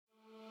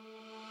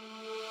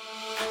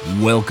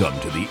Welcome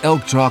to the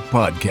Elk Talk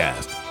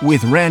Podcast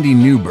with Randy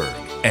Newberg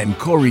and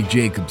Corey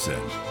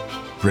Jacobson.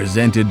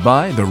 Presented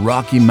by the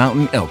Rocky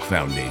Mountain Elk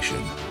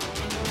Foundation.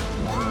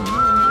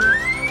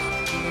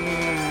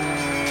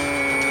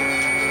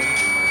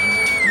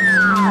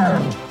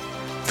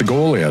 The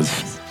goal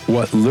is,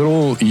 what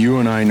little you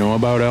and I know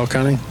about elk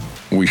hunting,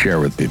 we share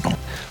with people.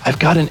 I've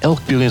got an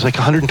elk building. It's like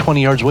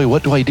 120 yards away.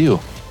 What do I do?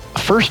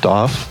 First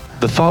off,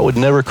 the thought would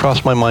never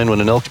cross my mind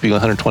when an elk's being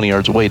 120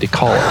 yards away to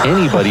call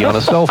anybody on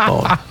a cell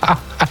phone.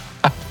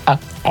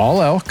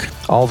 All elk?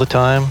 All the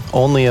time?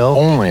 Only elk?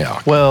 Only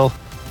elk. Well,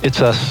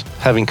 it's us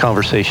having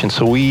conversations,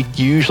 so we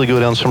usually go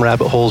down some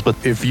rabbit holes, but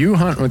If you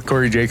hunt with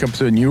Corey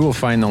Jacobson, you will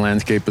find the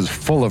landscape is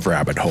full of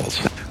rabbit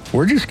holes.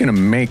 We're just going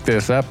to make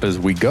this up as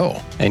we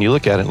go. and you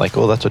look at it like,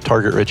 oh, that's a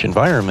target-rich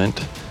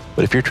environment.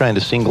 But if you're trying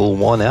to single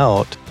one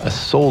out, a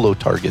solo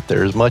target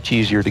there is much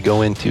easier to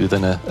go into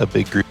than a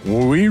big group.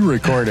 We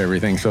record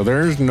everything, so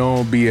there's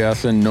no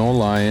BSing, no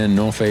lying,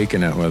 no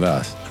faking it with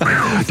us.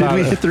 Did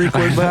we hit the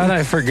record I button? thought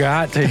I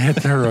forgot to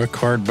hit the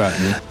record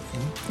button.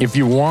 If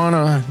you want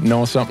to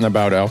know something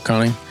about elk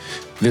hunting,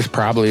 this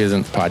probably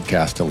isn't the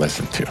podcast to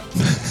listen to.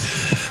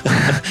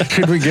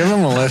 Should we give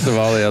them a list of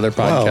all the other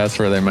podcasts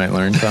where they might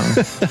learn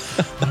something?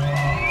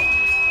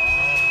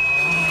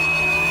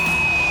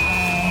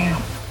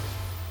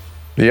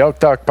 The Elk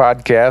Talk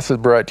Podcast is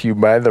brought to you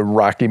by the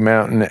Rocky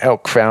Mountain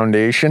Elk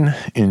Foundation,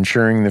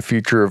 ensuring the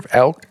future of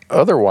elk,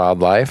 other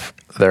wildlife,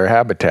 their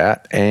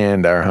habitat,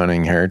 and our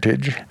hunting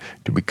heritage.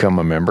 To become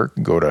a member,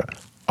 go to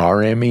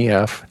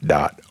rmef.org.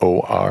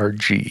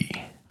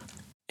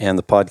 And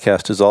the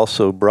podcast is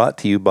also brought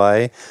to you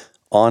by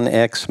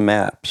onX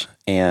Maps.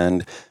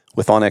 And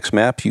with onX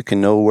Maps, you can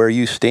know where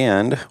you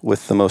stand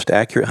with the most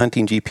accurate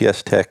hunting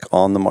GPS tech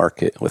on the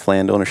market with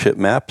land ownership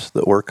maps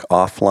that work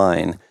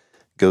offline.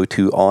 Go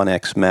to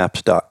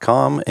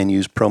onxmaps.com and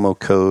use promo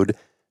code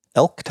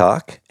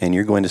ELKTALK, and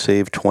you're going to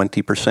save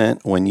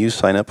 20% when you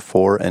sign up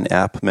for an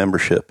app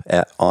membership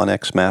at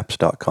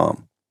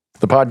onxmaps.com.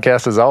 The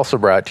podcast is also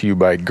brought to you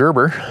by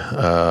Gerber.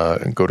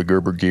 Go to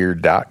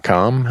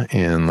gerbergear.com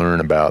and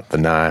learn about the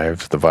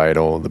knives, the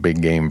Vital, the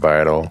Big Game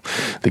Vital,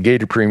 the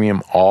Gator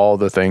Premium, all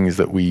the things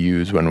that we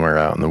use when we're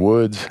out in the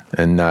woods,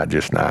 and not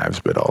just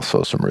knives, but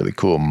also some really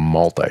cool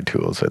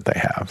multi-tools that they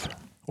have.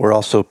 We're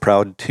also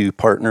proud to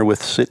partner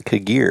with Sitka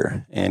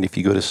Gear, and if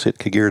you go to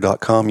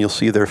sitkagear.com, you'll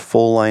see their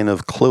full line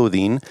of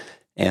clothing,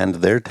 and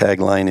their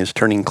tagline is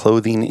turning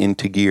clothing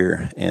into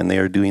gear, and they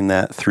are doing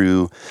that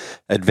through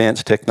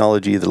advanced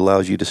technology that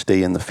allows you to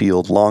stay in the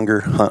field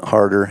longer, hunt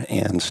harder,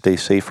 and stay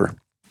safer.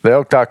 The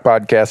Elk Talk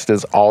Podcast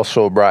is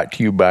also brought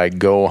to you by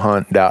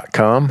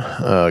GoHunt.com.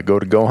 Go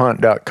to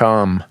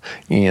GoHunt.com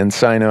and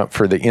sign up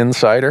for the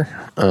Insider.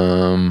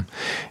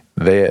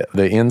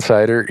 The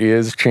Insider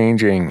is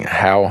changing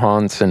how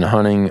hunts and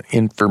hunting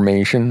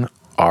information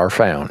are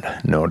found.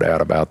 No doubt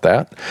about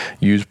that.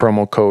 Use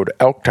promo code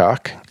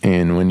ELKTALK,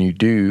 and when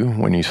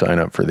you sign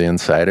up for the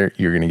Insider,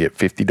 you're going to get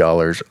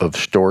 $50 of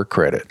store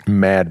credit,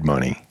 mad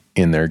money,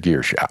 in their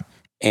gear shop.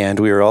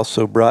 And we are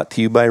also brought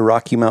to you by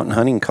Rocky Mountain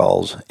Hunting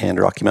Calls. And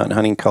Rocky Mountain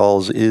Hunting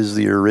Calls is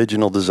the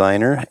original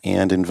designer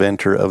and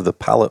inventor of the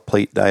pallet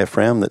plate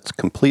diaphragm that's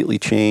completely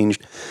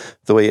changed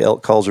the way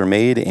elk calls are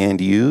made and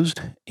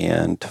used.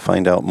 And to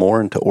find out more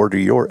and to order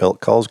your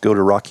elk calls, go to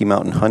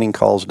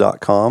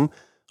RockyMountainHuntingCalls.com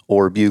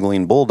or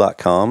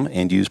BuglingBull.com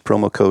and use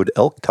promo code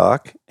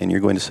ELKTALK, and you're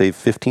going to save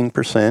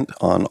 15%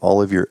 on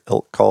all of your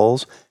elk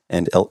calls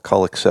and elk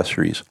call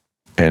accessories.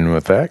 And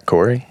with that,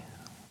 Corey,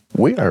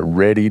 we are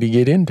ready to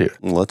get into it.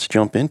 Let's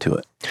jump into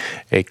it.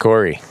 Hey,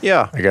 Corey.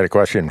 Yeah. I got a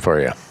question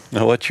for you.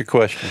 Now, what's your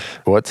question?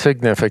 What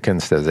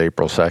significance does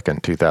April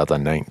 2nd,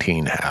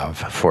 2019 have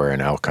for an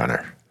elk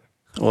hunter?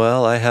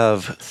 Well, I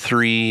have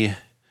 3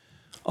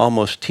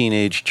 almost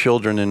teenage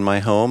children in my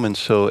home, and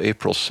so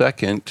April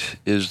 2nd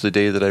is the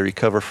day that I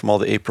recover from all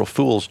the April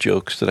Fool's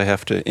jokes that I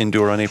have to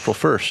endure on April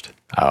 1st.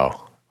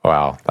 Oh,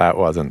 well, that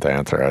wasn't the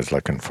answer I was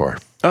looking for.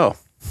 Oh.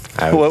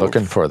 I was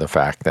looking for the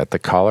fact that the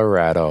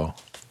Colorado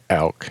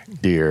elk,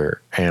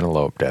 deer,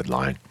 antelope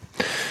deadline,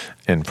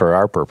 and for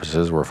our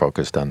purposes, we're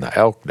focused on the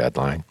elk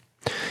deadline,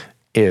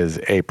 is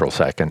April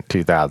 2nd,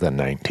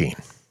 2019.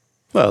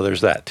 Well, there's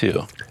that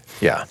too.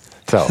 Yeah.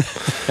 So,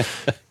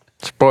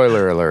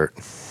 spoiler alert.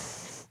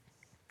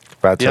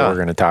 That's what we're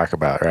going to talk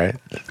about, right?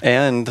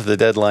 And the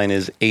deadline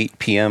is 8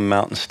 p.m.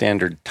 Mountain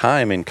Standard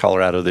Time in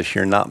Colorado this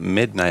year, not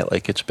midnight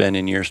like it's been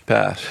in years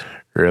past.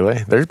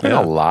 Really? There's been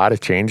a lot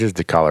of changes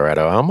to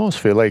Colorado. I almost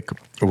feel like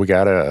we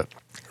got to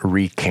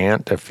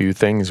recant a few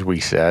things we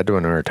said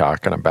when we were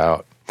talking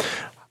about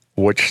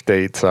which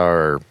states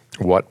are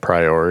what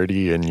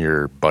priority in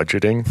your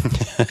budgeting.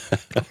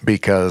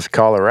 Because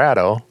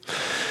Colorado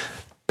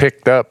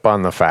picked up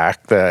on the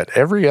fact that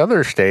every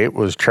other state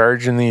was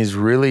charging these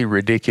really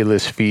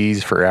ridiculous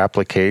fees for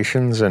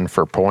applications and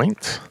for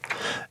points.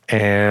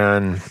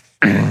 And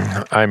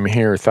I'm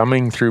here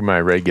thumbing through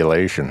my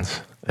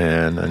regulations.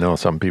 And I know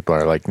some people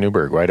are like,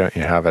 Newberg, why don't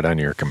you have it on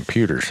your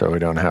computer so we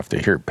don't have to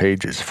hear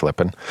pages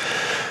flipping?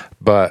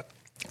 But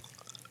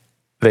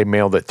they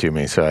mailed it to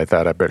me, so I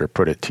thought I better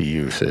put it to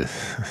use.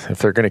 If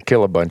they're going to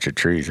kill a bunch of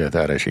trees, I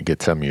thought I should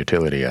get some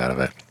utility out of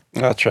it.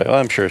 That's right. Well,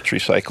 I'm sure it's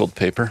recycled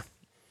paper.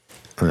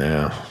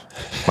 Yeah.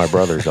 My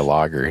brother's a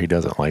logger. He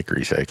doesn't like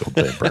recycled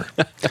paper.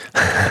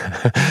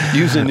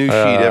 Use a new sheet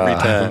every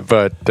time.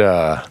 But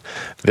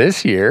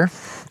this year,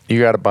 you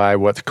got to buy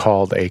what's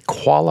called a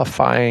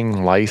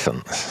qualifying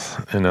license.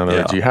 In other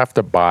words, you have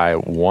to buy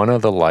one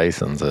of the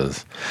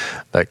licenses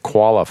that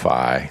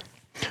qualify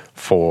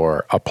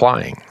for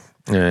applying.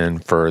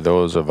 And for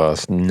those of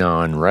us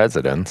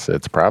non-residents,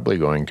 it's probably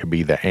going to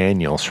be the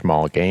annual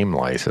small game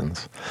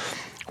license,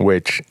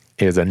 which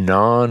is a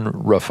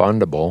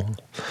non-refundable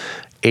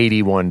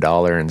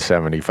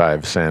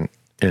 $81.75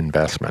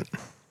 investment.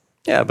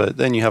 Yeah, but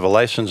then you have a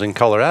license in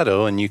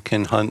Colorado and you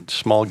can hunt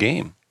small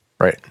game.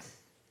 Right.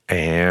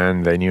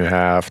 And then you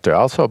have to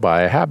also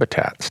buy a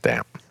habitat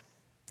stamp,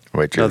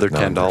 which another is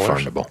 $10.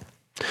 non-refundable.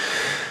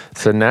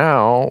 So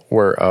now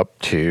we're up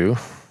to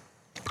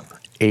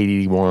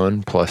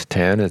 81 plus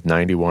 10 is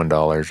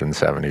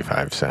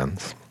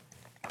 $91.75.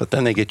 But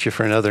then they get you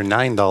for another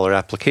 $9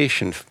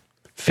 application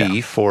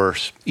fee for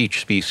each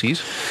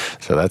species.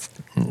 So that's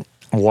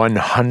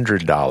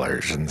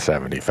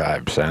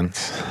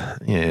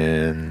 $100.75.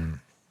 And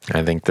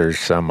I think there's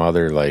some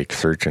other like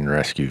search and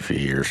rescue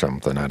fee or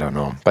something. I don't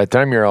know. By the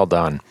time you're all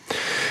done,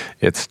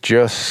 it's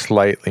just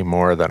slightly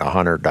more than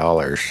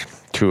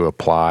 $100 to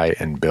apply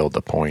and build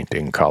a point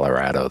in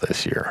Colorado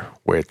this year,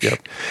 which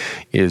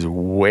is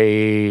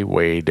way,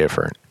 way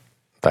different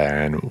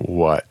than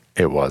what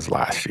it was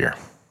last year.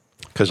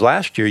 Because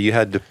last year you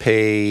had to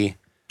pay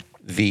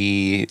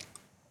the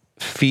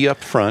fee up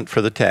front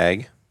for the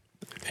tag.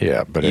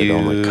 Yeah, but it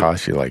only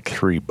cost you like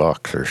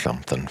 $3 or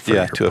something for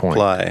your to point.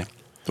 Apply.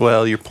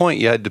 Well, your point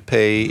you had to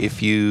pay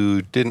if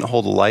you didn't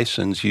hold a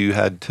license. You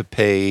had to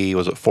pay,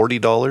 was it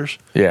 $40?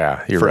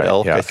 Yeah, you're for right.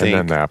 elk, yeah, I think.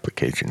 And then the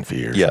application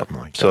fee or something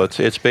like that. So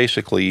it's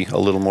basically a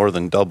little more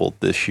than doubled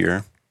this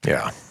year.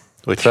 Yeah.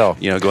 Which,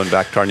 going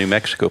back to our New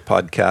Mexico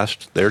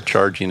podcast, they're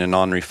charging a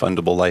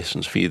non-refundable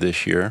license fee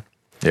this year.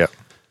 Yep.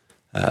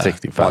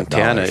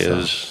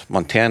 $65.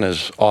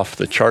 Montana's off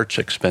the charts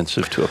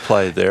expensive to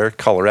apply there.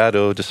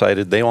 Colorado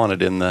decided they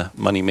wanted in the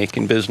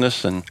money-making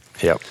business, and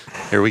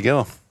here we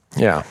go.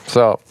 Yeah.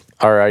 So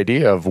our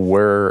idea of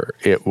where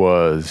it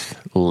was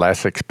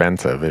less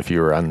expensive if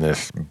you were on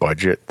this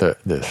budget,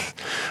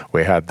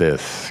 we had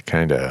this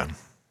kind of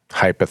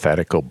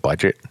hypothetical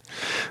budget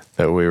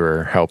that we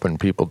were helping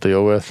people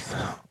deal with.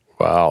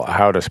 Well,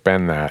 how to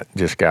spend that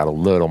just got a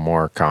little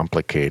more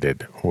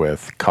complicated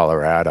with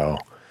Colorado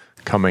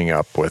coming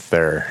up with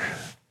their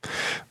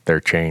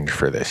change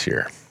for this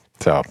year.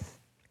 So,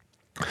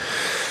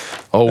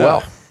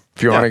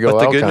 if you want to go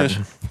elk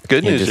hunting,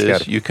 good news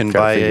is you can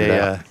buy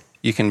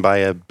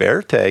a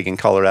bear tag in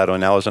Colorado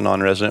now as a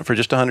non-resident for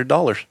just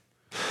 $100.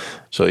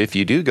 So if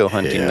you do go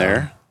hunting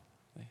there,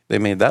 they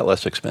made that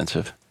less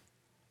expensive.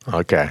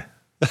 Okay.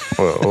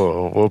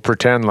 We'll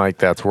pretend like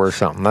that's worth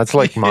something. That's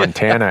like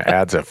Montana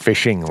adds a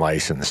fishing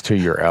license to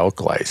your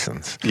elk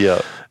license.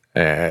 Yeah.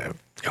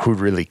 Who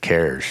really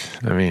cares?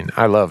 I mean,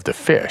 I love to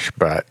fish,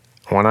 but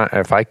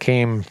if I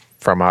came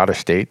from out of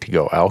state to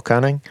go elk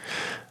hunting,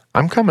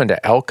 I'm coming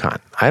to elk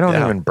hunt. I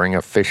don't even bring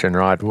a fishing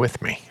rod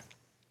with me.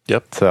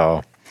 Yep.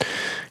 So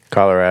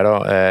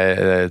Colorado,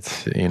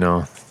 it's,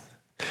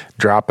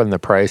 dropping the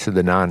price of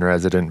the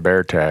non-resident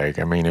bear tag.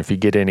 I mean, if you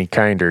get any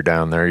kinder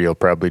down there, you'll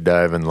probably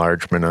die of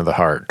enlargement of the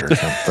heart or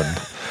something.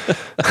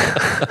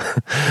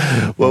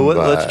 Well,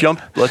 let's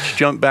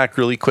jump back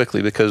really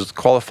quickly, because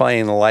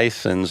qualifying the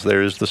license,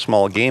 there's the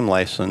small game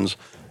license,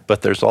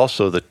 but there's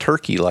also the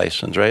turkey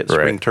license, right?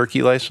 Spring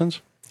turkey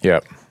license.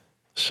 Yep.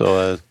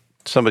 So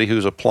somebody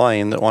who's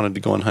applying that wanted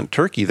to go and hunt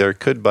turkey there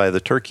could buy the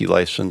turkey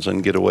license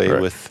and get away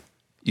with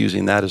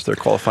using that as their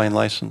qualifying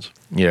license.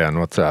 Yeah, and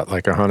what's that?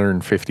 Like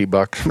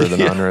 $150 for the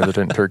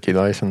non-resident turkey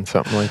license,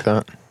 something like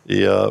that?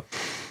 Yep.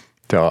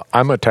 So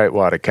I'm a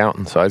tightwad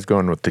accountant, so I was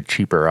going with the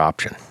cheaper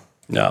option.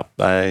 No,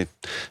 I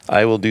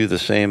will do the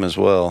same as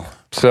well.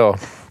 So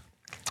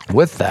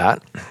with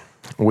that,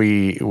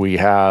 we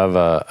have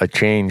a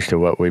change to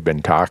what we've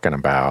been talking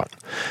about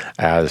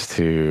as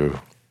to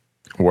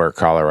where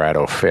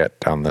Colorado fit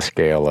on the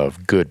scale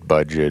of good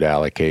budget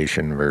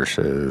allocation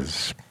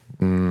versus,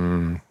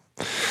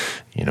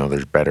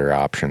 there's better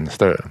options.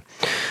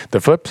 The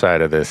flip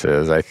side of this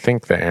is I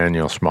think the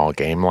annual small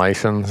game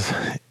license,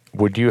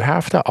 would you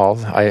have to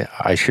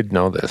I should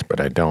know this, but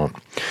I don't.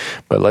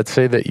 But let's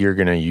say that you're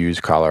going to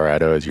use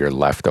Colorado as your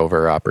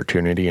leftover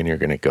opportunity and you're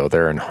going to go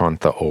there and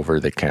hunt the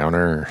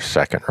over-the-counter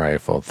second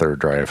rifle,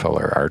 third rifle,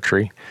 or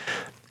archery.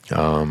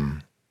 I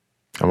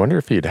wonder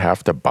if you'd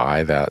have to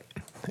buy that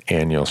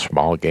annual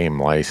small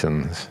game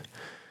license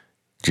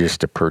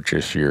just to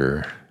purchase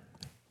your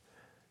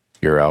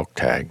elk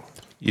tag.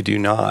 You do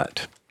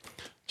not.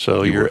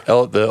 So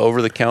the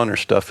over-the-counter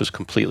stuff is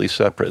completely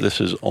separate.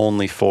 This is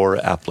only for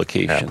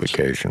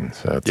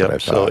applications. That's what I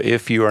thought. So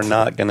if you are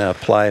not going to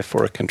apply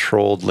for a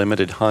controlled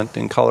limited hunt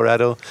in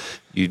Colorado,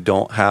 you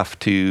don't have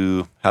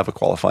to have a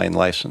qualifying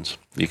license.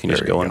 You can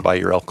just go and buy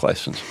your elk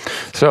license.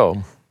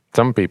 So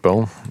some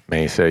people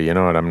may say, you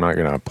know what, I'm not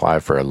going to apply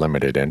for a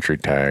limited entry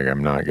tag.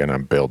 I'm not going to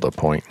build a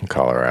point in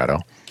Colorado.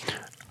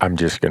 I'm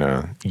just going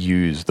to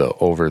use the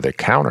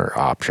over-the-counter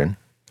option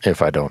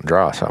if I don't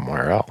draw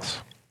somewhere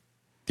else.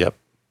 Yep.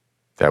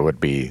 That would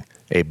be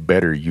a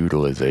better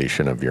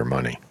utilization of your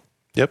money.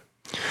 Yep.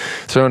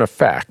 So in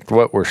effect,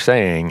 what we're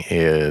saying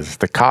is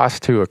the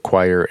cost to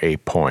acquire a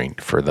point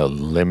for the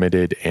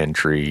limited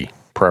entry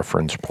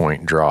preference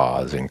point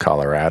draws in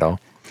Colorado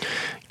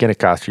going to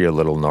cost you a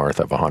little north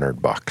of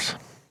 $100.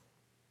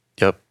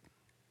 Yep.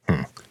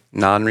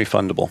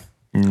 Non-refundable.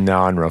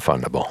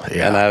 Non-refundable,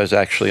 yeah. And I was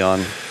actually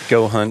on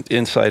Go Hunt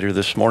Insider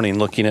this morning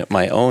looking at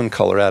my own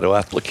Colorado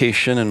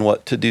application and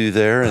what to do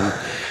there. And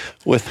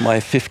with my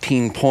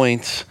 15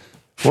 points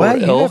for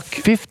elk. You have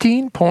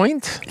 15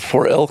 points?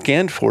 For elk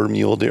and for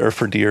mule deer, or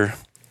for deer.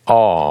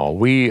 Oh,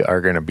 we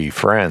are going to be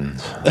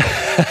friends.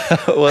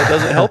 Well, it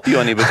doesn't help you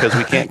any because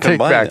we can't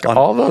combine Take back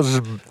all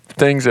those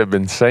things I've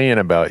been saying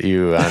about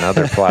you on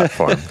other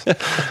platforms. It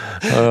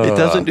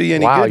doesn't do you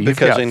any wow, good you've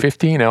because got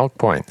 15 elk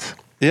points.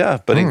 Yeah,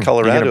 but in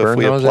Colorado, you burn if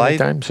we those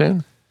applied, anytime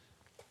soon?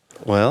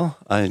 Well,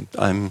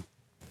 I'm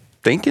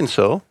thinking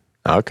so.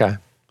 Okay.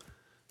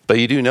 But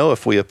you do know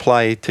if we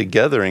apply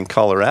together in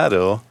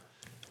Colorado,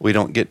 we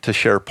don't get to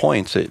share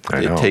points. It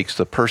takes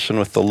the person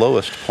with the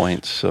lowest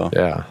points. So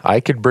yeah,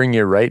 I could bring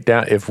you right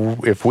down.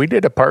 If we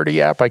did a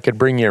party app, I could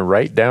bring you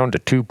right down to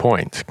 2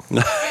 points.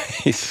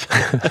 Nice.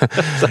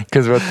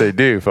 Because what they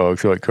do,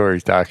 folks, what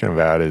Corey's talking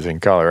about is in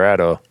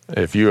Colorado,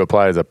 if you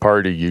apply as a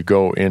party, you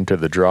go into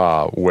the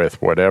draw with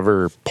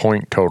whatever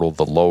point total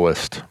the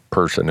lowest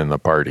person in the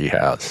party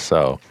has.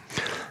 So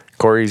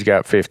Corey's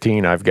got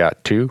 15, I've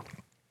got 2.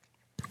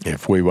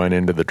 If we went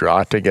into the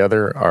draw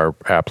together, our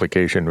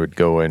application would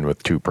go in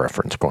with 2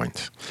 preference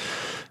points.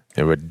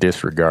 It would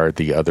disregard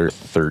the other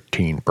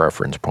 13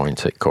 preference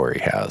points that Corey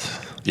has.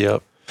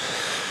 Yep.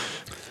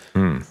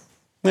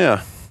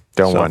 Yeah.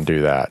 Don't want to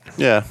do that.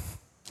 Yeah.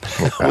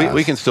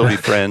 We can still be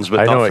friends, but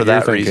I know not what for you're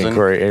that thinking, reason.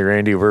 Corey. Hey,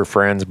 Randy, we're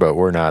friends, but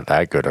we're not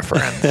that good of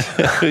friends.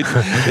 we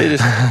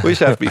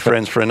just have to be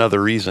friends for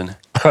another reason.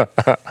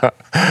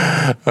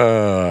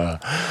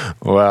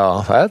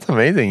 Well, that's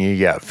amazing. You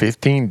got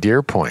 15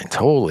 deer points.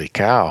 Holy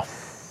cow.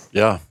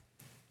 Yeah.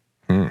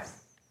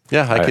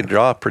 Yeah, I could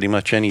draw pretty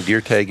much any deer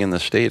tag in the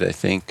state, I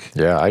think.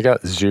 Yeah, I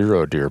got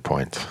 0 deer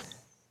points.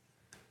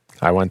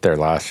 I went there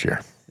last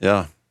year.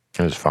 Yeah.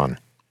 It was fun.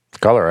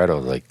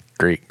 Colorado's like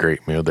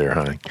great mule deer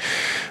hunting.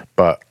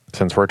 But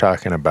since we're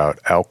talking about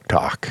elk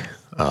talk,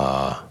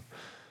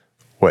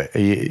 what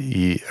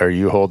are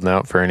you holding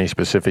out for any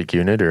specific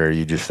unit, or are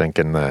you just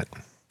thinking that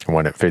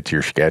when it fits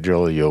your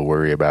schedule, you'll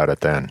worry about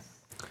it then?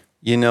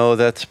 You know,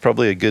 that's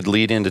probably a good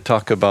lead in to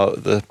talk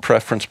about the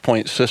preference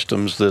point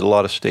systems that a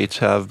lot of states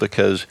have,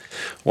 because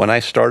when I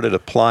started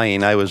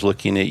applying, I was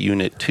looking at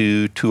Unit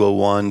 2,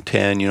 201,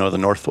 10, the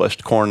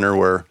northwest corner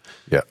where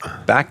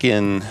back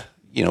in,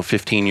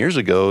 15 years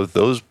ago,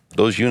 those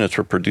units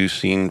were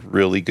producing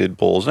really good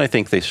bulls, and I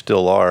think they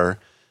still are,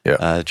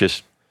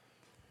 just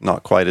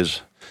not quite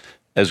as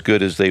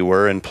good as they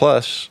were. And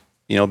plus,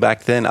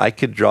 back then I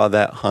could draw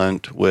that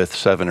hunt with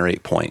 7 or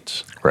 8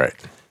 points. Right.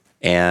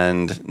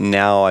 And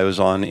now I was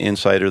on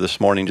Insider this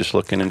morning just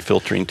looking and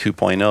filtering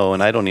 2.0,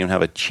 and I don't even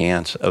have a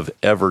chance of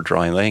ever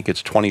drawing. I think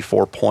it's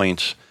 24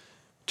 points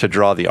to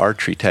draw the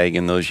archery tag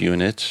in those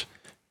units.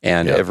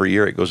 And every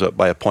year it goes up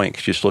by a point,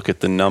 because you just look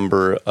at the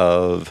number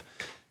of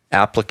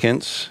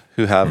applicants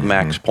who have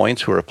max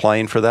points who are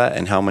applying for that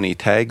and how many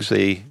tags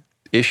they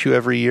issue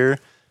every year,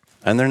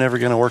 and they're never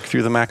going to work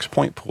through the max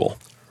point pool.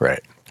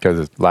 Right.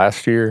 Because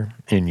last year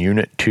in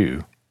Unit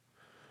 2,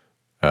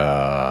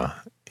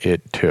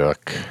 it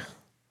took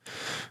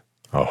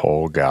a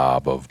whole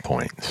gob of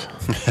points.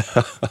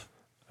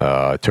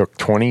 It took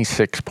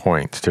 26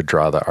 points to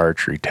draw the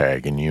archery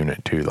tag in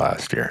Unit 2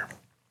 last year.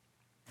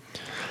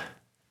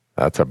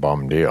 That's a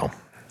bum deal.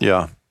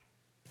 Yeah.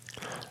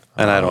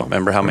 And I don't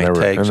remember how many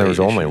tags. And there was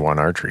only one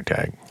archery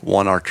tag.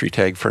 One archery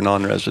tag for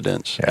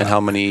non-residents. Yeah. And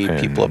how many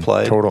people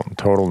applied?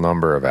 Total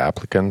number of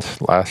applicants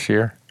last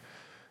year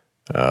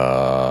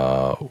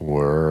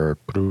were,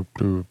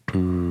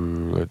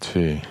 let's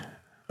see,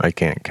 I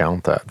can't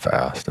count that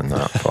fast and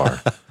that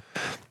far.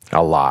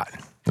 A lot.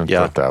 Let's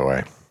put it that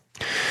way.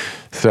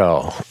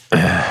 So,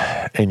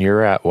 and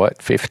you're at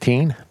what,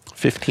 15?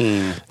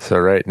 15. So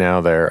right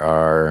now there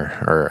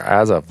are, or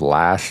as of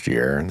last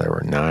year, there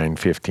were 9,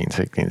 15,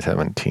 16,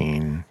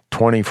 17,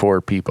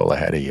 24 people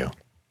ahead of you.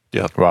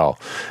 Yep. Well,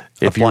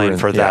 if applying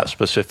for that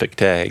specific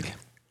tag.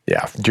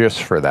 Yeah,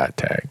 just for that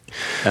tag.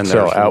 And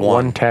so at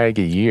one tag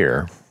a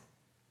year,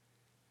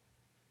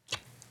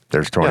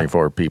 there's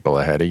 24 people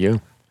ahead of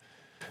you.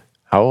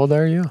 How old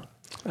are you?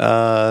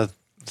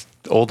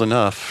 Old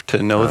enough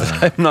to know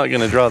that I'm not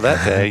going to draw that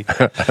tag.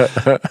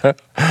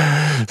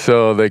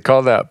 So they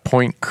call that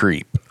point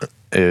creep,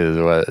 is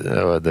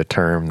what the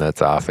term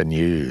that's often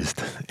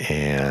used.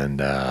 And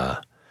go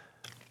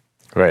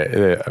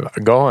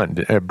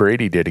on.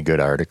 Brady did a good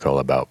article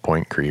about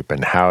point creep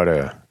and how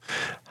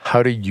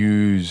to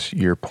use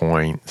your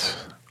points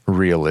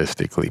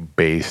realistically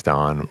based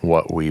on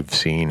what we've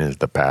seen as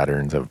the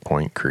patterns of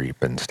point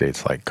creep in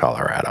states like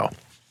Colorado.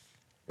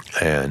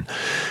 And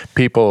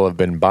people have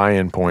been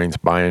buying points,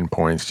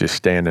 just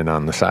standing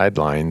on the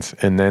sidelines,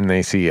 and then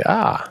they see,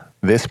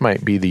 this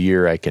might be the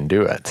year I can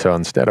do it. So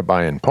instead of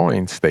buying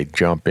points, they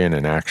jump in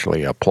and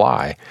actually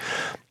apply.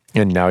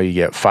 And now you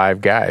get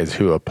 5 guys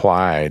who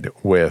applied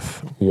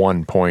with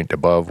 1 point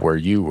above where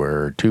you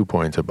were, 2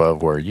 points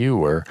above where you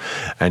were,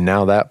 and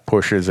now that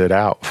pushes it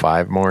out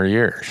 5 more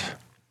years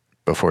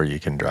before you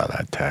can draw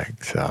that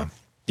tag. So,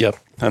 yep,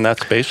 and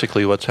that's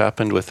basically what's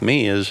happened with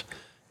me is,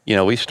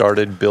 we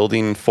started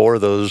building for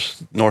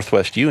those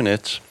Northwest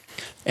units,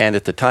 and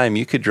at the time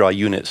you could draw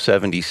unit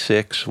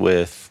 76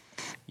 with,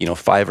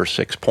 5 or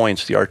 6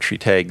 points, the archery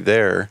tag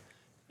there.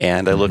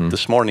 And I looked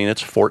this morning,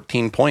 it's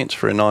 14 points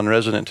for a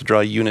non-resident to draw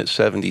unit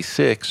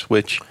 76,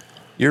 which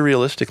you're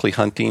realistically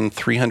hunting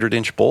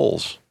 300-inch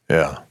bulls.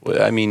 Yeah.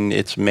 I mean,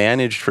 it's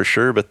managed for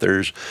sure, but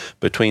there's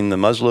between the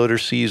muzzleloader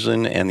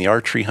season and the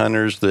archery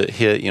hunters that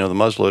hit, the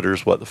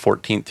muzzleloader's the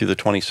 14th through the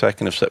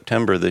 22nd of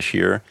September this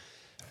year.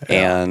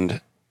 Yeah.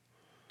 And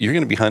you're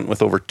going to be hunting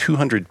with over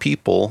 200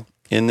 people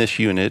in this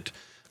unit,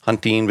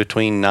 hunting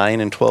between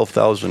 9,000 and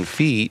 12,000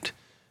 feet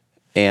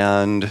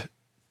and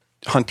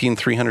hunting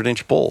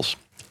 300-inch bulls.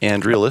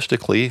 And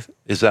realistically,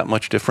 is that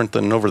much different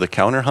than an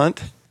over-the-counter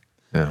hunt?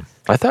 Yeah.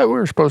 I thought we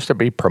were supposed to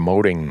be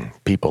promoting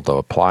people to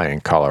apply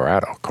in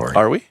Colorado, Corey.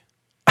 Are we?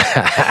 I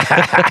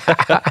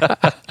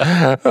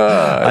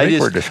think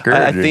we're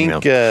discouraging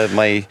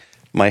them.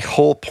 My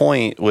whole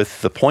point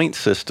with the point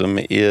system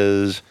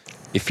is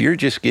if you're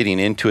just getting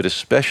into it,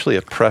 especially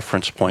a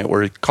preference point,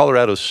 where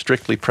Colorado's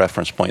strictly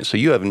preference point, so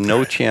you have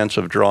no chance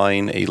of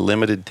drawing a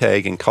limited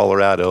tag in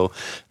Colorado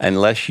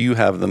unless you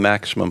have the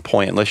maximum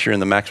point, unless you're in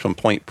the maximum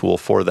point pool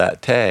for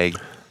that tag.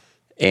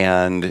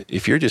 And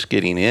if you're just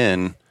getting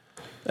in,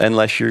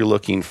 unless you're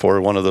looking for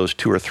one of those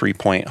 2 or 3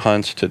 point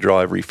hunts to draw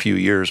every few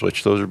years,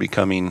 which those are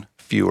becoming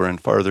fewer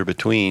and farther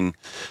between,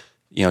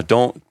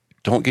 don't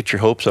get your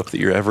hopes up that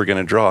you're ever going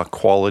to draw a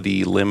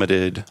quality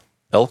limited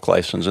elk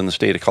license in the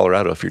state of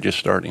Colorado if you're just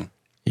starting.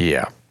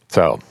 Yeah.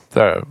 So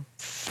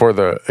for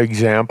the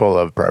example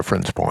of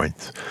preference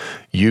points,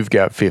 you've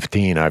got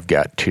 15, I've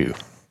got 2.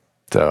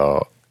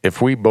 So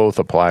if we both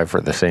apply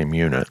for the same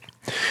unit,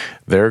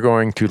 they're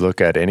going to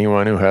look at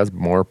anyone who has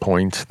more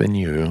points than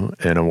you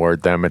and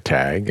award them a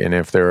tag. And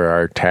if there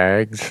are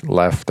tags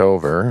left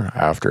over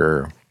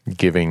after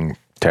giving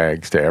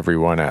tags to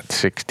everyone at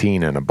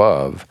 16 and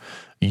above,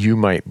 you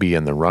might be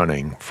in the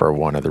running for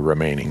one of the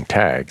remaining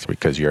tags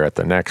because you're at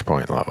the next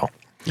point level.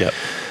 Yep.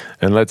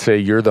 And let's say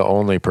you're the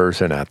only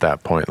person at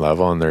that point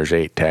level and there's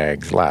 8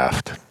 tags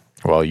left.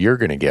 Well, you're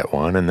going to get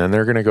one, and then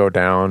they're going to go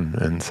down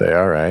and say,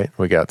 all right,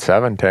 we got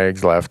 7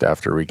 tags left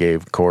after we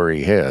gave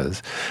Corey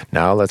his.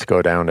 Now let's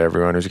go down to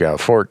everyone who's got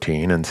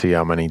 14 and see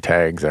how many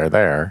tags are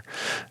there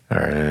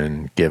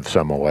and give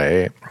some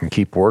away and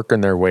keep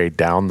working their way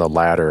down the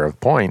ladder of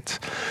points.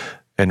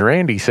 And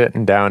Randy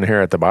sitting down here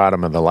at the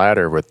bottom of the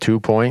ladder with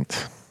 2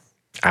 points,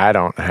 I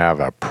don't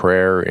have a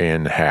prayer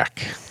in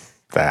heck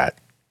that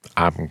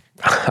I'm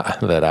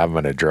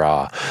going to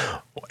draw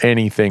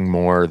anything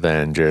more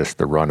than just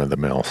the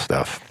run-of-the-mill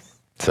stuff.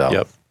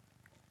 So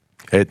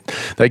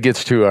that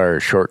gets to our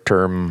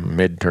short-term,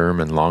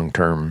 mid-term, and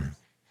long-term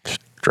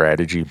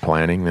strategy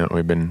planning that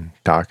we've been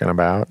talking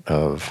about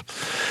of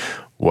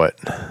what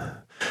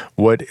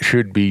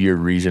should be your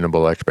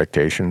reasonable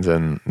expectations,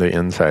 and the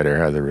Insider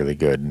has a really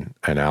good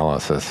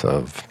analysis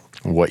of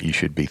what you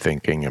should be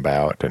thinking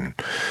about and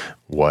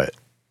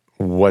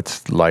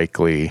what's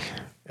likely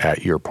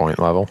at your point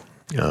level.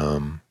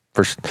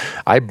 First,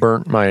 I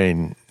burned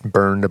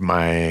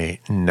my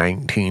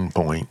 19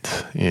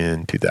 points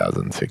in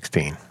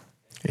 2016,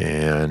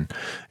 and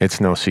it's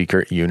no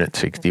secret Unit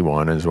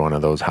 61 is one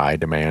of those high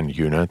demand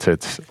units.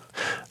 It's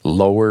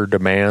lower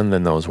demand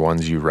than those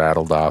ones you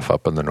rattled off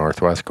up in the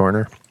northwest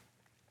corner.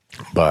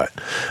 But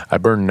I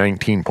burned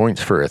 19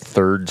 points for a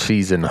 3rd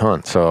season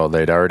hunt. So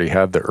they'd already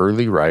had the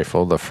early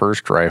rifle, the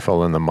first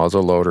rifle, and the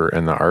muzzleloader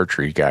and the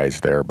archery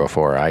guys there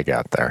before I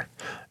got there,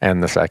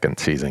 and the 2nd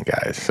season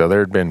guys. So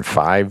there'd been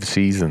 5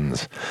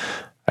 seasons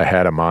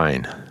ahead of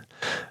mine,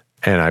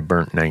 and I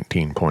burnt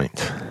 19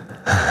 points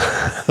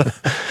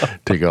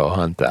to go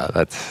hunt that.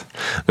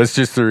 That's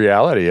just the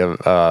reality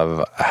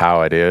of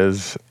how it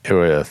is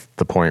with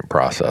the point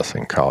process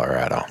in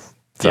Colorado.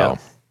 So, yeah.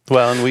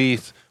 Well, and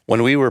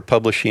when we were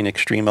publishing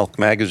Extreme Elk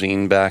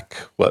Magazine back,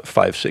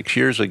 5-6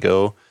 years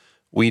ago,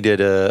 we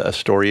did a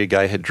story. A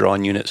guy had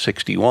drawn Unit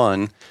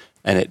 61,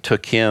 and it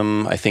took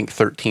him, I think,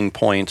 13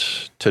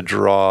 points to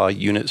draw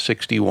Unit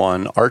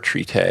 61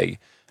 archery tag.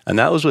 And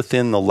that was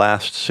within the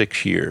last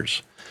 6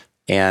 years.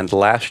 And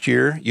last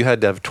year, you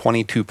had to have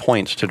 22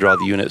 points to draw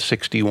the Unit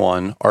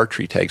 61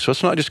 archery tag. So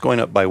it's not just going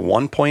up by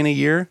 1 point a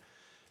year.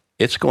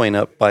 It's going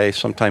up by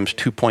sometimes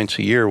 2 points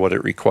a year, what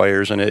it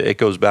requires. And it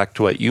goes back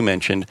to what you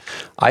mentioned.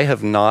 I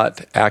have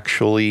not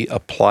actually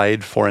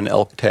applied for an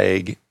elk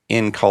tag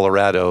in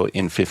Colorado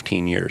in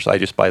 15 years. I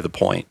just buy the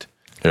point.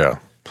 Yeah.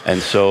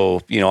 And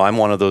so, I'm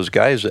one of those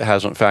guys that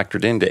hasn't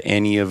factored into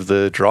any of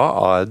the draw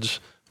odds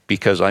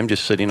because I'm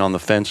just sitting on the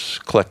fence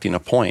collecting a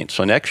point.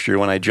 So next year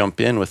when I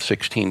jump in with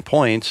 16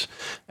 points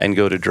and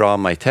go to draw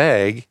my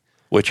tag,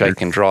 which I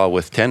can draw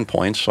with 10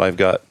 points, so I've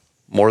got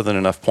more than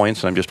enough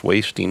points and I'm just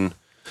wasting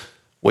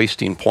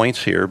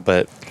points here.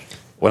 But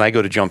when I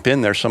go to jump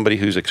in there, somebody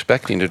who's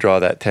expecting to draw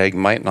that tag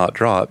might not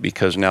draw it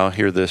because now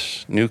here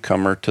this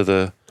newcomer to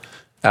the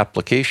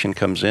application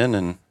comes in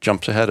and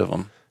jumps ahead of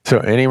them. So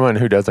anyone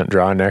who doesn't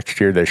draw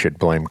next year, they should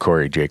blame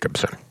Corey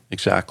Jacobson.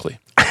 Exactly.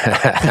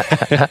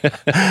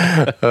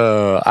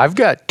 I've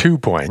got 2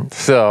 points.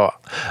 So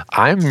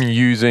I'm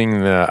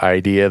using the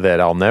idea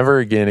that I'll never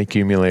again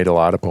accumulate a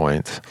lot of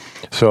points.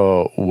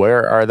 So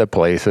where are the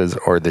places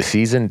or the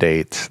season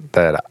dates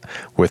that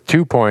with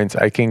 2 points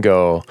I can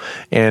go?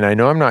 And I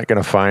know I'm not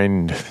going to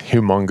find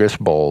humongous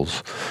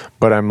bulls,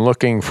 but I'm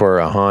looking for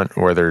a hunt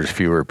where there's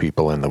fewer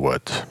people in the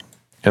woods.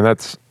 And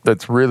that's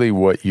really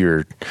what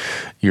your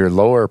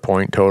lower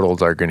point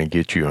totals are going to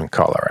get you in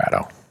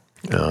Colorado.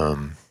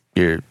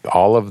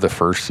 All of the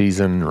first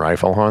season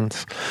rifle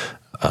hunts,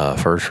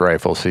 first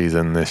rifle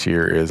season this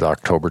year is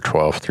October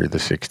 12th through the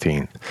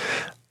 16th.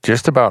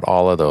 Just about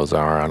all of those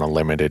are on a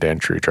limited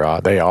entry draw.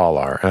 They all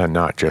are,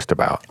 not just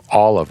about.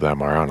 All of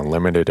them are on a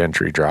limited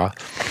entry draw.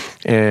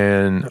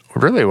 And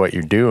really what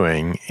you're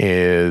doing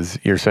is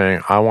you're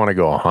saying, I want to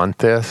go hunt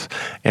this,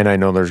 and I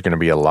know there's going to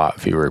be a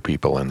lot fewer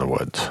people in the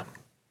woods.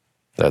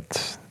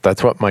 That's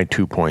what my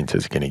 2 points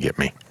is going to get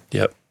me.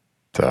 Yep.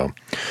 So,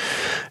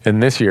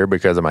 and this year,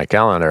 because of my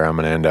calendar, I'm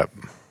going to end up,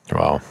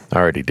 well, I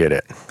already did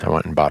it. I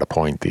went and bought a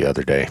point the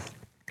other day.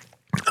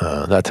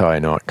 That's how I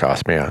know it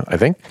cost me. I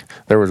think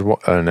there was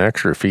an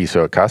extra fee,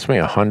 so it cost me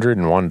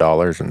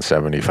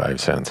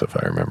 $101.75, if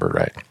I remember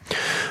right.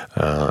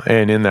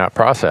 And in that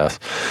process,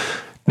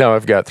 now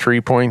I've got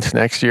 3 points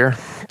next year.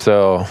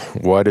 So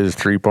what is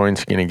 3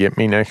 points going to get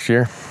me next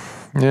year?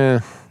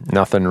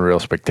 Nothing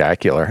real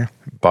spectacular,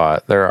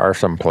 but there are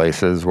some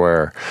places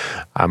where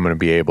I'm going to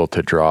be able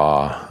to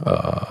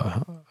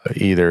draw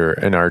either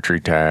an archery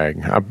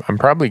tag. I'm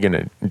probably going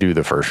to do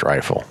the first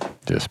rifle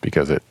just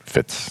because it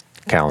fits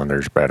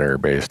calendars better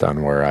based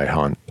on where I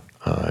hunt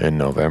in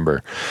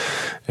November.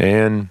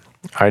 And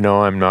I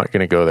know I'm not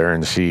going to go there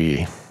and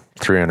see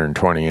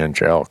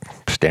 320-inch elk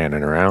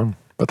standing around,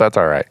 but that's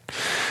all right.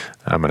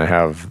 I'm going to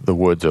have the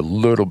woods a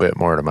little bit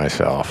more to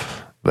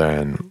myself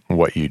than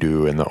what you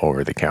do in the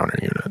over-the-counter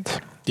units.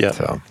 Yeah.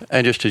 So.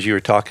 And just as you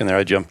were talking there,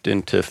 I jumped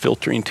into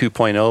filtering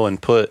 2.0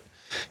 and put,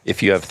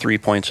 if you have 3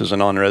 points as a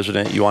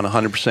non-resident, you want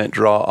 100%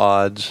 draw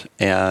odds.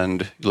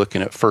 And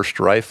looking at first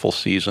rifle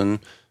season,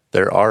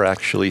 there are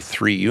actually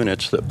 3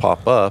 units that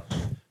pop up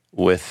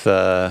with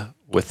that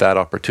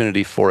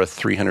opportunity for a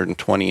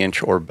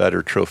 320-inch or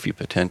better trophy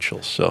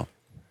potential. So,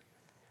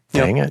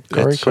 dang it,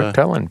 Corey, quit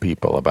telling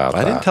people about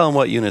that. I didn't tell them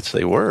what units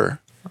they were.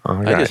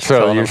 Okay.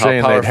 So you're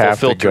saying they'd have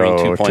to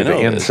go to the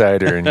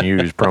Insider and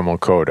use promo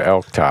code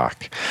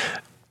ElkTalk,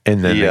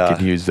 and then they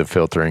could use the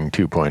filtering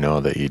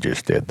 2.0 that you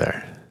just did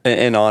there.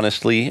 And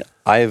honestly,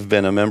 I've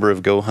been a member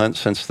of Go Hunt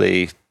since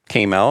they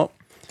came out.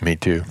 Me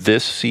too.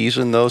 This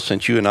season, though,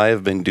 since you and I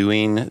have been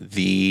doing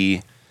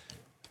the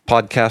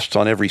podcasts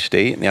on every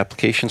state and the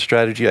application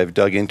strategy, I've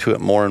dug into it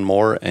more and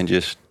more and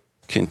just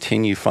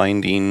continue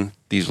finding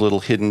these little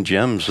hidden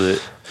gems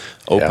that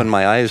open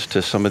my eyes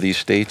to some of these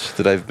states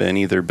that I've been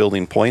either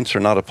building points or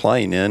not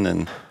applying in.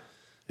 And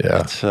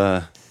it's,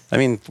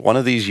 one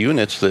of these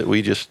units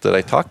that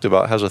I talked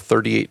about has a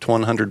 38 to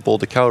 100 bull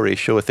to cow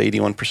ratio with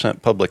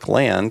 81% public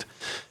land,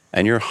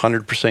 and you're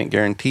 100%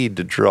 guaranteed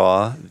to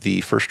draw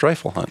the first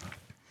rifle hunt.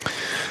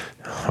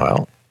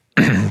 Well,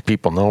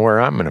 people know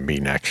where I'm going to be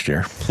next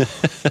year.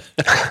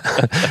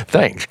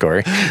 Thanks,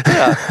 Corey.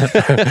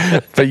 Yeah.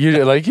 But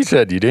like you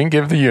said, you didn't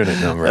give the unit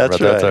number. That's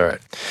all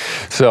right.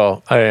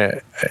 So,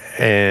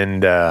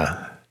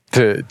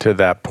 to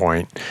that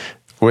point,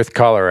 with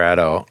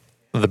Colorado,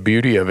 the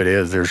beauty of it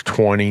is there's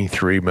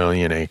 23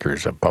 million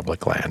acres of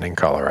public land in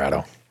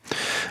Colorado.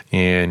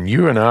 And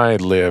you and I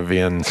live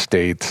in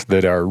states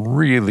that are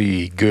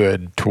really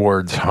good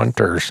towards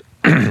hunters.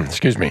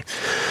 Excuse me.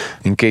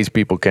 In case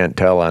people can't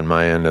tell on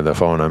my end of the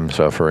phone, I'm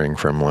suffering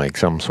from like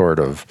some sort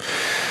of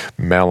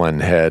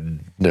melon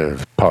head,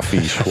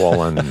 puffy,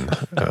 swollen.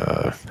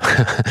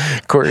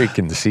 Corey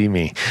can see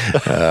me.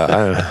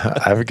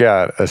 I've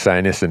got a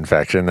sinus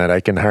infection that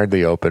I can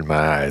hardly open my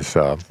eyes.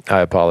 So I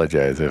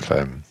apologize if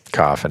I'm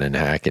coughing and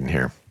hacking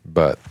here.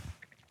 But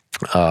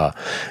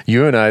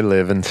you and I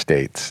live in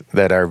states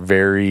that are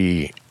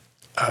very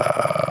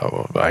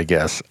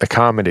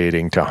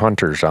accommodating to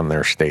hunters on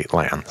their state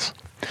lands.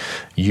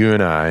 You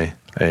and I,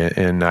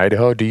 in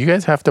Idaho, do you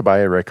guys have to buy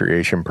a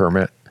recreation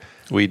permit?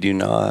 We do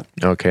not.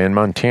 Okay, in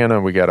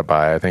Montana, we got to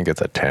buy, I think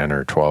it's a $10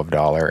 or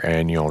 $12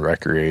 annual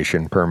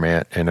recreation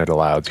permit, and it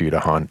allows you to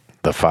hunt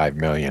the 5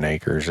 million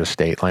acres of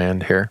state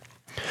land here.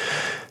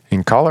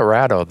 In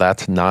Colorado,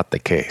 that's not the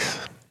case.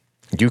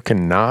 You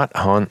cannot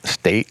hunt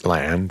state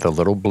land, the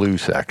little blue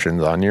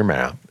sections on your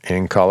map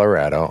in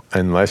Colorado,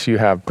 unless you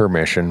have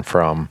permission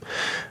from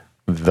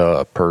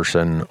the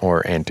person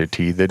or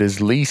entity that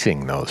is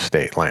leasing those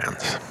state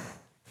lands.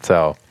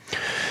 So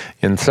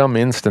in some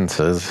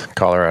instances,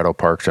 Colorado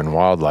Parks and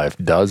Wildlife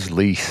does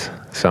lease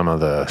some of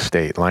the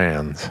state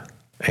lands,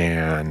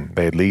 and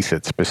they lease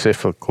it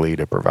specifically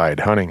to provide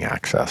hunting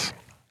access.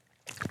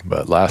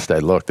 But last I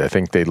looked, I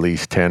think they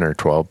lease 10 or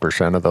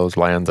 12% of those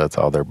lands. That's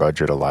all their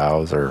budget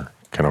allows or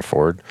can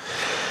afford.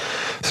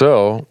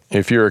 So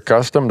if you're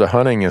accustomed to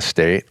hunting a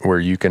state where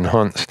you can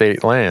hunt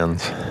state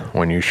lands,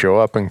 when you show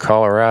up in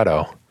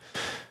Colorado,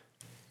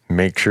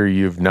 make sure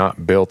you've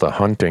not built a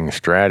hunting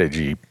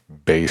strategy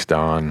based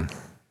on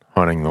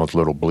hunting those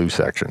little blue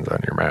sections on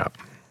your map.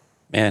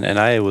 And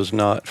I was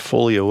not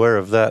fully aware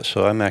of that,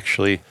 so I'm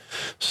actually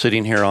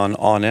sitting here on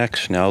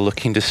OnX now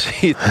looking to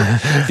see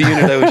the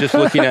unit I was just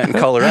looking at in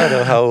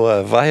Colorado,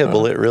 how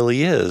viable it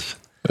really is.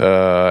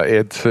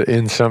 It's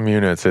in some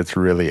units, it's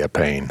really a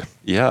pain.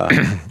 Yeah.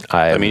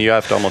 I mean, you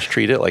have to almost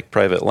treat it like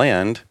private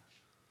land.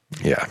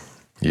 Yeah,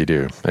 you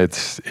do.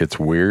 It's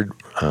weird.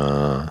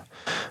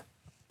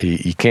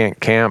 You can't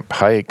camp,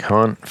 hike,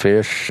 hunt,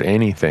 fish,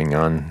 anything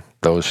on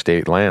those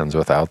state lands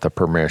without the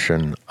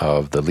permission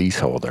of the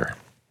leaseholder.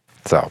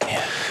 So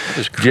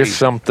just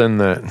something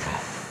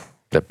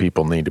that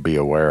people need to be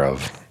aware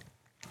of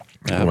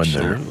when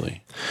they're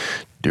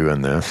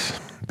doing this,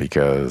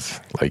 because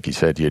like you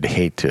said, you'd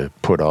hate to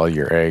put all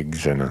your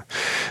eggs in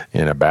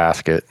a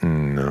basket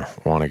and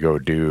want to go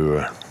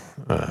do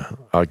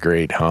a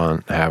great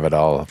hunt, have it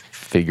all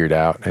figured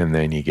out, and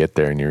then you get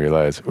there and you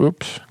realize,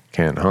 oops,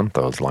 can't hunt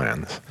those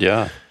lands.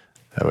 Yeah.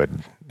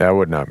 That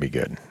would not be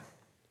good.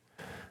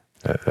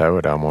 That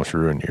would almost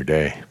ruin your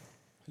day.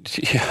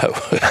 Yeah.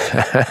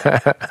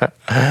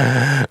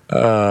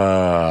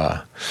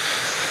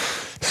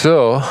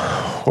 So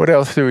what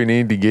else do we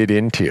need to get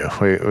into?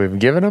 We've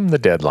given them the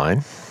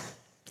deadline.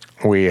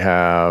 We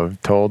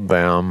have told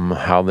them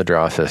how the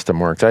draw system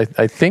works. I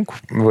think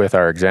with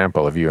our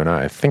example of you and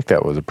I think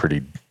that was a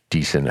pretty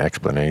decent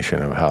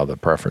explanation of how the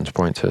preference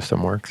point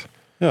system works.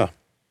 Yeah.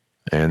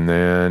 And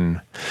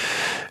then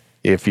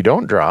if you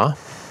don't draw,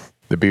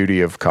 the beauty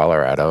of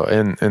Colorado,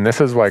 and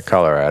this is why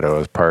Colorado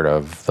is part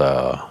of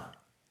the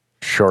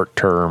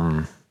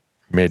short-term,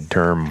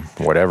 mid-term,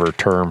 whatever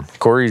term.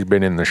 Corey's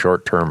been in the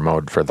short-term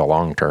mode for the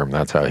long-term.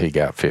 That's how he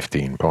got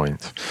 15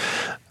 points.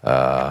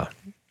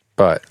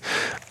 But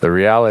the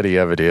reality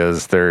of it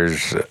is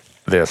there's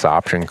this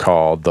option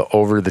called the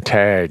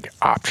over-the-tag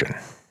option.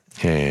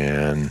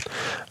 And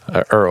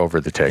or over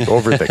the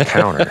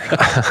counter.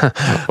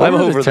 I'm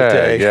over the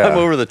tag. Yeah. I'm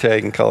over the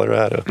tag in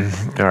Colorado.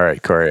 All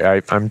right,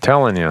 Corey. I'm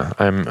telling you,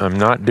 I'm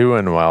not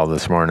doing well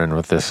this morning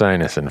with this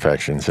sinus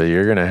infection. So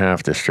you're going to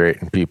have to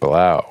straighten people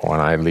out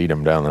when I lead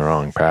them down the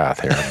wrong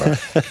path here.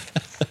 But,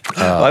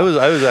 I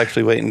was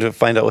actually waiting to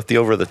find out what the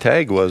over the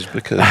tag was,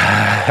 because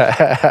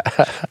that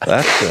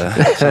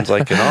sounds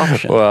like an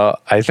option.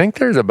 Well, I think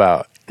there's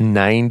about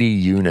 90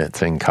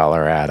 units in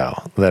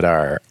Colorado that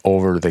are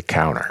over the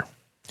counter.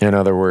 In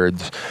other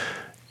words,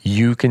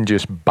 you can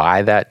just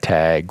buy that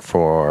tag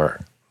for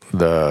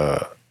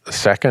the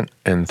second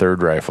and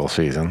third rifle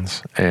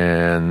seasons,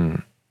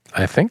 and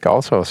I think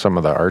also some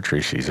of the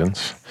archery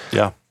seasons.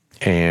 Yeah.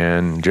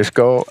 And just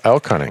go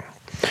elk hunting.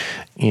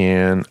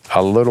 And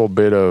a little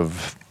bit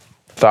of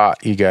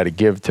thought you got to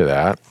give to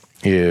that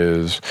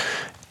is,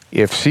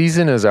 if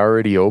season is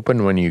already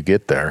open when you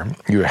get there,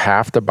 you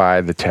have to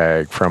buy the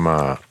tag from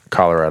a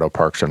Colorado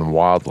Parks and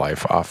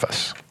Wildlife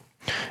office.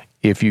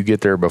 If you get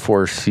there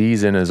before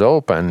season is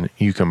open,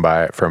 you can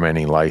buy it from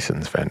any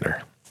licensed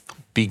vendor.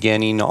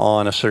 Beginning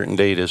on a certain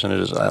date, isn't it?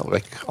 Is that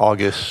like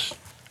August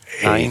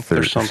 9th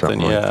or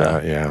something? Yeah. Like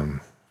that. Yeah.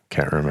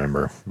 Can't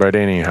remember. But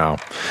anyhow,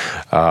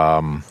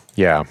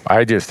 yeah,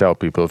 I just tell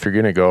people, if you're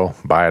going to go,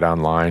 buy it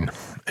online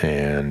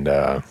and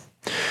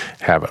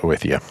have it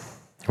with you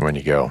when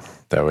you go.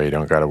 That way you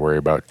don't got to worry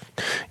about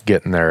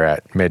getting there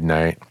at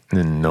midnight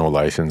and no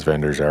licensed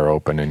vendors are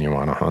open and you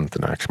want to hunt the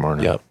next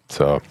morning. Yep.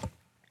 So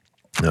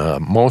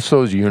most of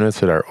those units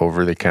that are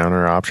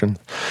over-the-counter options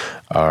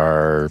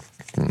are,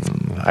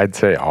 I'd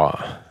say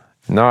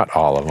not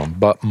all of them,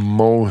 but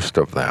most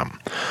of them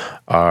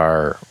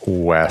are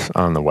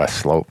on the west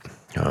slope.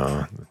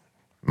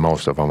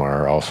 Most of them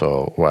are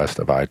also west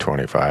of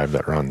I-25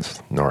 that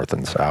runs north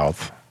and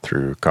south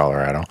through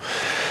Colorado.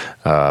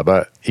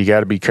 But you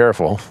got to be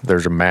careful.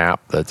 There's a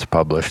map that's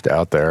published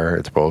out there.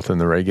 It's both in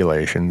the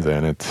regulations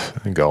and it's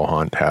Go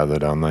Hunt has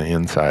it on the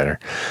Insider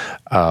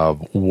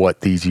of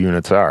what these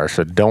units are.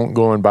 So don't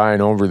go and buy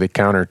an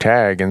over-the-counter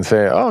tag and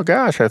say, oh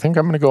gosh, I think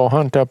I'm going to go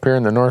hunt up here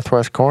in the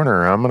northwest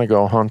corner. I'm going to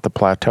go hunt the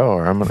plateau,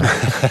 or I'm going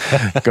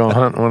to go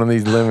hunt one of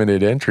these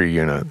limited entry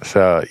units.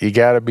 So you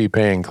got to be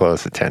paying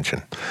close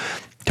attention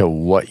to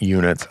what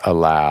units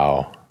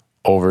allow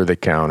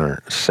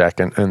over-the-counter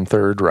second and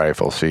third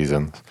rifle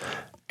seasons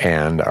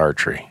and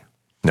archery.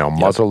 Now,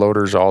 muzzle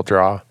loaders all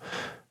draw,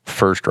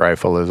 first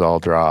rifle is all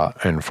draw,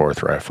 and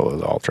fourth rifle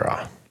is all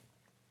draw.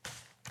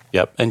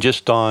 Yep, and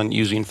just on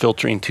using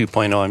filtering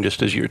 2.0, I'm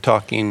just as you're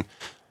talking,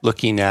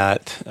 looking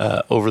at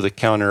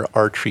over-the-counter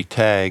archery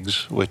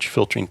tags, which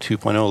Filtering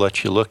 2.0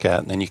 lets you look at,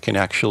 and then you can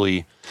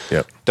actually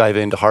dive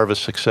into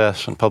harvest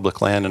success and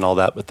public land and all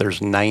that. But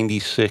there's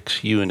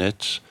 96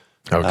 units.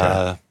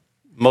 Okay.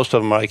 Most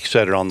of them, like you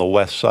said, are on the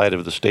west side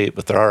of the state,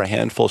 but there are a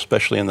handful,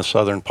 especially in the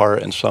southern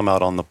part, and some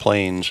out on the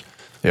plains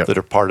that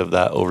are part of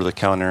that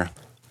over-the-counter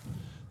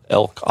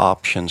elk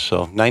option.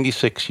 So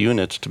 96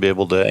 units to be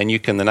able to, and you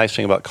can, the nice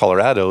thing about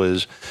Colorado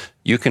is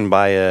you can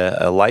buy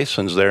a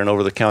license there, an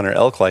over-the-counter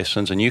elk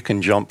license, and you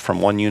can jump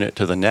from one unit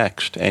to the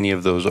next, any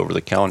of those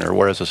over-the-counter.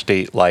 Whereas a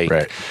state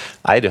like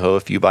Idaho,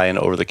 if you buy an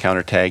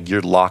over-the-counter tag,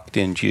 you're locked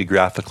in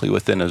geographically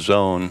within a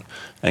zone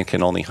and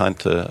can only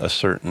hunt a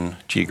certain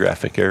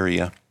geographic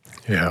area.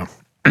 Yeah.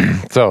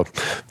 So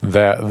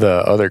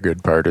the other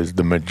good part is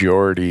the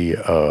majority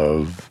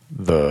of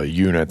the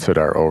units that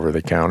are over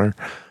the counter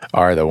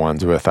are the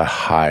ones with a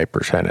high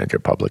percentage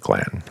of public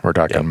land. We're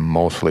talking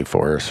mostly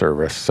Forest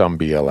Service, some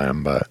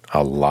BLM, but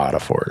a lot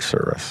of Forest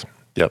Service.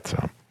 Yep.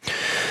 So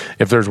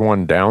if there's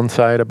one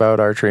downside about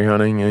archery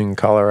hunting in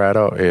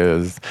Colorado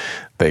is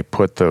they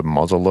put the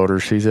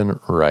muzzleloader season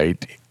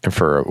right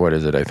for, what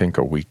is it, I think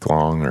a week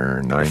long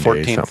or 9 days,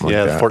 something like that.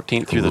 Yeah, the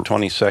 14th through the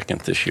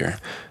 22nd this year.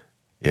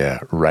 Yeah,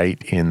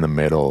 right in the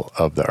middle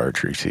of the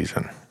archery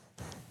season.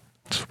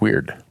 It's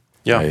weird.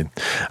 Yeah.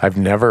 I've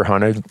never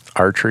hunted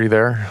archery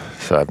there,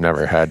 so I've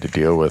never had to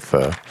deal with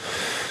the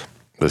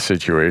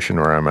situation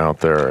where I'm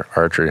out there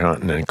archery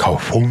hunting and go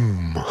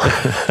boom.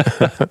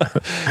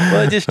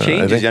 Well, it just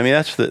changes. I mean,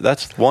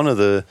 that's one of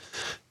the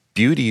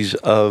beauties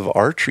of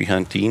archery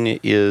hunting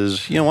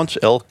is, once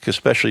elk,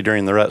 especially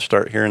during the rut,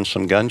 start hearing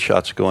some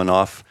gunshots going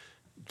off,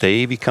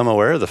 they become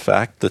aware of the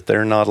fact that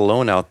they're not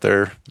alone out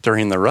there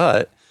during the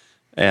rut.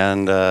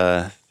 And,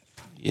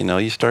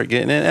 you start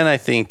getting in. And I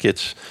think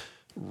it's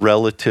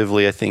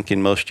relatively,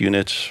 in most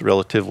units,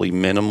 relatively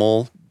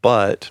minimal.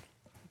 But,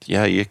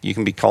 yeah, you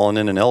can be calling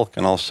in an elk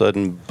and all of a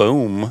sudden,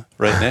 boom,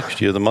 right next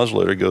to you, the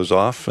muzzleloader goes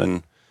off.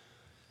 And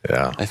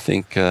I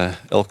think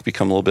elk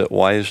become a little bit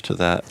wise to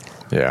that.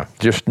 Yeah,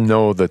 just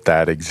know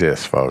that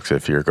exists, folks,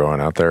 if you're going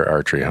out there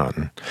archery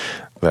hunting.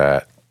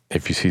 That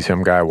if you see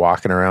some guy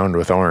walking around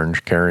with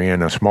orange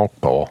carrying a smoke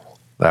pole,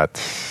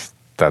 that's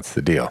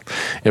the deal.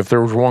 If there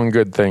was one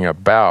good thing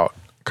about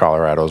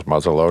Colorado's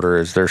muzzleloader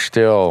is they're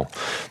still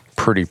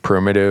pretty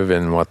primitive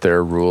in what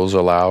their rules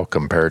allow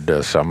compared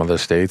to some of the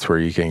states where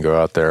you can go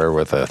out there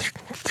with a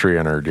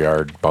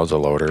 300-yard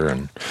muzzleloader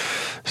and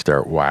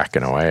start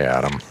whacking away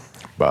at them.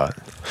 But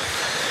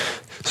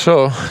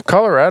so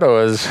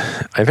Colorado is,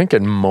 I think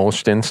in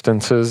most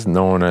instances,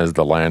 known as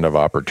the land of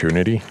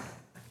opportunity.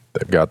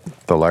 They've got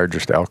the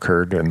largest elk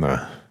herd in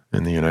the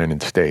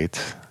United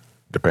States.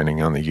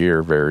 Depending on the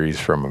year, varies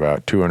from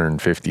about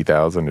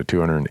 250,000 to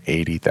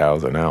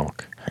 280,000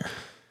 elk.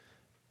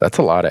 That's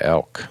a lot of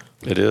elk.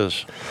 It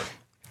is.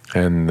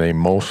 And they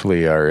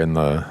mostly are in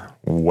the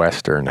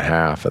western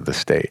half of the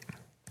state.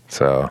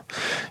 So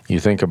you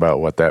think about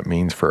what that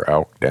means for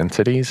elk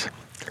densities.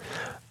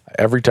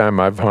 Every time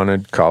I've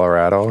hunted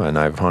Colorado, and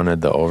I've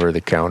hunted the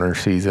over-the-counter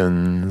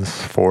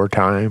seasons 4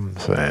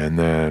 times, and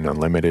then a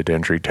limited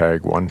entry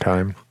tag 1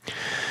 time,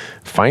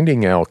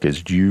 finding elk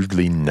is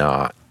usually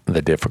not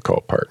the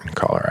difficult part in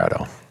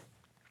Colorado.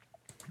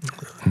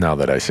 Now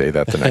that I say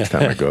that, the next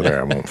time I go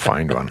there, I won't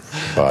find one.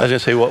 But I was going to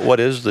say, what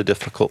is the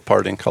difficult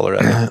part in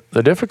Colorado?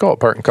 The difficult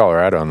part in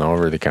Colorado on the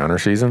over-the-counter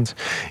seasons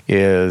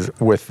is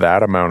with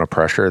that amount of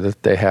pressure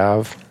that they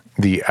have,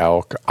 the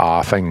elk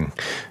often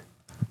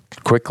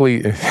quickly,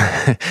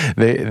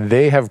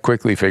 they have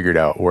quickly figured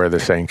out where the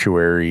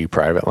sanctuary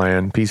private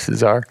land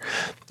pieces are.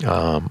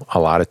 A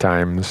lot of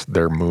times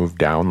they're moved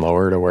down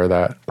lower to where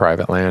that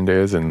private land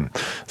is. And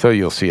so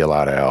you'll see a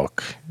lot of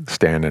elk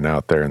standing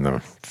out there in the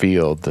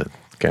field that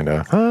kind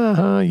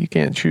of, you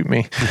can't shoot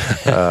me.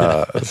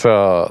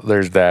 So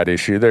there's that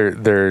issue.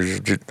 There's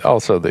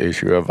also the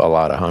issue of a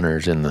lot of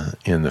hunters in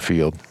the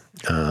field.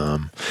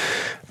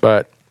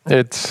 But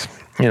it's,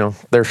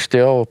 there's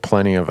still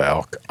plenty of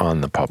elk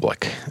on the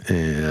public.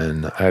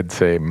 And I'd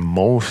say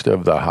most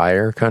of the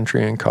higher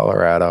country in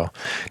Colorado,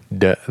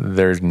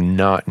 there's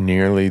not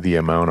nearly the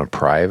amount of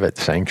private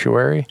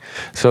sanctuary.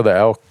 So the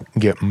elk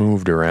get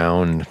moved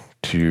around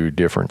to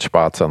different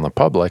spots on the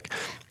public.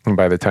 And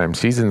by the time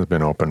season's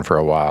been open for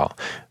a while,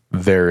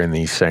 they're in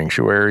these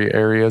sanctuary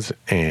areas.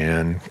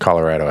 And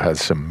Colorado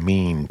has some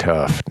mean,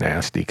 tough,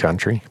 nasty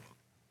country,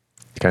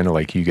 kind of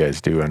like you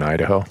guys do in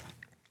Idaho.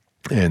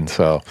 And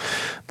so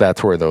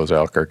that's where those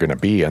elk are going to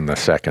be in the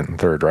second and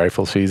third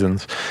rifle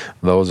seasons.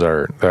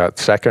 That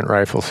second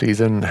rifle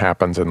season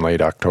happens in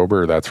late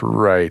October. That's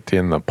right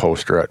in the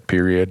post-rut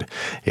period.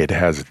 It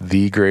has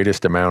the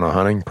greatest amount of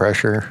hunting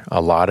pressure.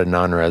 A lot of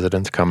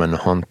non-residents come and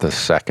hunt the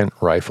second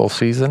rifle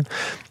season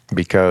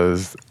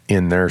because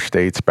in their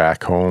states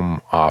back home,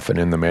 often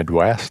in the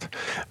Midwest,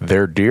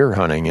 they're deer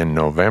hunting in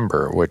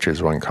November, which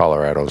is when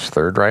Colorado's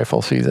third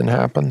rifle season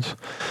happens.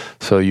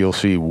 So you'll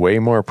see way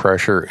more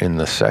pressure in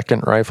the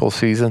second rifle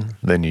season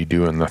than you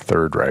do in the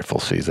third rifle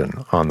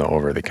season on the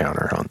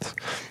over-the-counter hunts,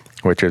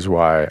 which is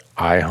why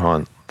I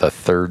hunt the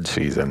third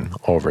season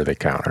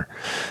over-the-counter.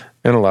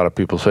 And a lot of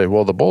people say,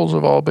 well, the bulls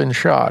have all been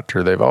shot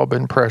or they've all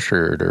been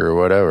pressured or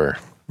whatever.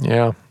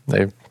 Yeah,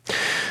 they've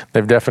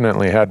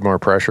definitely had more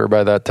pressure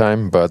by that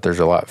time, but there's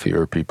a lot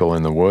fewer people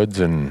in the woods.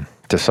 And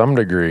to some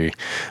degree,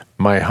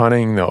 my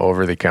hunting the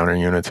over-the-counter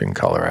units in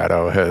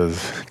Colorado has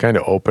kind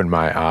of opened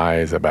my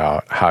eyes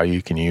about how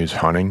you can use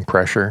hunting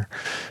pressure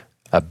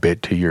a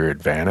bit to your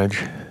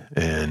advantage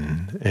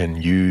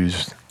and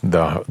use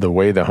the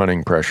way the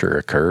hunting pressure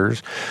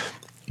occurs,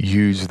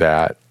 use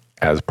that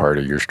as part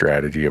of your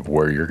strategy of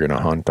where you're going to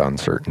hunt on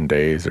certain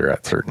days or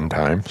at certain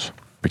times,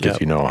 because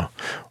you know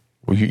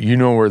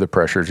where the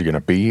pressure is going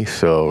to be.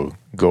 So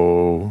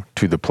go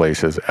to the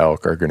places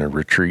elk are going to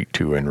retreat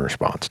to in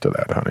response to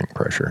that hunting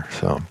pressure.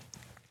 So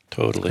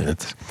totally,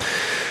 it's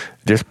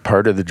just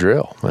part of the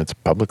drill. It's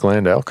public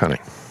land elk hunting.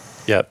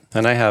 Yep,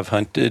 and I have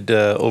hunted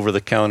over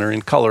the counter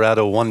in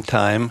Colorado one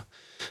time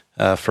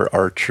for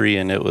archery,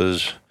 and it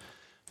was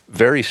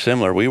very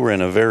similar. We were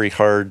in a very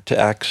hard to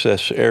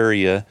access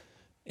area.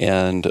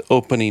 And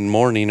opening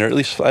morning, or at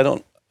least I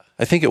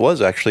think it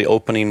was actually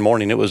opening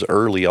morning. It was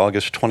early,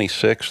 August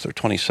 26th or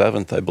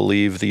 27th, I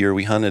believe, the year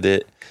we hunted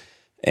it.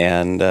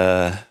 And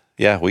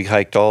we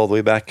hiked all the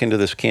way back into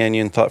this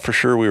canyon, thought for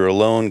sure we were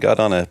alone, got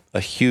on a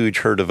huge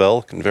herd of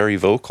elk and very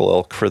vocal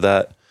elk for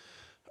that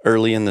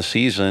early in the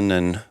season.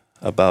 And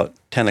about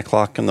 10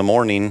 o'clock in the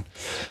morning,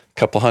 a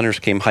couple hunters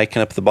came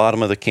hiking up the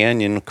bottom of the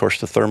canyon. Of course,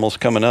 the thermal's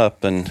coming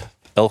up and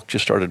elk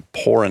just started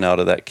pouring out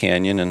of that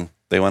canyon, and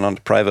they went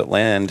onto private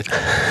land,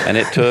 and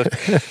it took,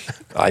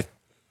 I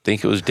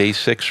think it was day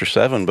 6 or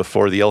 7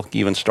 before the elk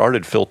even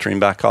started filtering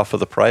back off of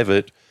the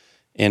private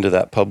into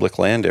that public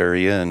land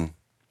area, and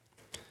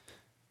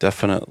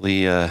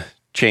definitely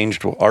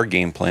changed our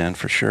game plan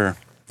for sure.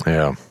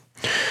 Yeah.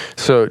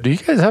 So do you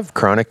guys have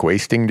chronic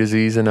wasting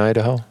disease in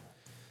Idaho?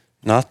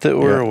 Not that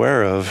we're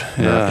aware of.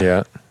 Not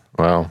yet.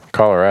 Well,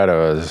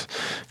 Colorado is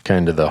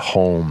kind of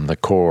the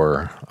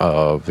core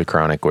of the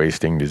chronic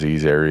wasting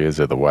disease areas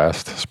of the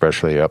West,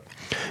 especially up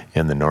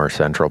in the north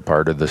central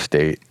part of the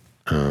state.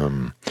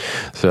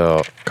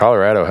 So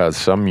Colorado has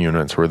some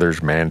units where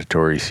there's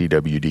mandatory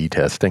CWD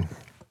testing.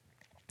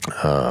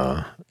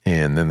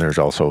 And then there's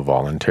also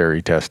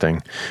voluntary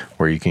testing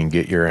where you can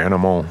get your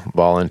animal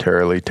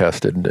voluntarily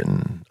tested.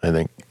 And I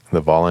think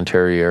the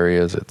voluntary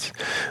areas,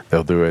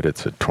 they'll do it.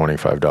 It's a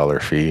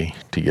 $25 fee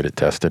to get it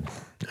tested.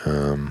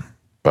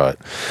 But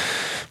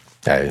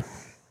I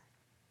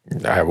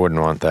wouldn't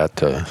want that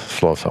to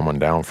slow someone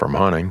down from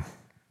hunting.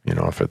 You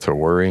know, if it's a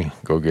worry,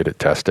 go get it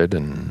tested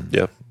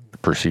and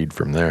proceed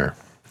from there.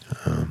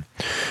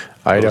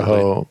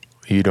 Idaho,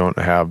 you don't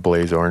have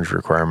blaze orange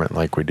requirement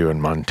like we do in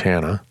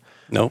Montana.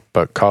 Nope.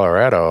 But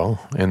Colorado,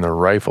 in the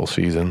rifle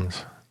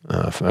seasons,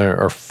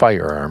 or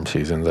firearm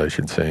seasons, I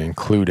should say,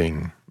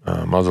 including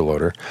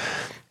muzzleloader,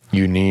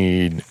 you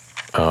need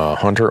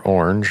hunter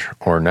orange,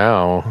 or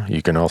now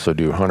you can also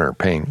do hunter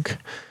pink.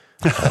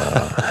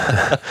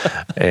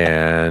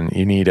 And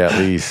you need at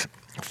least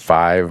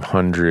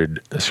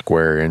 500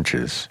 square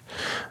inches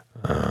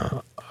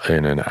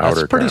in an outer garment.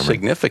 That's pretty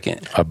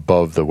significant.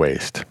 Above the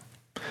waist.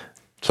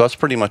 So that's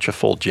pretty much a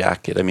full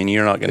jacket. I mean,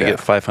 you're not going to get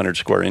 500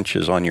 square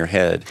inches on your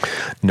head.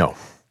 No.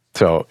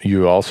 So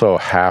you also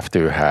have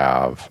to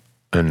have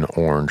an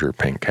orange or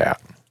pink hat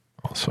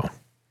also.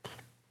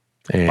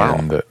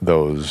 And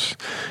those,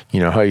 you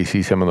know how you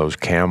see some of those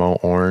camo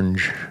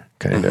orange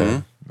kind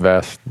of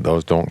vests?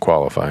 Those don't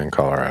qualify in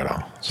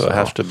Colorado. So it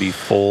has to be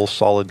full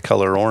solid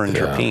color orange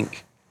or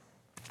pink.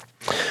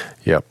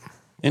 Yep.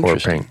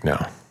 Interesting. Or pink,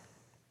 no.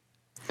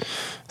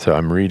 So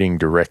I'm reading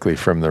directly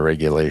from the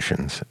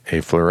regulations.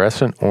 A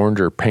fluorescent orange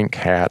or pink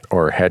hat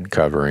or head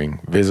covering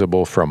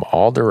visible from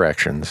all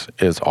directions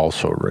is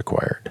also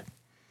required.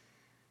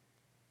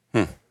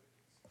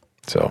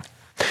 So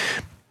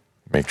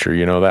make sure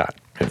you know that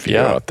if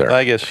you're out there.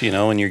 I guess, you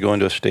know, when you're going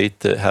to a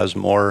state that has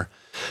more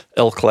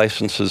elk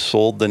licenses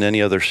sold than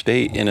any other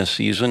state in a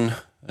season,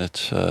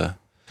 it's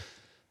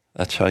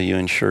that's how you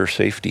ensure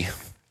safety.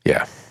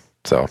 Yeah.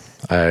 So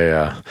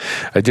I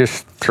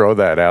just throw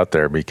that out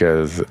there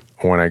because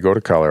when I go to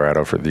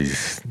Colorado for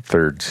these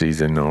third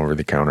season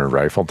over-the-counter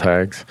rifle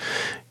tags,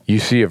 you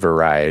see a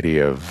variety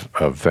of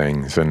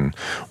things. And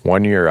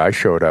one year I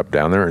showed up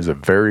down there. It was the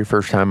very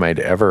first time I'd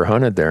ever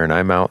hunted there, and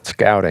I'm out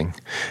scouting.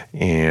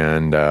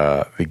 And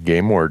the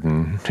game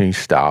warden, he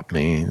stopped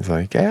me. He's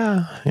like, you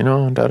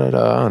know,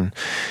 da-da-da. And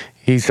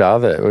he saw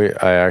that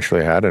I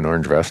actually had an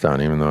orange vest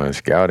on, even though I was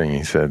scouting.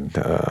 He said,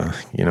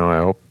 you know, I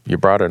hope you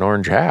brought an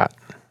orange hat.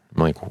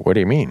 I'm like, what do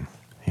you mean?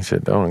 He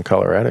said, oh, in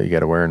Colorado, you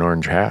got to wear an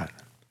orange hat.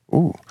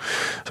 Ooh.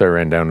 So I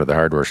ran down to the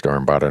hardware store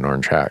and bought an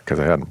orange hat because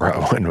I hadn't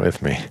brought one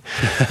with me.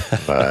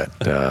 But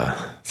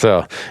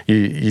so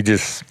you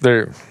just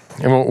there.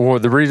 Well,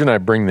 the reason I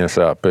bring this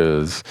up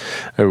is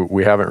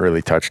we haven't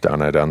really touched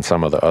on it on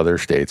some of the other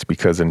states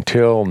because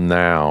until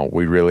now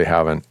we really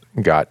haven't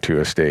got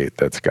to a state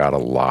that's got a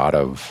lot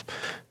of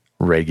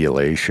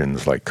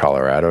regulations like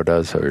Colorado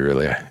does. So we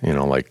really, you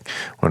know, like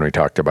when we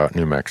talked about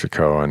New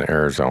Mexico and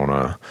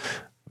Arizona,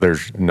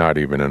 there's not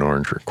even an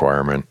orange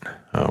requirement.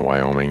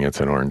 Wyoming, it's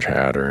an orange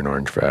hat or an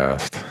orange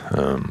vest.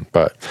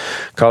 But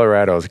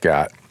Colorado's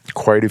got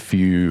quite a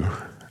few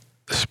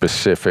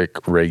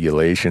specific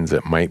regulations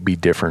that might be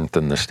different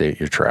than the state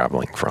you're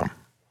traveling from.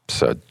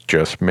 So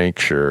just make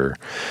sure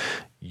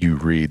you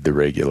read the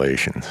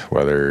regulations,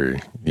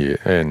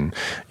 and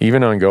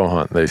even on Go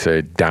Hunt, they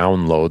say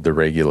download the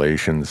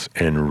regulations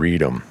and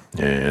read them.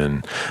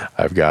 And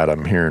I've got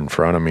them here in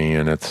front of me,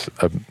 and it's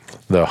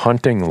the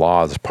hunting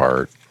laws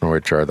part,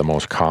 which are the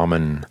most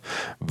common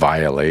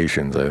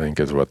violations, I think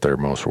is what they're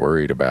most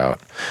worried about,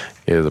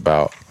 is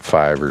about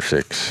 5 or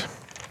 6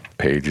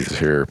 pages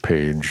here,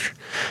 page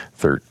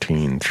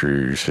 13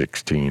 through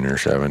 16 or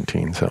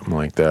 17, something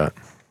like that.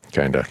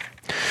 Kind of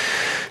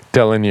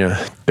telling you,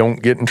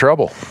 don't get in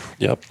trouble.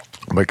 Yep.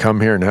 But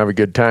come here and have a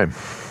good time.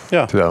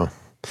 Yeah. So,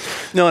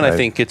 no, and I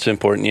think it's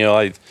important.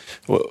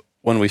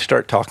 When we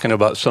start talking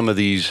about some of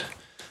these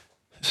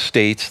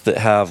states that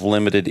have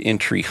limited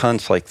entry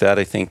hunts like that,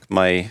 I think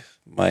my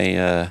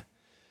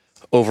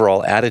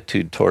overall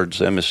attitude towards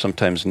them is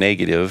sometimes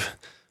negative.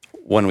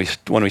 When we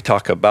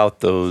talk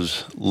about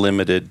those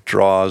limited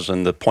draws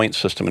and the point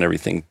system and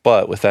everything.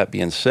 But with that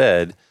being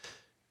said,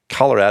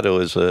 Colorado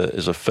is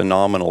a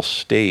phenomenal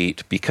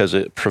state because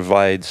it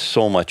provides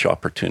so much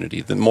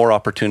opportunity, more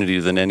opportunity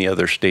than any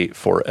other state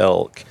for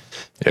elk.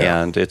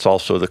 Yeah. And it's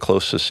also the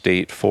closest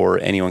state for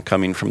anyone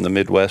coming from the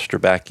Midwest or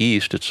back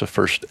east. It's the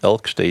first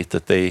elk state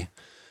that they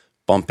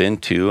bump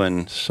into,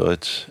 and so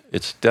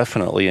it's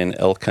definitely an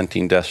elk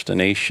hunting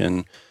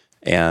destination.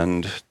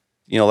 And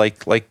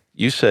like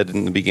you said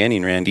in the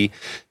beginning, Randy,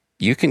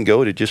 you can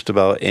go to just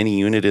about any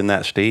unit in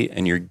that state,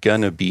 and you're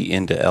gonna be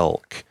into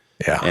elk.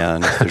 Yeah.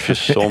 And there's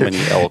just so many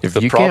elk.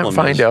 If you can't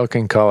find elk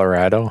in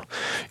Colorado,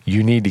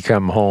 you need to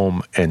come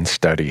home and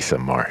study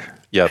some more.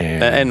 Yep.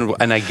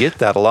 And I get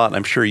that a lot, and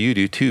I'm sure you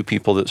do too,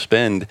 people that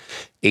spend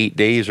 8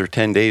 days or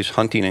 10 days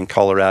hunting in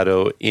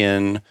Colorado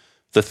in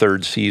the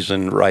third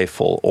season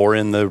rifle or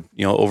in the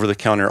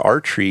over-the-counter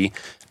archery,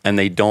 and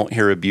they don't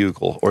hear a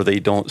bugle or they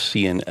don't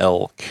see an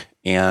elk.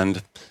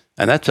 And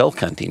that's elk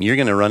hunting. You're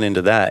going to run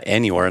into that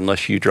anywhere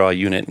unless you draw a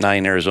Unit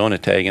 9 Arizona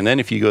tag. And then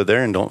if you go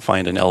there and don't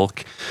find an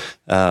elk,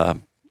 I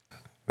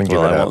won't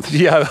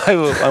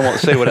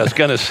say what I was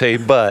going to say,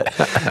 but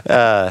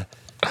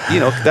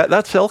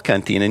that's elk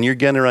hunting, and you're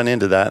going to run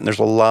into that. And there's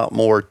a lot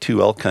more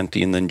to elk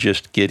hunting than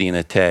just getting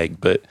a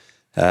tag. But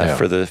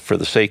for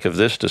the sake of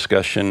this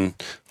discussion,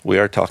 we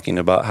are talking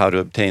about how to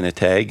obtain a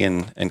tag,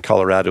 and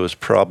Colorado is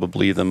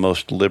probably the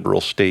most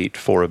liberal state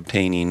for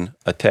obtaining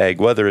a tag,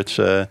 whether it's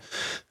a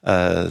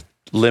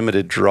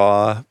limited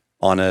draw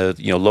on a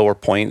lower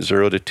point,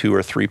 0 to 2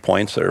 or 3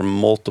 points. There are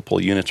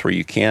multiple units where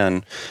you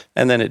can,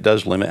 and then it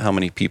does limit how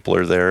many people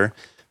are there,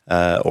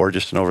 or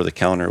just an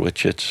over-the-counter,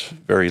 which it's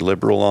very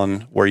liberal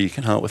on where you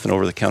can hunt with an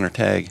over-the-counter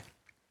tag.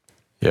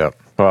 Yeah.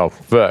 Well,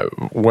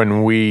 but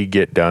when we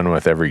get done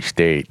with every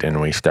state and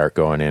we start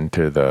going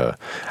into the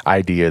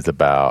ideas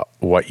about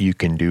what you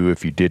can do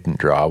if you didn't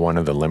draw one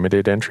of the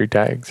limited entry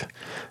tags,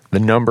 the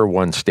number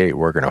one state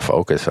we're going to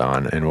focus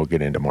on, and we'll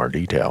get into more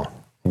detail,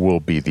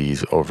 will be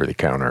these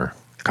over-the-counter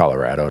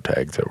Colorado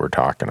tags that we're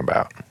talking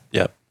about.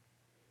 Yep.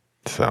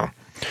 So.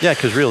 Yeah,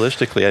 because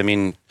realistically, I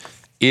mean,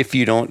 if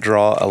you don't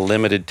draw a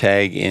limited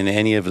tag in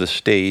any of the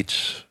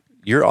states,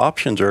 your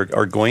options are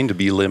going to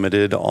be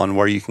limited on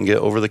where you can get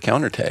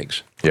over-the-counter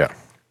tags. Yeah.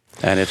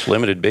 And it's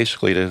limited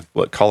basically to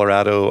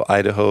Colorado,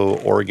 Idaho,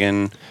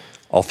 Oregon.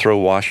 I'll throw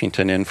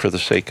Washington in for the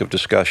sake of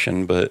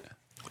discussion, but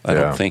I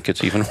don't think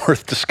it's even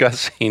worth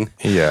discussing.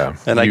 Yeah.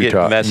 And I get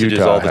messages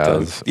Utah all the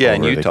time. Yeah,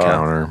 in Utah.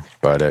 Counter,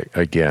 but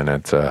again,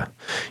 it's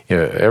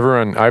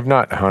everyone, I've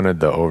not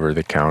hunted the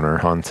over-the-counter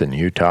hunts in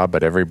Utah,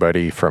 but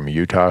everybody from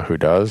Utah who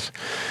does,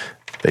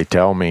 they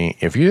tell me,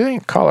 if you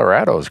think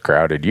Colorado's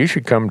crowded, you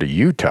should come to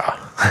Utah.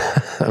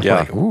 I'm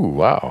like, ooh,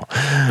 wow.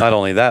 Not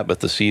only that, but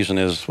the season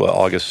is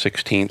August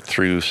 16th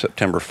through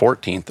September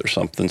 14th or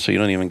something, so you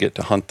don't even get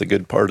to hunt the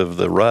good part of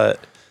the rut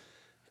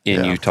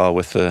in Utah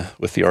with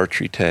the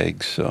archery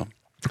tags. So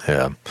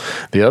yeah.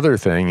 The other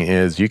thing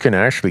is you can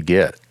actually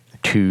get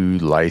 2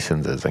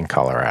 licenses in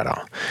Colorado.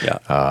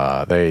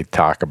 Yeah. They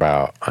talk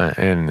about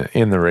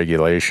in the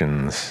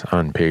regulations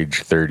on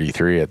page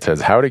 33, it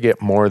says how to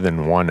get more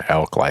than 1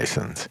 elk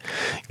license.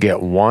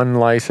 Get 1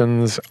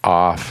 license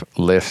off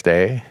list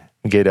A,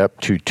 get up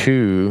to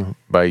 2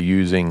 by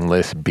using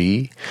list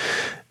B,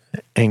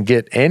 and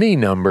get any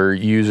number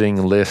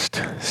using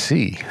list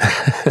C.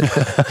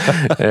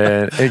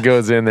 And it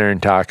goes in there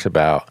and talks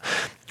about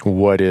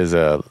what is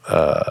a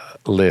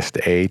list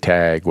A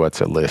tag,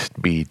 what's a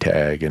list B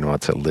tag, and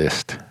what's a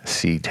list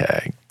C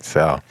tag.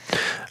 So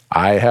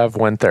I have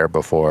went there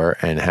before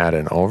and had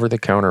an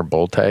over-the-counter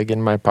bull tag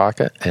in my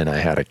pocket, and I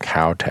had a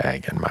cow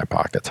tag in my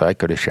pocket. So I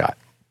could have shot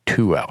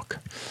 2 elk.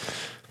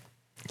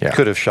 Yeah.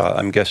 Could have shot.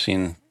 I'm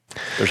guessing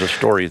there's a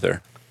story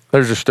there.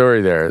 There's a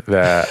story there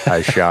that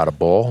I shot a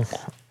bull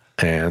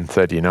and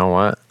said, you know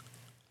what?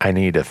 I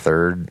need a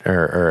third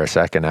or a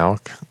second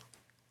elk.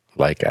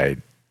 Like I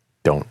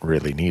don't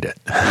really need it.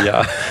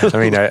 Yeah. I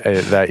mean,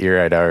 that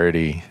year I'd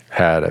already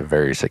had a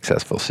very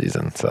successful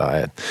season. So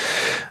I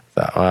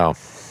thought, well,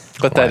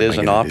 But that is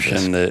an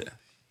option that,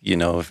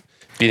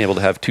 being able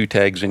to have 2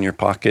 tags in your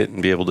pocket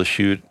and be able to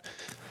shoot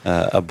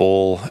a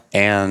bull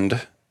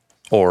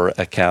or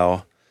a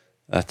cow,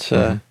 that's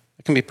it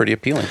can be pretty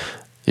appealing.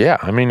 Yeah,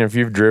 I mean, if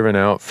you've driven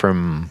out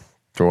from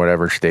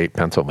whatever state,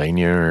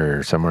 Pennsylvania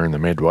or somewhere in the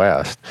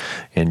Midwest,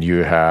 and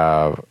you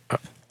have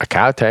a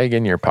cow tag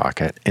in your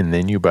pocket, and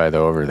then you buy the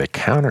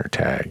over-the-counter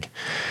tag,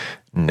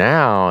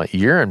 now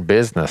you're in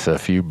business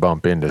if you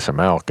bump into some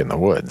elk in the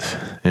woods.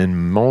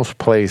 In most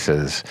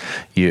places,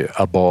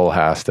 a bull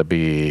has to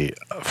be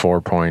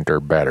 4-point or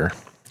better,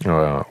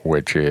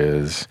 which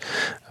is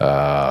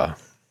a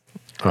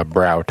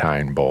brow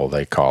tine bull,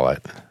 they call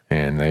it.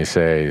 And they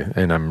say,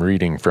 and I'm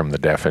reading from the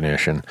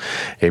definition,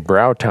 a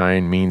brow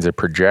tine means a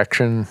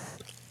projection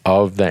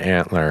of the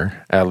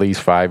antler at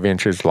least 5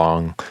 inches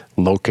long,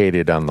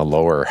 located on the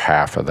lower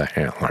half of the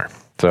antler.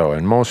 So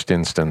in most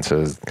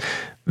instances,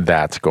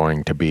 that's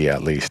going to be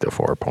at least a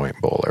 4-point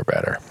bull or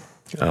better.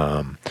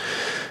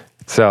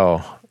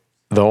 So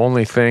the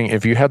only thing,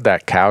 if you had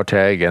that cow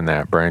tag and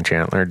that branch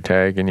antlered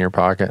tag in your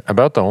pocket,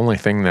 about the only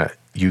thing that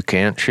you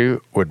can't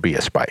shoot would be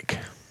a spike.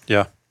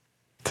 Yeah.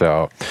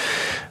 So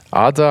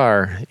odds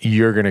are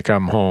you're going to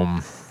come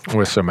home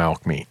with some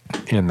elk meat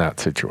in that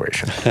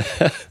situation.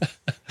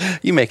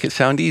 You make it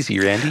sound easy,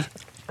 Randy.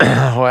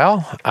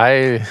 Well,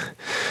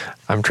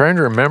 I'm trying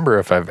to remember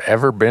if I've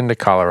ever been to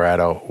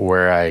Colorado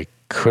where I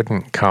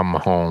couldn't come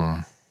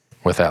home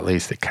with at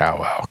least a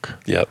cow elk.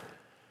 Yep.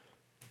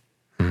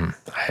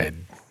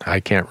 I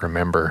can't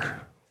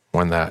remember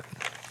when that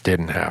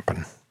didn't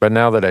happen. But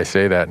now that I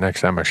say that,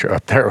 next time I show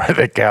up there with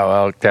a cow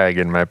elk tag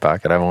in my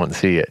pocket, I won't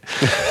see it.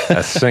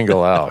 A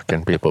single elk.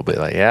 And people will be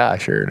like, yeah,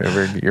 sure,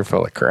 you're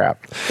full of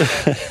crap.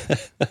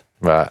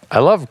 But I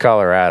love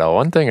Colorado.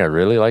 One thing I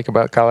really like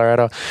about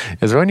Colorado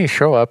is when you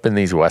show up in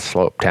these West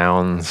Slope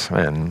towns,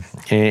 and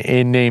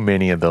name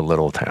any of the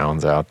little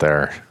towns out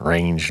there,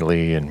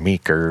 Rangeley and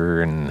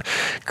Meeker and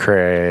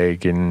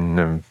Craig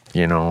and,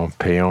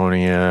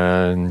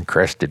 Paonia and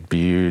Crested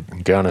Butte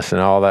and Gunnison,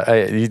 all that.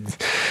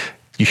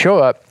 You show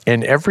up,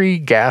 and every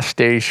gas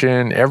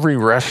station, every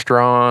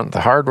restaurant,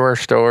 the hardware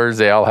stores,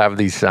 they all have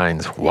these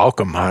signs,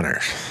 welcome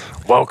hunters,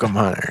 welcome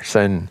hunters.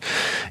 And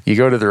you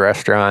go to the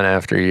restaurant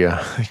after you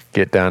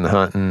get done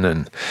hunting,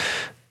 and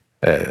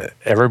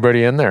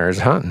everybody in there is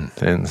hunting.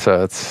 And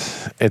so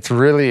it's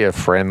really a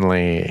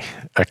friendly,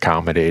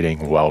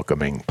 accommodating,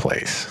 welcoming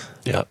place.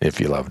 Yeah. If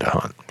you love to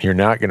hunt. You're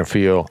not going to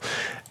feel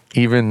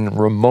even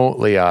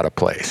remotely out of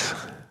place.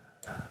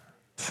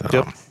 So,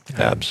 yep.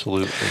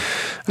 Absolutely.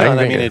 I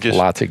think there's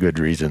lots of good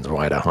reasons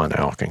why to hunt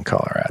elk in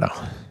Colorado.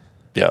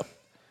 Yeah.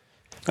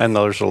 And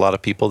there's a lot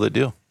of people that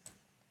do.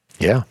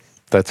 Yeah,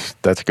 that's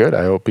good.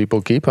 I hope people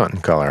keep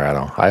hunting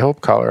Colorado. I hope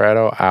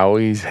Colorado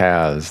always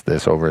has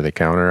this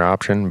over-the-counter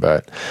option,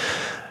 but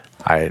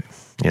I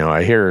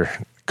hear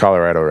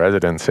Colorado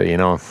residents say,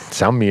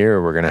 some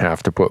year we're going to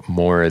have to put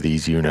more of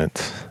these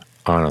units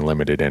on a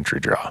limited entry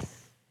draw.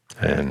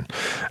 And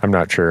I'm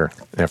not sure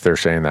if they're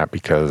saying that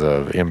because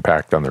of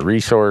impact on the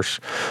resource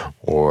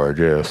or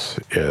just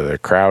the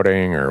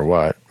crowding or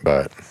what,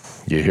 but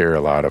you hear a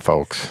lot of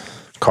folks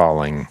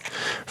calling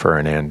for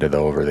an end to the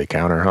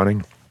over-the-counter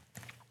hunting.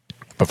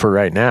 But for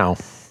right now,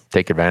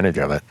 take advantage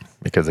of it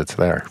because it's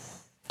there.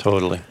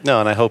 Totally. No,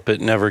 and I hope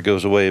it never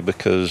goes away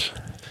because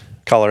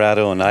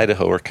Colorado and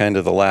Idaho are kind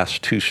of the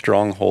last 2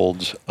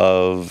 strongholds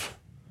of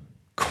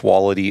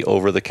quality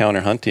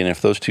over-the-counter hunting.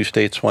 If those 2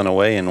 states went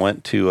away and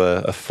went to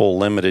a full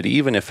limited,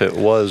 even if it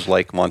was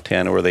like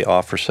Montana where they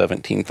offer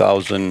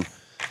 17,000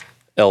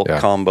 elk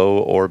combo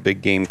or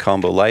big game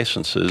combo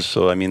licenses.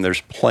 So, I mean,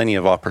 there's plenty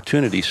of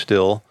opportunity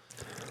still.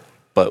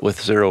 But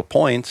with 0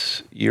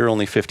 points, you're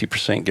only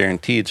 50%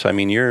 guaranteed. So, I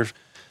mean,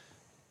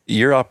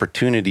 your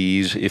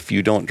opportunities, if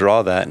you don't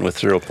draw that, and with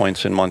 0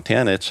 points in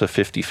Montana, it's a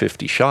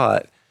 50-50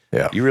 shot.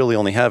 Yeah. You really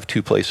only have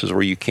 2 places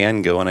where you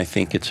can go, and I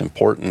think it's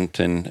important.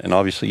 And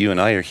obviously, you and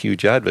I are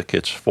huge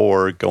advocates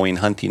for going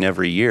hunting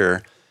every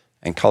year.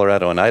 And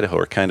Colorado and Idaho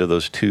are kind of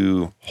those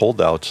 2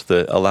 holdouts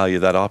that allow you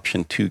that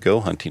option to go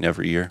hunting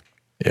every year.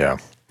 Yeah.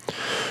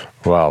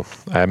 Well,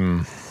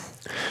 I'm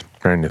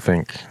trying to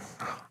think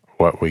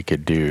what we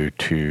could do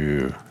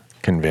to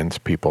convince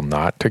people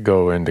not to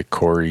go into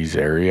Corey's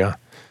area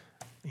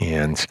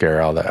and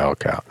scare all the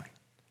elk out.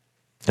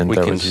 And we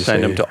can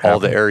send them to all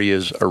the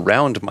areas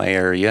around my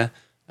area,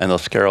 and they'll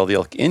scare all the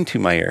elk into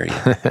my area.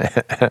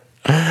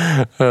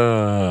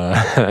 No,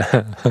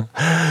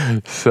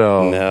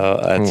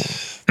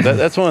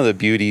 that's one of the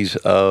beauties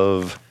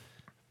of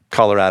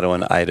Colorado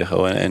and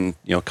Idaho, and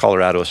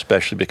Colorado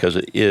especially because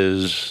it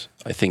is,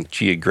 I think,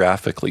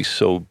 geographically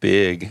so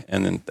big,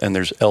 and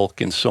there's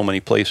elk in so many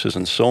places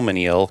and so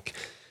many elk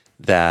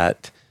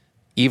that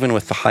even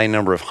with the high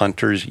number of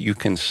hunters, you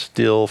can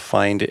still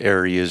find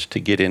areas to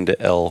get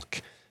into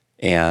elk.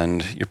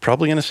 And you're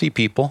probably going to see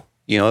people,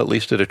 at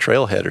least at a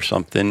trailhead or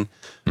something.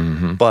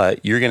 Mm-hmm. But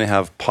you're going to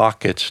have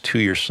pockets to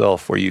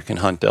yourself where you can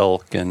hunt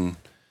elk and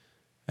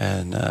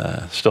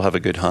still have a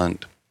good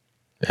hunt.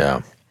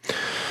 Yeah.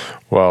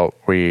 Well,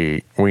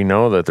 we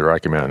know that the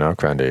Rocky Mountain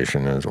Elk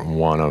Foundation is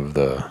one of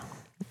the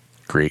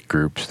great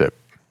groups that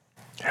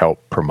help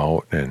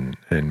promote and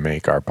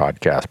make our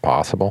podcast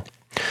possible.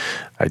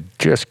 I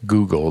just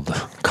Googled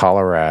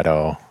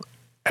Colorado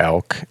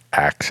Elk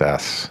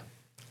Access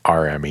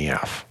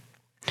RMEF.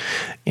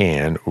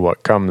 And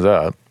what comes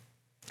up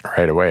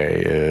right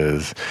away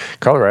is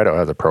Colorado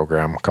has a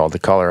program called the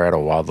Colorado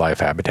Wildlife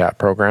Habitat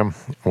Program,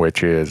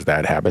 which is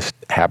that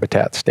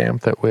habitat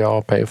stamp that we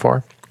all pay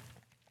for.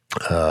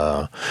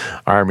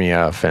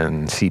 RMEF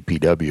and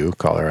CPW,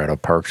 Colorado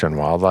Parks and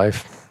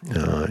Wildlife,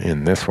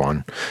 in this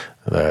one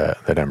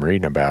that I'm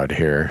reading about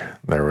here,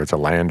 there was a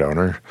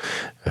landowner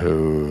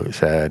who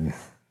said,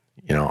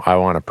 I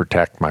want to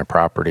protect my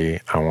property.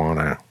 I want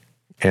to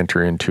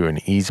enter into an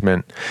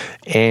easement,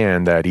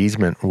 and that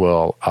easement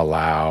will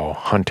allow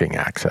hunting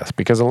access,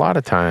 because a lot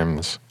of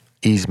times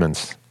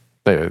easements,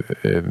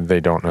 they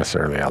don't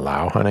necessarily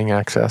allow hunting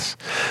access,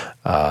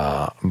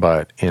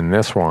 but in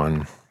this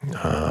one,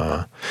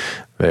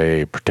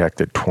 they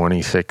protected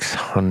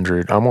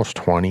 2,600, almost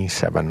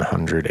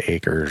 2,700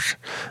 acres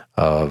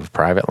of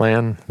private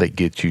land that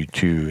gets you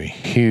to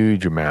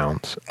huge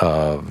amounts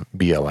of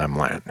BLM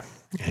land.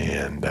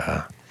 And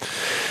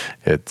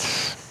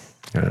it's,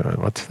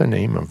 what's the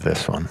name of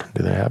this one?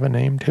 Do they have a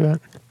name to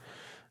it?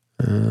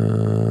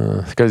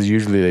 Because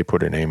usually they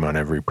put a name on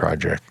every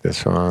project.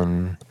 This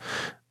one,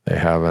 they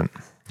haven't.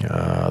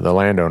 The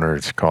landowner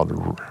is called,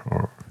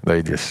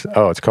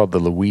 it's called the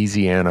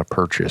Louisiana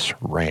Purchase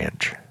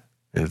Ranch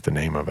is the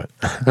name of it.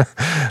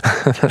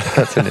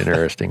 That's an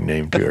interesting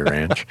name to a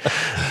ranch.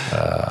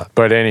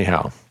 But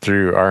anyhow,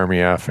 through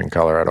RMEF and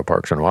Colorado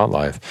Parks and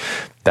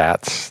Wildlife,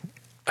 that's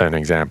an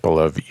example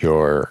of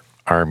your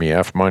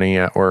RMEF money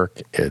at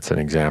work. It's an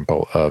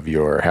example of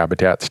your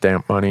habitat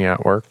stamp money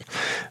at work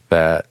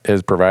that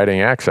is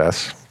providing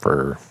access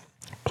for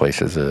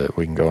places that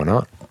we can go and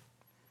hunt.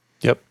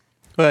 Yep.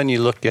 Well, and you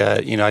look at,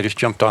 I just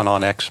jumped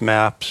on X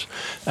Maps,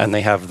 and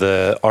they have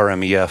the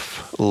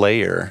RMEF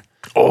layer.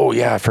 Oh,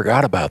 yeah, I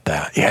forgot about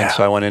that. Yeah. And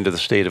so I went into the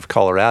state of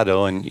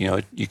Colorado, and,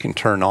 you can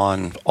turn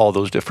on all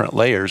those different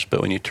layers,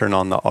 but when you turn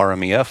on the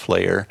RMEF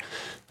layer,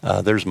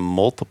 there's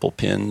multiple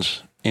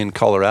pins in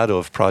Colorado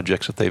of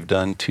projects that they've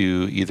done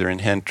to either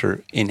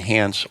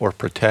enhance or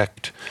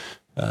protect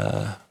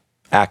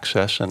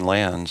access and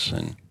lands.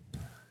 And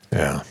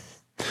yeah.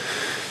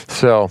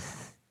 So,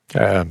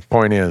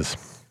 point is,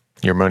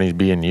 your money's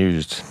being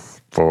used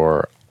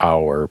for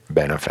our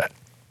benefit.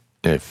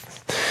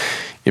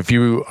 If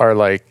you are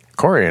like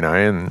Corey and I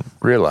and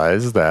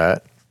realize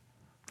that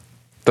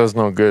it does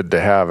no good to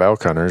have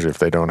elk hunters if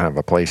they don't have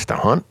a place to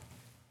hunt,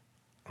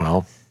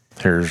 well,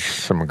 here's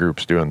some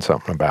groups doing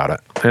something about it.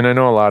 And I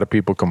know a lot of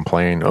people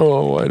complain,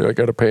 why do I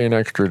got to pay an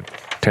extra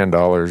 $10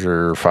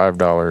 or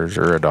 $5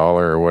 or $1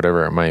 or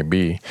whatever it might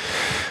be?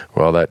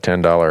 Well, that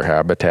 $10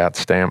 habitat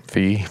stamp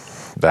fee,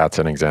 that's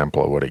an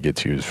example of what it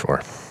gets used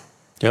for.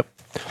 Yep.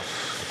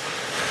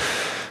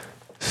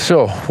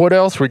 So what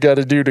else we got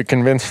to do to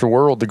convince the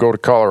world to go to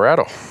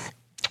Colorado?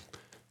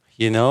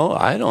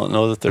 I don't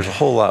know that there's a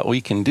whole lot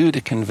we can do to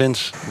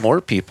convince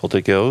more people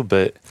to go,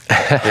 but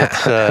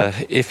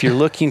it's, if you're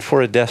looking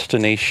for a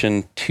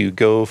destination to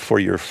go for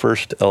your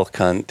first elk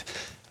hunt,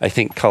 I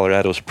think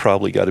Colorado's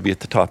probably got to be at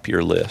the top of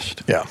your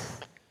list. Yeah.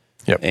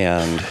 Yep.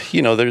 And,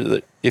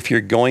 if you're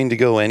going to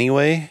go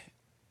anyway,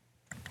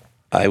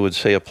 I would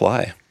say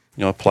apply.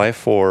 Apply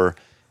for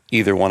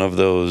either one of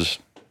those.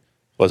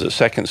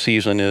 Second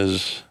season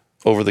is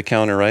over the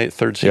counter, right?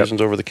 Third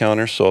season's over the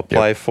counter. So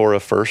apply for a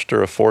first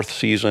or a fourth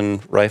season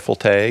rifle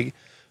tag,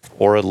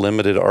 or a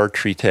limited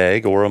archery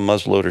tag, or a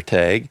muzzleloader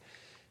tag.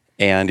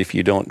 And if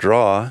you don't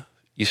draw,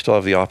 you still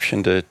have the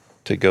option to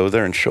go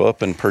there and show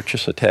up and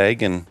purchase a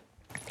tag and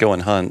go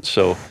and hunt.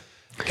 So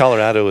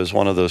Colorado is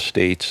one of those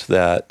states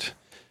that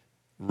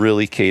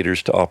really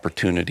caters to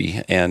opportunity,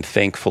 and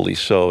thankfully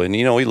so. And,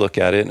 we look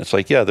at it and it's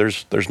like,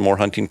 there's more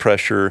hunting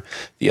pressure.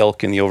 The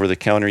elk in the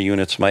over-the-counter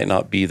units might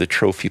not be the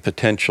trophy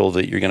potential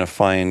that you're going to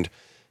find,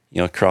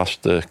 across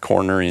the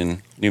corner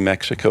in New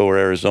Mexico or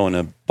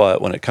Arizona.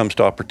 But when it comes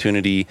to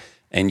opportunity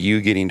and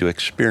you getting to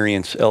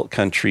experience elk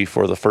country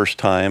for the first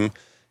time,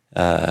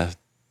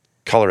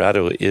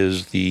 Colorado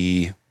is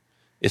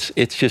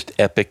it's just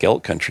epic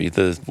elk country.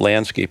 The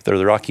landscape there,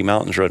 the Rocky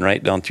Mountains run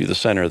right down through the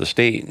center of the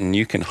state, and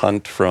you can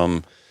hunt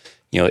from,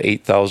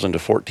 8,000 to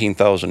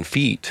 14,000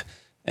 feet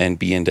and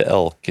be into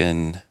elk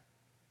and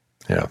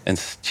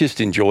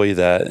just enjoy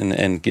that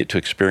and get to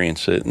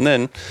experience it. And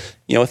then,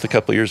 with a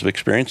couple of years of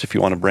experience, if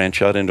you want to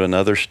branch out into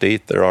another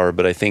state, there are.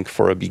 But I think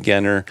for a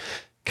beginner,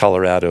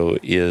 Colorado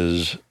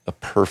is a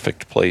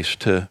perfect place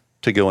to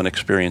go and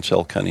experience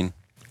elk hunting.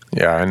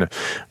 Yeah, and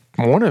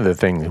one of the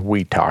things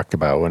we talked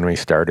about when we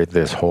started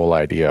this whole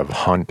idea of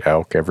hunt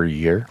elk every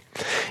year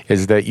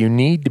is that you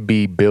need to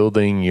be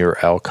building your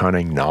elk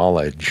hunting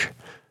knowledge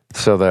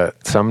so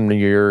that some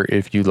year,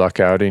 if you luck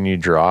out and you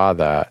draw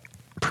that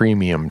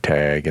premium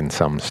tag in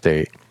some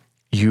state,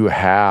 you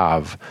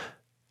have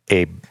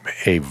a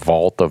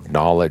vault of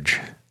knowledge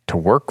to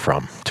work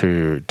from,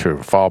 to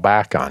fall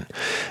back on.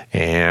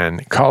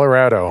 And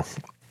Colorado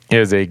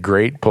is a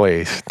great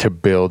place to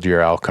build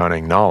your elk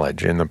hunting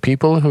knowledge. And the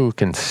people who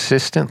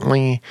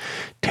consistently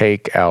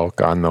take elk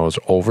on those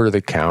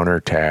over-the-counter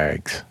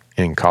tags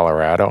in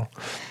Colorado,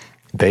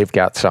 they've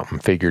got something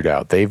figured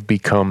out. They've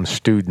become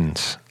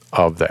students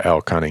of the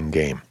elk hunting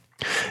game.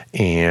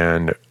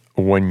 And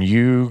when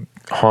you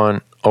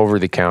hunt over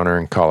the counter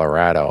in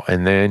Colorado,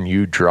 and then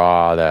you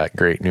draw that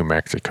great New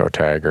Mexico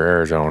tag or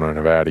Arizona,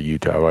 Nevada,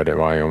 Utah,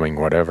 Wyoming,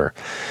 whatever,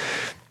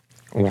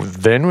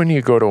 then when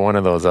you go to one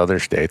of those other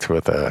states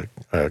with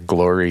a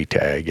glory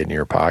tag in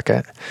your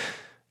pocket,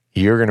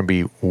 you're going to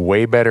be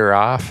way better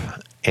off,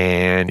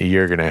 and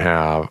you're going to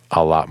have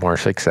a lot more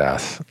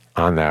success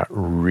on that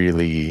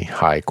really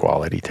high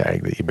quality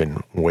tag that you've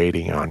been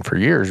waiting on for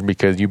years,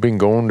 because you've been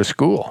going to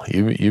school.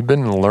 You've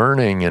been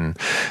learning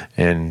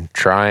and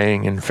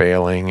trying and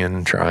failing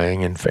and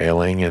trying and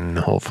failing and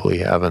hopefully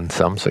having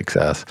some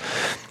success.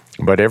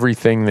 But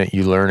everything that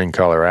you learn in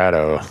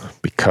Colorado,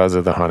 because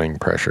of the hunting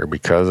pressure,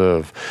 because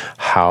of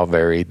how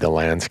varied the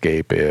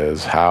landscape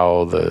is,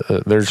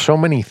 there's so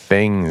many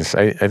things.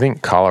 I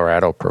think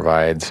Colorado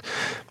provides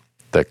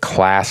the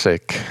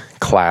classic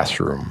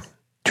classroom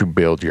to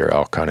build your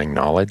elk hunting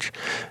knowledge.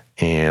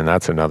 And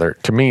that's another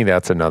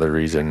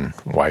reason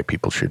why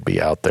people should be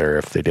out there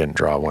if they didn't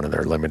draw one of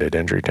their limited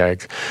entry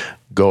tags.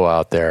 Go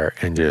out there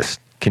and just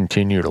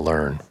continue to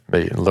learn.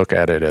 Look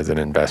at it as an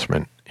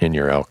investment in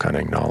your elk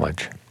hunting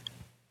knowledge.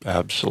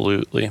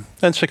 Absolutely.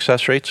 And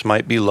success rates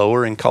might be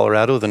lower in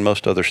Colorado than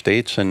most other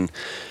states. And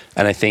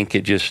I think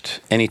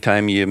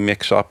anytime you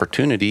mix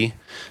opportunity,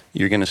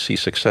 you're going to see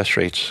success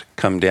rates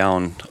come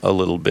down a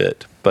little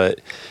bit. But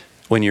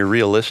when you're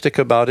realistic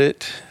about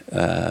it,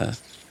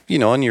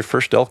 on your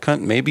first elk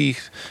hunt, maybe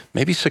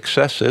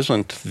success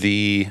isn't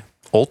the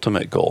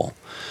ultimate goal.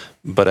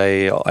 But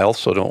I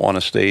also don't want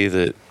to say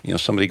that,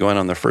 somebody going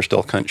on their first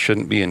elk hunt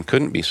shouldn't be and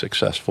couldn't be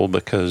successful,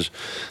 because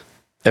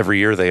every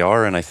year they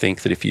are. And I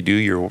think that if you do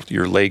your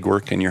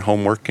legwork and your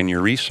homework and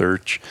your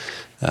research,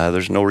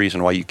 there's no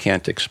reason why you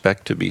can't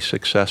expect to be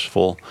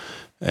successful.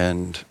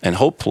 And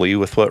hopefully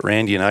with what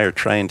Randy and I are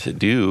trying to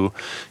do,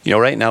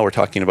 right now we're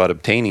talking about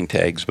obtaining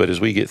tags, but as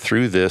we get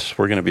through this,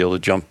 we're going to be able to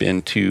jump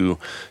into,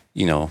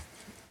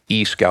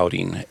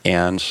 e-scouting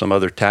and some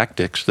other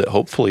tactics that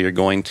hopefully are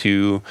going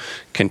to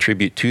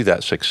contribute to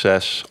that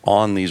success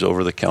on these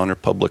over-the-counter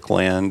public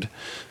land,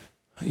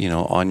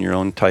 on your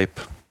own type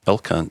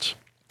elk hunts.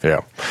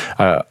 Yeah.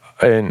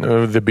 And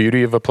the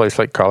beauty of a place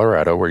like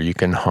Colorado, where you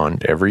can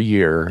hunt every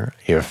year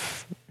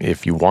if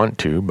you want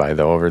to by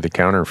the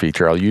over-the-counter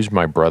feature. I'll use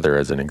my brother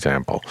as an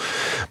example.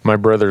 My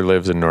brother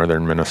lives in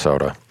northern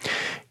Minnesota.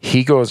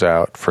 He goes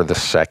out for the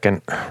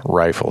second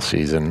rifle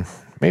season,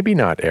 maybe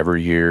not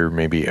every year,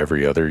 maybe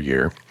every other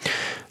year.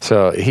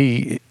 So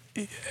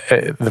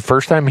the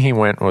first time he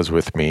went was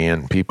with me,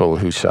 and people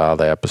who saw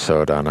the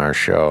episode on our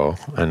show,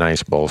 a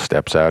nice bull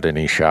steps out and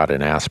he shot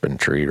an aspen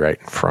tree right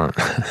in front.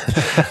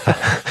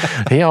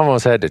 He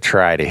almost had to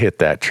try to hit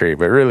that tree,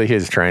 but really he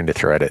was trying to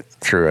thread it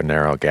through a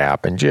narrow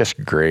gap and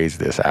just graze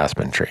this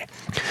aspen tree.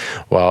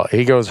 Well,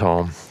 he goes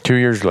home. 2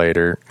 years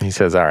later, he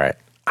says, all right,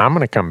 I'm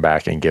going to come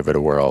back and give it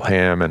a whirl.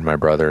 Him and my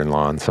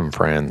brother-in-law and some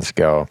friends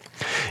go.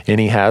 And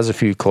he has a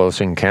few close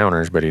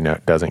encounters, but he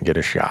doesn't get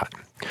a shot.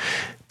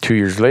 2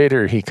 years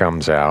later, he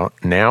comes out.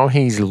 Now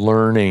he's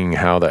learning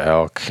how the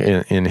elk,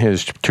 in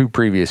his 2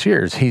 previous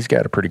years, he's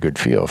got a pretty good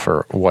feel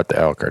for what the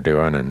elk are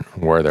doing and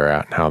where they're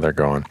at and how they're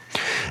going.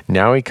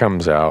 Now he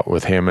comes out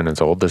with him and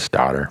his oldest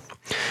daughter.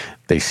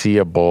 They see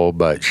a bull,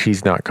 but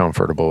she's not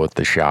comfortable with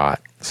the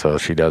shot, so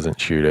she doesn't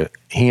shoot it.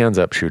 He ends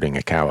up shooting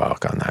a cow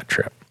elk on that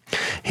trip.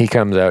 He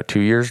comes out 2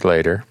 years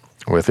later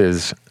with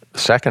his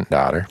second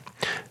daughter.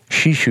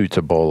 She shoots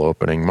a bull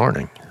opening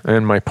morning.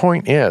 And my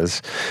point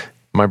is,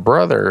 my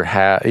brother,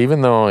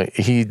 even though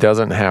he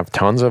doesn't have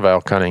tons of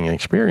elk hunting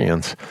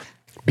experience,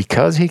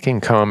 because he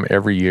can come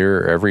every year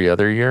or every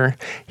other year,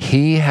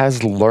 he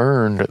has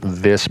learned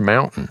this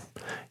mountain.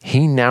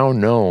 He now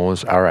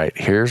knows, all right,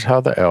 here's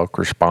how the elk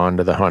respond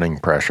to the hunting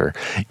pressure.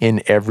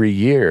 In every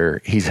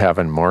year, he's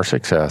having more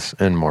success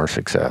and more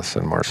success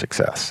and more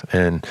success.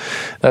 And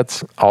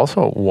that's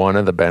also one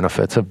of the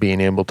benefits of being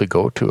able to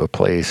go to a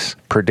place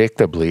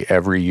predictably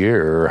every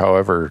year, or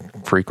however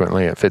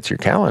frequently it fits your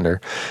calendar,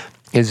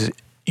 is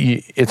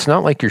it's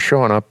not like you're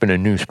showing up in a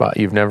new spot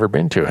you've never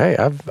been to. Hey,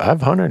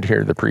 I've hunted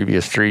here the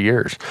previous 3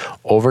 years.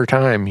 Over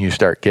time, you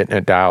start getting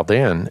it dialed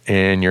in,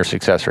 and your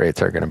success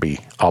rates are going to be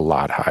a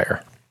lot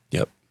higher.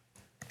 Yep,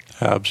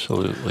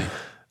 absolutely.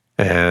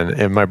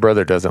 And my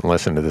brother doesn't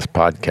listen to this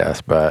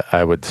podcast, but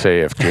I would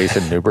say if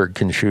Jason Newberg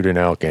can shoot an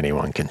elk,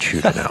 anyone can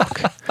shoot an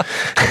elk.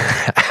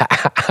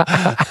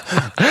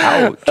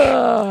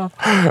 Ouch.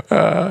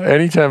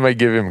 Anytime I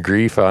give him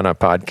grief on a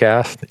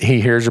podcast,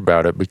 he hears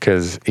about it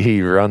because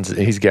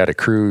he's got a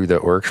crew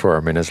that works for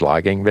him in his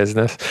logging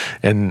business.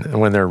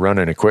 And when they're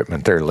running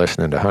equipment, they're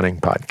listening to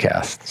hunting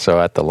podcasts. So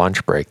at the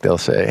lunch break, they'll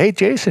say, hey,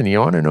 Jason, you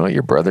want to know what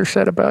your brother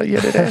said about you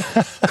today?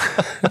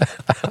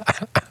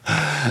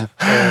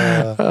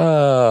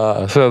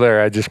 So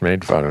there, I just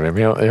made fun of him.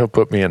 He'll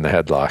put me in the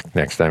headlock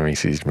next time he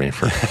sees me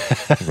for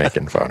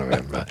making fun of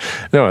him. But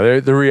no,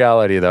 the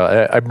reality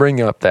though, I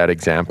bring up that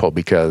example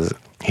because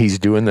he's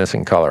doing this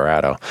in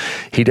Colorado.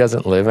 He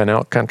doesn't live in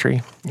elk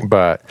country,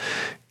 but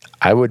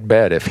I would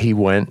bet if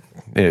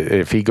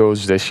he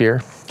goes this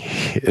year,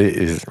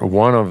 is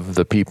one of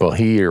the people,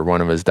 he or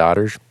one of his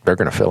daughters, they're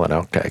going to fill an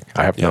elk tag.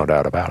 I have no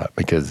doubt about it,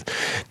 because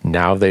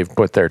now they've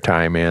put their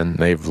time in.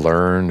 They've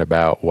learned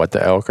about what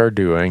the elk are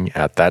doing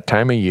at that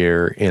time of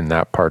year in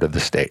that part of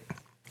the state.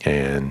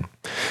 And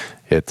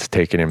it's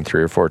taken him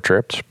 3 or 4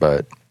 trips,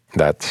 but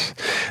that's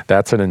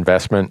an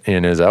investment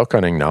in his elk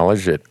hunting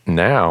knowledge that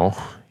now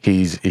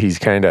he's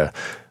kind of,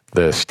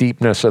 the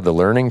steepness of the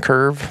learning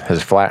curve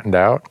has flattened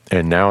out,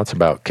 and now it's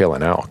about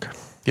killing elk.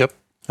 Yep.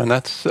 And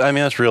that's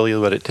really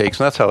what it takes.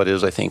 And that's how it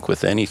is, I think,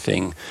 with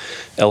anything,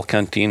 elk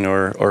hunting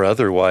or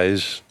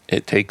otherwise.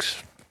 It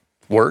takes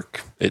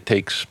work. It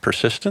takes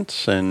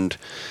persistence. And,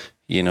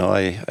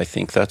 I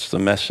think that's the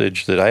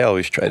message that I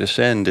always try to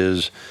send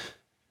is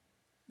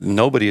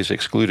nobody is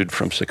excluded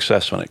from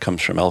success when it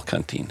comes from elk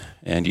hunting.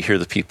 And you hear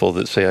the people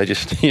that say,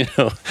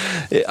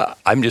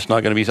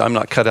 I'm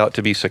not cut out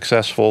to be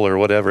successful or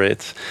whatever.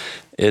 It's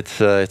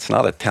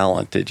not a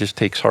talent. It just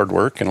takes hard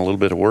work and a little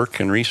bit of work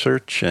and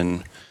research.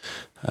 And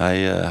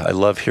I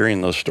love hearing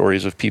those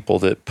stories of people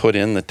that put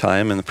in the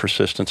time and the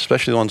persistence,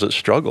 especially the ones that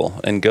struggle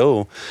and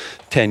go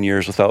 10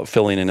 years without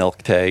filling an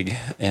elk tag.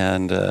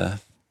 And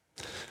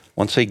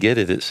once they get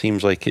it, it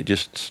seems like it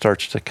just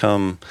starts to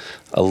come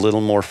a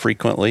little more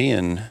frequently.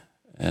 And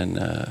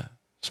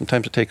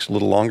sometimes it takes a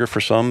little longer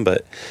for some,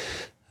 but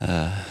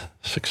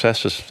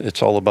success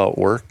it's all about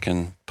work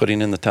and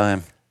putting in the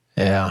time.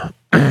 Yeah.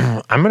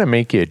 I'm going to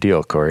make you a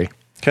deal, Corey.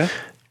 Okay.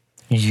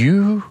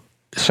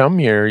 Some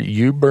year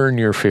you burn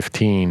your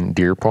 15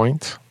 deer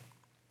points.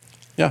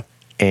 Yeah.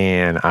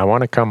 And I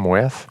want to come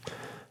with,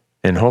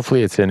 and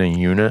hopefully it's in a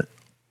unit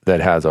that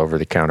has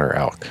over-the-counter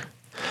elk.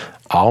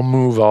 I'll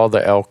move all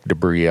the elk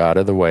debris out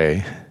of the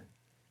way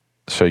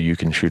so you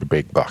can shoot a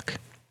big buck.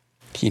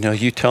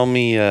 You tell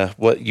me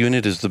what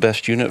unit is the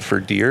best unit for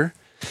deer,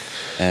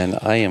 and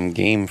I am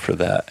game for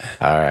that.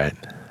 All right.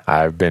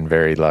 I've been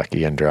very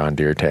lucky in drawing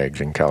deer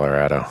tags in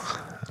Colorado.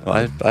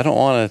 Well, I don't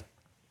want a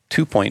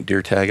 2-point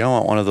deer tag. I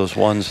want one of those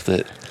ones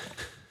that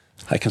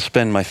I can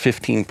spend my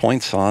 15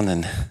 points on.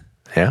 And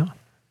yeah.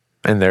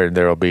 And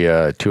there'll be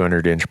a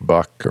 200-inch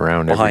buck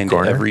around every corner.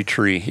 Behind every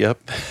tree, yep.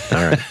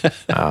 All right.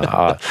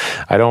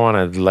 I don't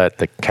want to let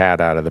the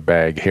cat out of the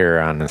bag here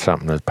on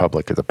something as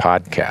public as a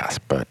podcast,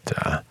 but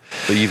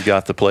you've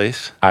got the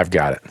place? I've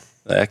got it.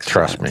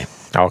 Excellent. Trust me.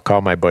 I'll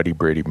call my buddy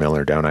Brady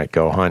Miller down at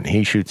Go Hunt.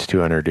 He shoots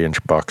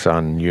 200-inch bucks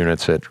on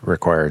units that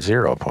require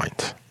 0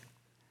 points.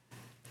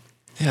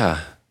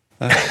 Yeah.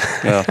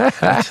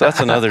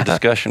 That's another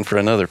discussion for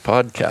another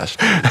podcast.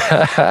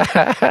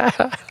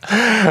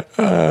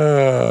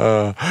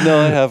 No,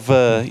 I have,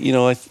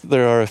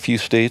 there are a few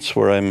states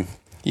where I'm,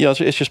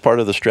 it's just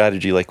part of the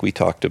strategy like we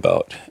talked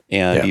about.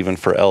 And even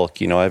for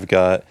elk, I've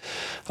got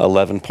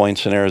 11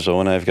 points in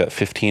Arizona. I've got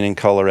 15 in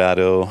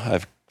Colorado.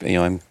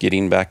 I'm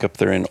getting back up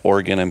there in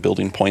Oregon. I'm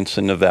building points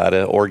in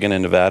Nevada. Oregon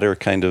and Nevada are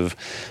kind of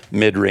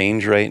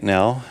mid-range right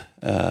now.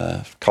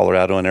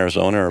 Colorado and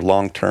Arizona are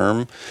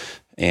long-term.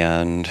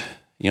 And,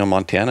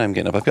 Montana,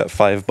 I've got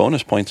 5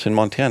 bonus points in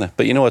Montana.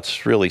 But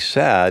what's really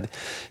sad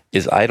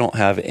is I don't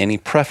have any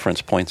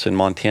preference points in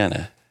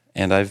Montana.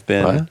 And I've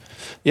been,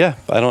 I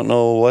don't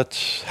know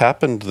what's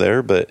happened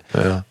there, but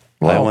I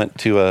went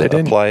to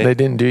apply. They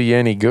didn't do you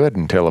any good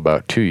until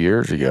about 2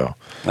 years ago.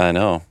 I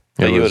know.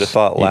 You would have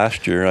thought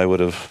last year I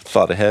would have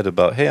thought ahead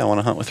about, hey, I want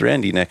to hunt with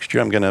Randy next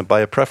year. I'm going to buy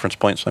a preference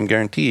point, so I'm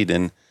guaranteed.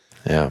 And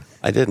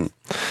I didn't.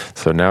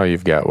 So now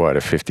you've got, a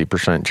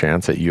 50%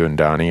 chance that you and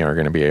Donnie are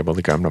going to be able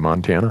to come to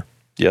Montana?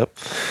 Yep.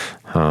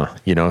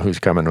 You know who's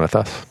coming with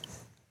us?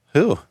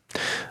 Who?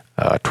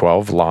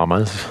 12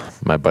 llamas,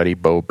 my buddy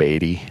Bo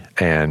Beatty,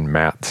 and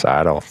Matt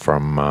Saddle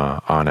from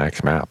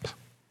Onyx Maps.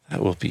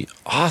 That will be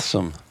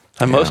awesome.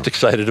 I'm most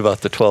excited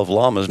about the 12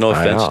 llamas. No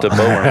offense to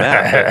Bo or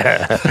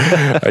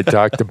Matt. I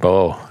talked to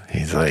Bo.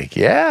 He's like,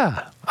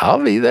 yeah,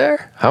 I'll be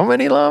there. How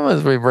many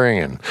llamas we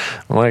bringing?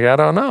 I'm like, I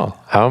don't know.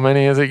 How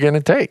many is it going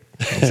to take?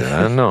 He said,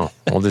 I don't know.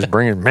 We'll just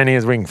bring as many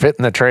as we can fit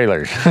in the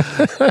trailers.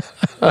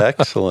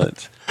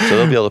 Excellent. So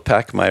they'll be able to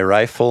pack my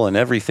rifle and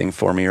everything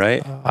for me,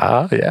 right?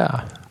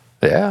 Yeah.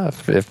 Yeah,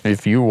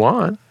 if you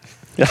want.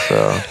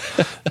 So,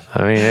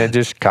 it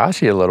just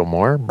costs you a little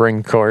more.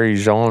 Bring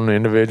Corey's own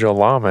individual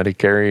llama to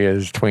carry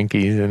his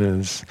Twinkies and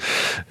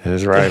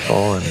his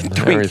rifle and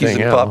Twinkies everything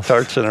and else.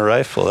 Pop-Tarts and a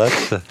rifle.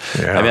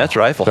 That's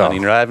rifle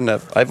hunting.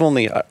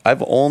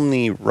 I've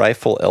only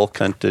rifle elk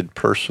hunted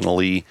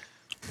personally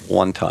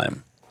one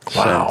time.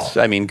 Wow.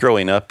 Since,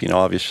 growing up,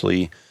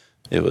 obviously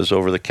it was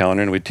over the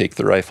counter and we'd take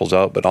the rifles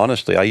out. But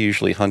honestly, I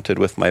usually hunted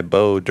with my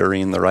bow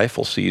during the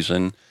rifle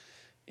season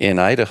in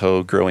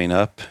Idaho growing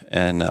up,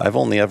 and I've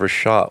only ever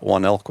shot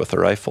one elk with a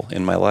rifle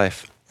in my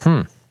life.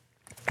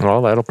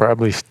 Well, that'll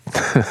probably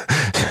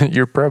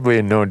You're probably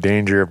in no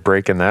danger of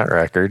breaking that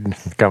record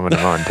coming to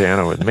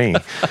Montana with me.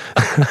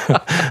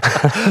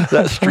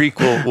 That streak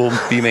will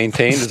be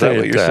maintained. Is that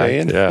what you're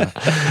saying? Yeah.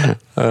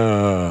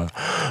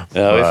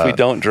 If we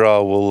don't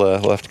draw,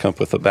 we'll have to come up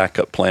with a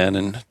backup plan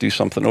and do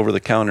something over the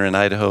counter in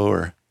Idaho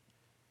or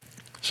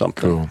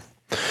something. Cool.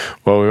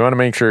 Well, we want to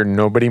make sure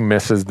nobody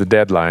misses the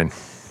deadline.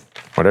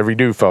 Whatever you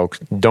do, folks,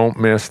 don't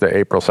miss the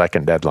April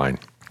 2nd deadline.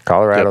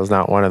 Colorado's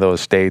not one of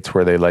those states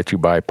where they let you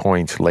buy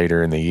points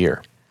later in the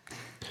year.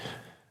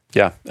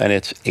 Yeah, and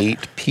it's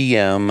 8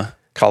 p.m.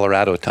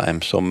 Colorado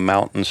time, so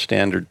Mountain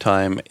Standard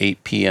Time,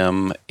 8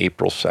 p.m.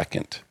 April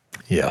 2nd.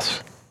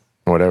 Yes.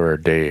 Whatever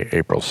day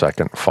April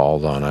 2nd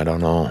falls on, I don't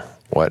know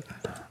what.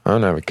 I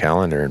don't have a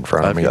calendar in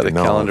front of me. I've got a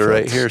calendar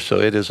right here, so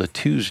it is a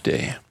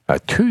Tuesday. A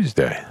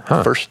Tuesday,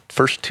 huh?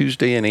 First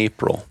Tuesday in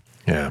April.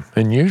 Yeah,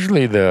 and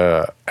usually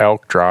the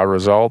elk draw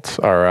results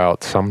are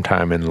out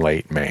sometime in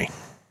late May.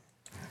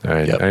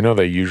 I know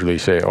they usually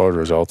say,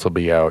 results will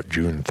be out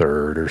June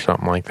 3rd or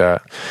something like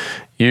that.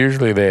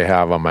 Usually they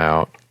have them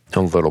out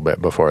a little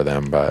bit before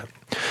then, but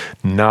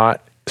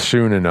not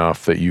soon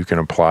enough that you can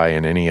apply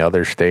in any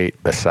other state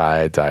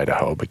besides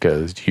Idaho,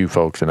 because you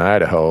folks in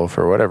Idaho,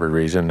 for whatever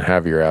reason,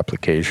 have your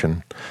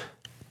application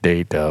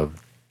date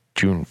of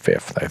June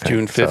 5th, I think.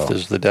 June 5th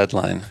is the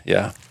deadline,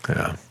 yeah.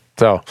 Yeah.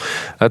 So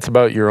that's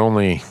about your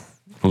only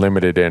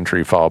limited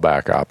entry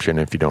fallback option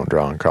if you don't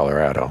draw in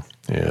Colorado,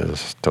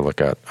 is to look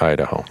at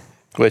Idaho.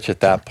 Which at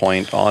that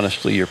point,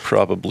 honestly, you're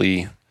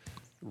probably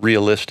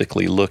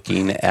realistically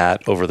looking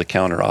at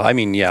over-the-counter. I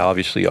mean, yeah,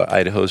 obviously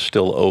Idaho's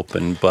still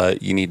open,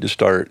 but you need to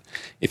start,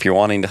 if you're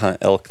wanting to hunt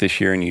elk this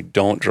year and you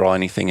don't draw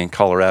anything in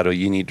Colorado,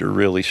 you need to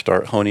really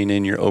start honing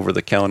in your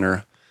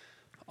over-the-counter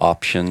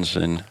options.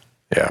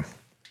 Yeah.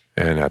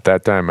 And at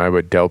that time, I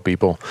would tell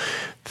people,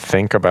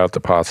 think about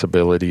the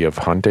possibility of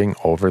hunting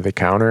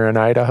over-the-counter in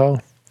Idaho.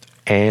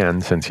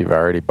 And since you've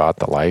already bought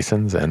the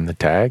license and the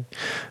tag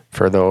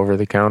for the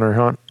over-the-counter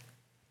hunt,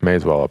 may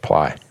as well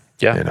apply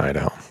in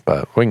Idaho.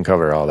 But we can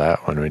cover all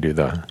that when we do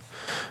the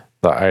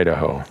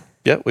Idaho.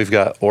 Yep, we've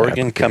got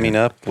Oregon coming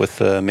up with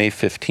a May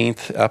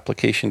 15th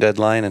application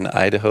deadline and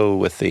Idaho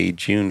with a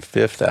June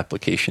 5th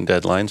application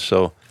deadline.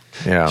 So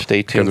stay tuned for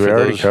those. Because we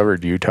already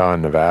covered Utah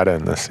and Nevada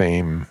in the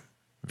same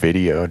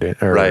video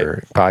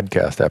or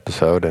podcast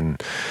episode,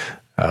 and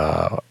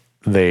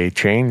they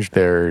changed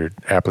their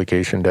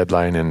application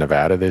deadline in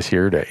Nevada this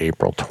year to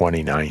April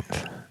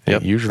 29th.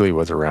 It usually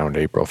was around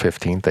April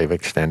 15th. They've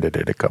extended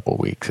it a couple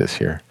weeks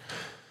this year.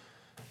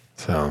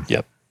 So,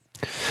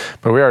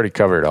 but we already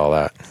covered all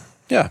that.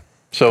 Yeah.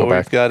 So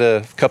we've got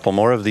a couple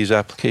more of these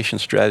application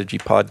strategy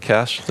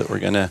podcasts that we're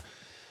going to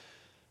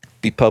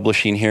be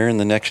publishing here in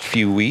the next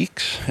few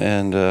weeks.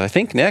 And I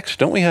think next,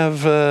 don't we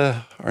have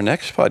our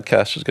next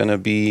podcast is going to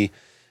be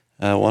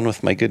one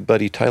with my good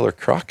buddy Tyler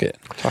Crockett,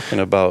 talking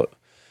about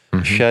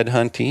shed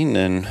hunting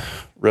and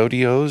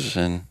rodeos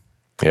and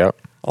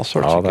all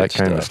sorts of that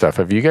kind of stuff.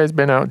 Have you guys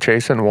been out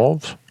chasing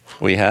wolves?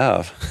 We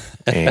have.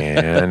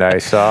 And I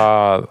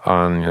saw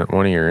on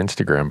one of your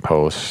Instagram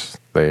posts,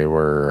 they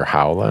were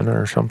howling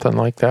or something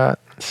like that.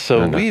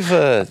 So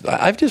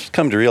I've just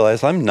come to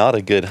realize I'm not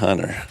a good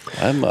hunter.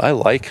 I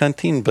like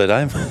hunting, but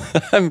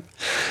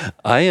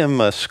I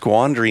am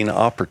squandering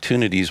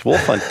opportunities.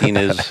 Wolf hunting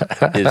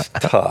is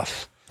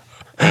tough.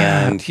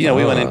 And,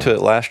 we went into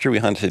it last year. We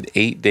hunted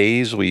 8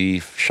 days. We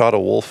shot a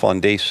wolf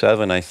on day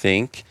 7, I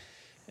think.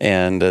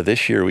 And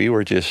this year we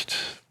were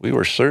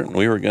certain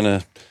we were going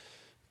to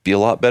be a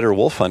lot better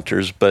wolf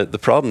hunters. But the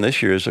problem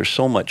this year is there's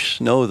so much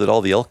snow that all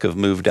the elk have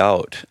moved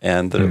out.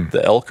 And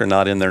the elk are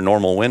not in their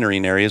normal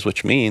wintering areas,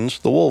 which means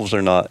the wolves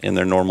are not in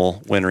their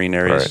normal wintering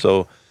areas. Right.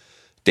 So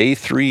day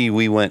 3,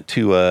 we went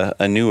to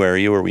a new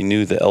area where we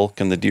knew the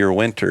elk and the deer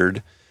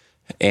wintered.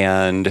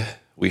 And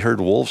we heard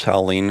wolves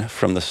howling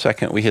from the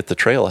second we hit the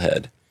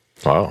trailhead.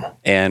 Wow.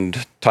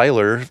 And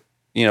Tyler,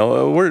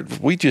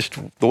 the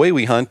way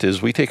we hunt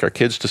is we take our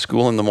kids to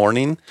school in the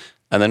morning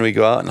and then we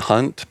go out and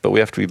hunt, but we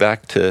have to be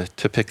back to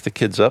pick the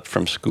kids up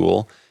from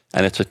school.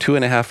 And it's a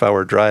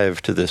 2.5-hour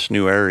drive to this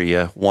new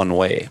area one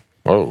way.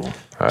 Whoa.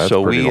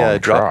 So we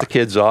dropped the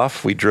kids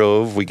off. We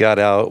drove, we got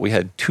out, we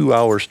had 2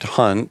 hours to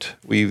hunt.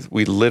 We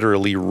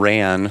literally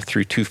ran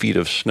through 2 feet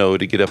of snow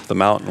to get up the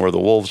mountain where the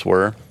wolves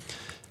were.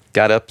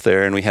 Got up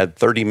there and we had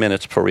 30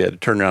 minutes before we had to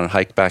turn around and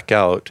hike back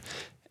out.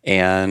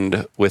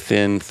 And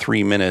within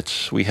 3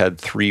 minutes, we had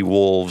 3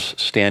 wolves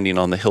standing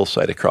on the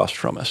hillside across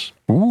from us.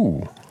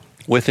 Ooh.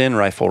 Within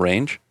rifle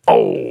range.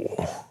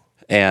 Oh.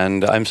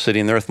 And I'm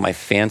sitting there with my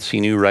fancy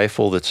new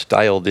rifle that's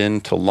dialed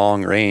in to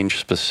long range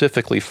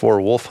specifically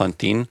for wolf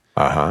hunting.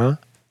 Uh-huh.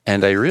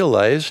 And I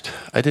realized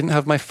I didn't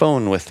have my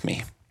phone with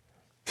me.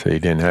 So you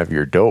didn't have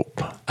your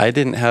dope. I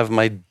didn't have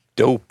my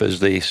dope, as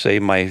they say,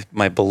 my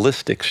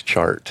ballistics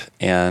chart.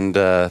 And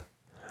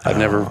I've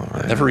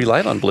never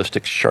relied on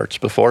ballistics charts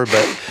before,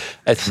 but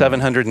at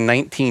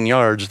 719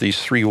 yards,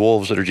 these 3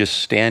 wolves that are just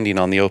standing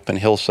on the open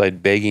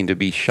hillside begging to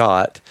be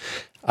shot,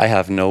 I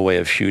have no way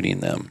of shooting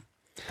them.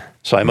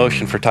 So I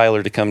motioned for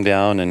Tyler to come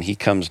down, and he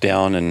comes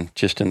down, and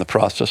just in the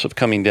process of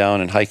coming down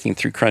and hiking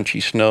through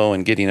crunchy snow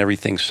and getting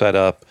everything set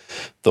up,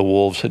 the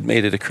wolves had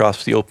made it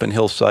across the open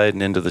hillside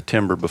and into the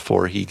timber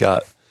before he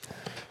got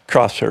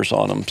crosshairs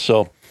on them.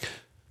 So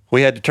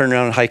we had to turn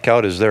around and hike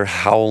out as they're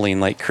howling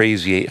like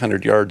crazy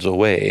 800 yards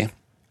away,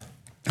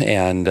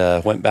 and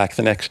went back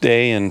the next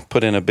day and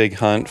put in a big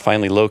hunt,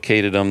 finally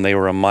located them. They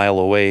were a mile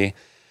away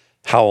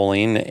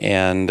howling,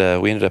 and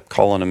we ended up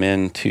calling them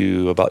in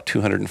to about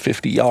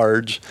 250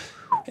 yards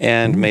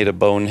and made a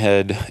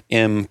bonehead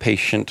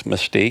impatient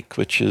mistake,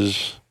 which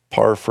is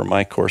par for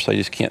my course. I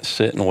just can't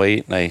sit and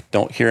wait, and I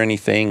don't hear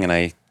anything, and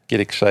I get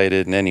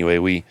excited. And anyway,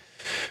 we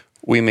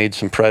made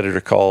some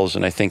predator calls,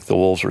 and I think the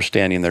wolves were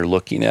standing there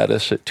looking at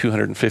us at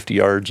 250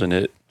 yards, and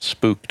it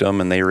spooked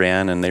them, and they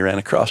ran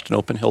across an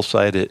open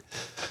hillside at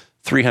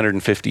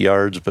 350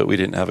 yards, but we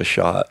didn't have a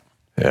shot.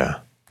 Yeah.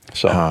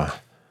 So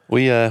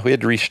we had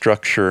to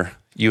restructure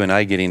you and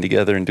I getting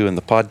together and doing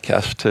the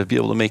podcast to be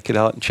able to make it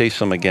out and chase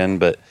them again.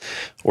 But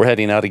we're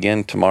heading out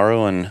again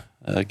tomorrow and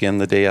again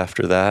the day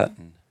after that,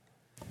 and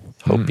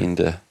hoping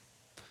to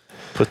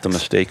put the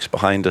mistakes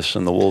behind us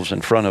and the wolves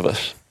in front of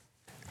us.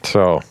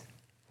 So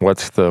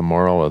what's the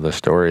moral of the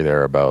story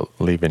there about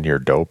leaving your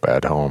dope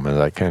at home? Is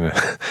that kind of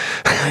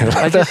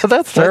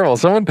that's terrible.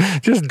 Someone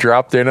just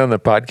dropped in on the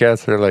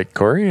podcast. They're like,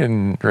 Corey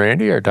and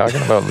Randy are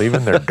talking about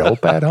leaving their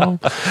dope at home.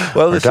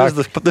 Well, this is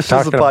the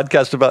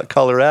podcast about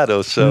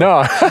Colorado. So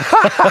no.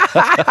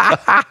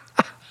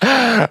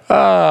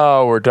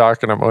 We're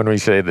talking about, when we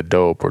say the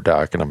dope, we're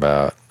talking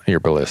about your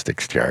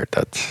ballistics chart.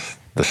 That's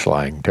the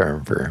slang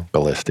term for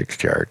ballistics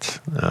charts.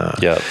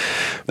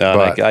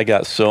 I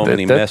got so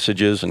many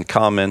messages and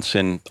comments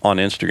on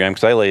Instagram,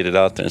 because I laid it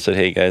out there and said,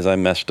 hey guys, I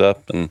messed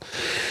up, and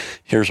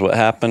here's what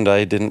happened.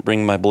 I didn't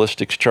bring my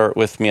ballistics chart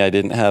with me. I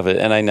didn't have it,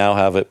 and I now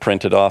have it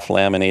printed off,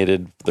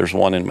 laminated. There's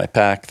one in my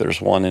pack. There's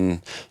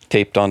one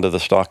taped onto the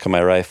stock of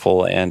my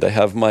rifle, and I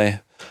have my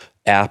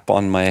app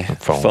on my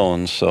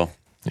phone. So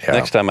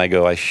next time I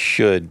go, I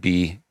should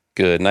be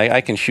good. And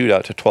I can shoot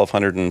out to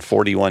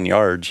 1,241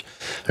 yards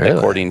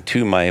according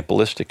to my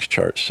ballistics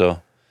chart.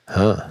 So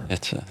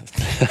it's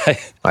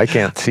I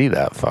can't see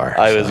that far.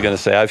 I was going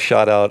to say I've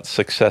shot out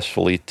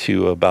successfully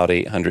to about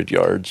 800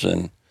 yards,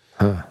 and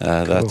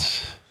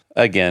that's,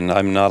 again,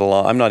 I'm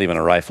not even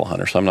a rifle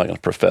hunter, so I'm not going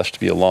to profess to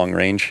be a long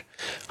range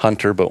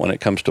hunter. But when it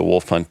comes to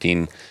wolf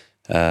hunting,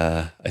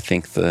 I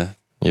think the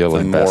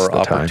more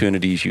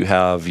opportunities you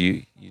have,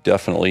 you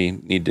definitely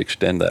need to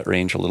extend that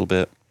range a little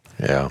bit.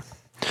 Yeah.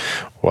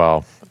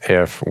 Well,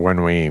 if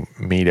when we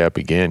meet up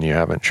again, you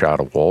haven't shot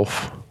a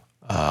wolf,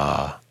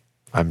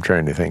 I'm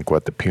trying to think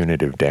what the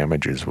punitive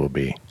damages will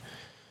be.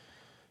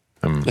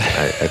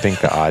 I think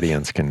the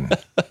audience can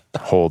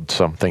hold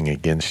something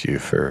against you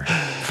for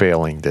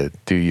failing to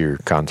do your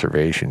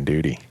conservation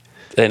duty.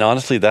 And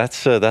honestly,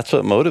 that's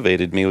what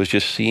motivated me, was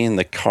just seeing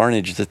the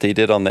carnage that they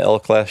did on the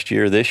elk last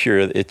year. This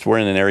year, we're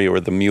in an area where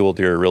the mule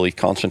deer are really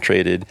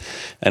concentrated,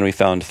 and we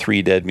found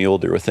 3 dead mule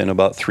deer within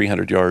about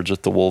 300 yards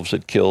that the wolves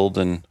had killed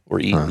and were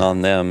eating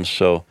on them.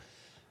 So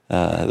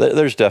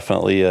there's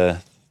definitely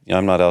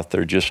I'm not out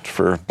there just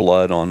for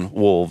blood on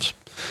wolves.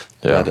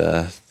 Yeah.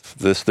 But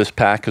this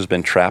pack has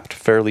been trapped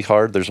fairly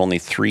hard. There's only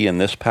 3 in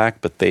this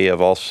pack, but they have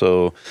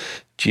also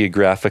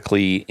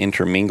geographically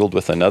intermingled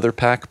with another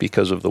pack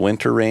because of the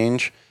winter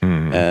range.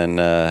 And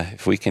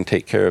if we can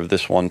take care of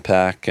this one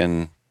pack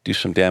and do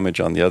some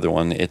damage on the other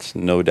one, it's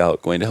no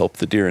doubt going to help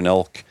the deer and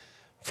elk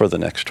for the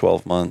next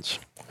 12 months.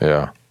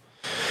 Yeah.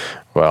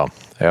 Well,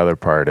 the other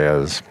part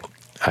is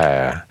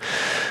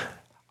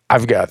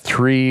I've got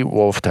 3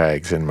 wolf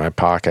tags in my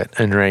pocket,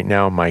 and right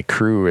now my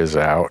crew is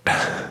out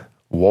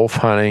wolf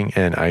hunting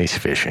and ice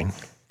fishing,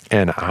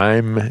 and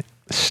I'm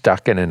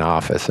stuck in an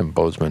office in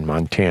Bozeman,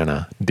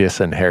 Montana,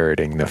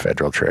 disinheriting the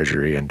federal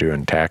treasury and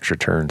doing tax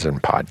returns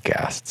and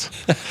podcasts.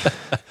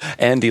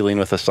 And dealing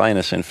with a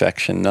sinus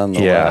infection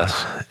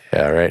nonetheless.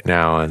 Yeah, right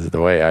now,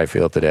 the way I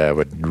feel today, I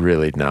would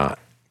really not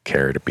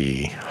care to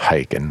be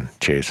hiking,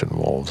 chasing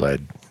wolves.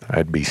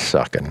 I'd be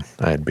sucking.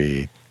 I'd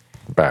be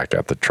back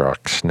at the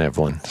truck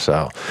sniveling.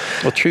 So,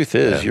 well, truth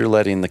is, you're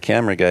letting the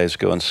camera guys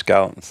go and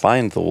scout and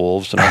find the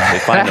wolves, and once they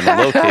find them and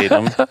locate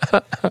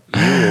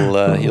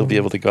them, you'll be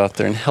able to go out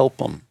there and help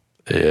them.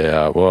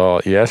 Yeah.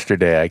 Well,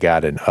 yesterday I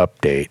got an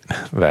update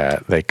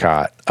that they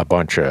caught a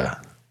bunch of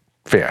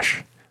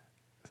fish.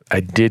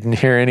 I didn't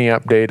hear any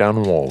update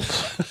on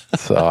wolves.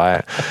 So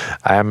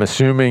I'm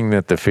assuming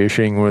that the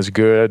fishing was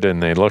good,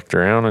 and they looked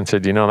around and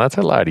said, that's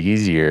a lot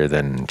easier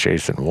than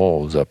chasing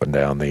wolves up and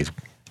down these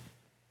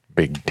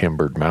big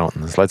timbered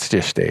mountains. Let's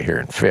just stay here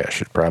and fish.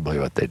 It's probably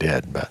what they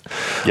did. But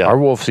our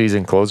wolf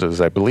season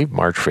closes, I believe,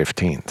 March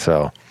 15th.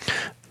 So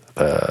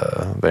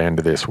the end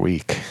of this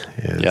week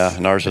is... Yeah,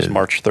 and ours is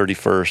March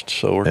 31st.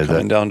 So we're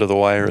coming down to the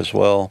wire as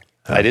well.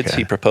 Okay. I did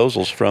see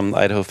proposals from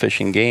Idaho Fish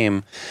and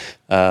Game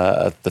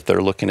that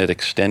they're looking at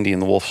extending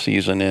the wolf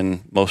season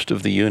in most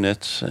of the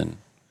units. And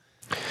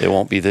it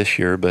won't be this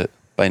year, but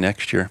by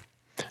next year.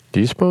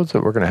 Do you suppose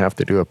that we're going to have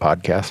to do a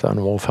podcast on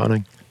wolf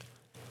hunting?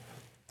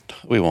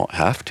 won't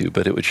have to,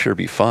 but it would sure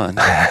be fun.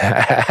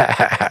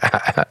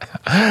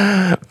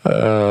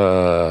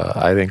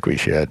 I think we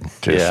should,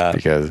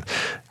 because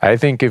I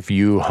think if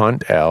you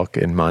hunt elk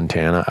in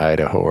Montana,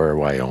 Idaho, or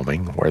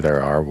Wyoming, where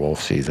there are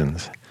wolf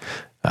seasons,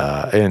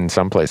 in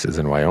some places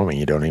in Wyoming,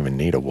 you don't even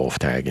need a wolf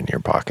tag in your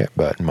pocket,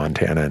 but in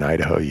Montana and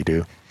Idaho, you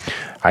do.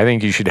 I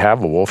think you should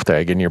have a wolf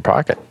tag in your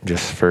pocket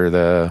just for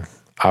the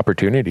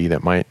opportunity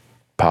that might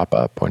pop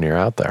up when you're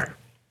out there.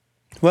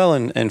 Well,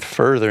 and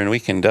further, and we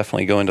can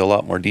definitely go into a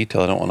lot more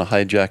detail. I don't want to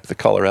hijack the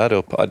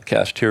Colorado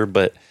podcast here,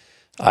 but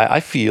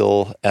I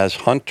feel as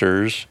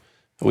hunters,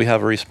 we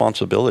have a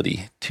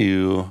responsibility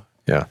to,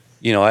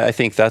 I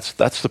think that's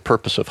the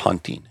purpose of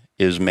hunting,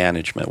 is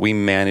management. We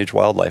manage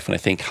wildlife, and I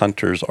think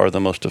hunters are the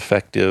most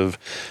effective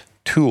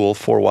tool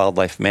for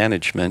wildlife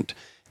management.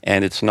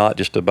 And it's not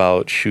just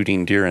about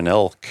shooting deer and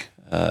elk.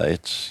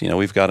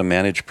 We've got to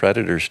manage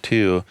predators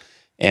too.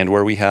 And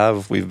where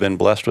we've been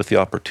blessed with the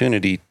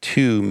opportunity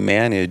to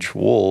manage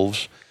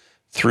wolves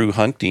through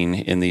hunting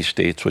in these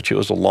states, which it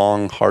was a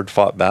long,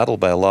 hard-fought battle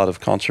by a lot of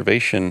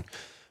conservation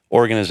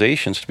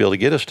organizations to be able to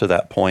get us to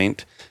that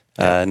point.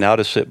 Now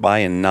to sit by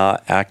and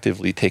not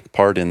actively take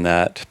part in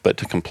that, but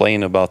to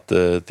complain about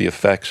the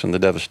effects and the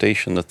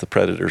devastation that the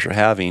predators are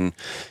having,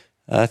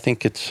 I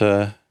think it's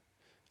a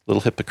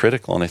little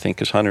hypocritical. And I think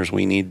as hunters,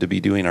 we need to be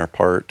doing our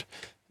part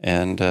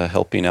and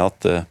helping out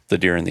the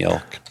deer and the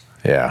elk.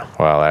 Yeah,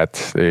 well,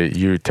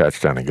 you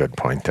touched on a good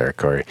point there,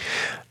 Corey.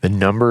 The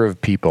number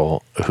of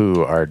people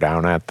who are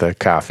down at the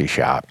coffee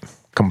shop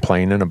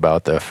complaining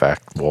about the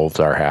effect wolves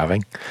are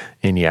having,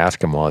 and you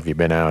ask them, well, have you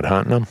been out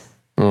hunting them?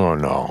 Oh,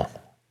 no.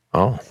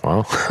 Oh,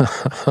 well,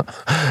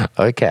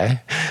 okay.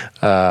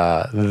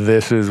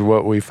 This is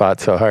what we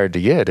fought so hard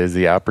to get, is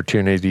the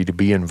opportunity to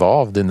be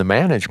involved in the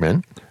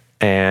management.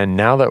 And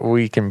now that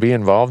we can be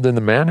involved in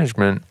the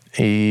management,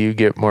 you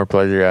get more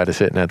pleasure out of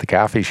sitting at the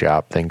coffee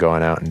shop than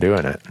going out and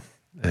doing it.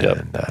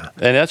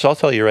 And I'll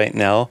tell you right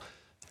now,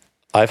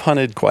 I've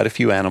hunted quite a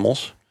few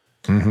animals.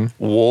 Mm-hmm.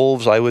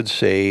 Wolves, I would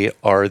say,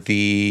 are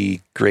the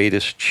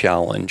greatest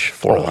challenge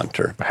for a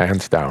hunter.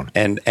 Hands down.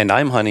 And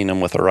I'm hunting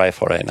them with a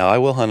rifle right now. I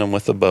will hunt them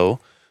with a bow,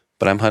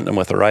 but I'm hunting them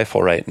with a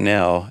rifle right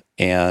now.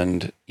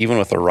 And even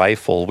with a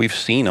rifle, we've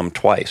seen them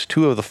twice.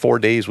 2 of the 4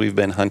 days we've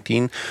been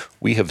hunting,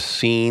 we have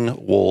seen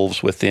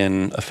wolves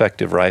within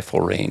effective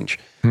rifle range.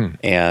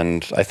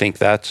 And I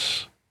think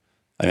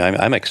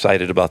I'm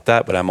excited about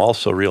that, but I'm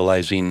also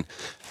realizing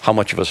how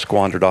much of a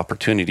squandered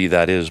opportunity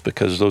that is,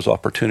 because those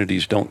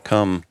opportunities don't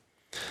come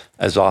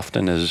as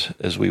often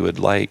as we would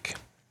like.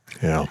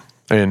 Yeah.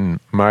 In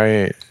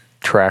my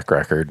track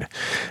record,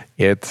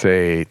 it's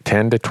a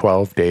 10 to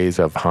 12 days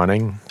of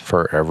hunting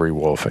for every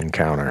wolf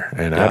encounter.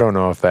 And I don't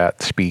know if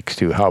that speaks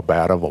to how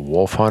bad of a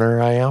wolf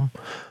hunter I am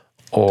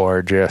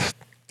or just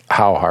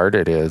how hard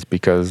it is,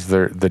 because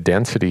the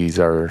densities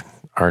are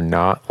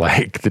not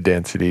like the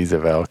densities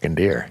of elk and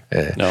deer.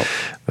 No.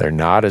 They're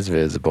not as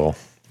visible.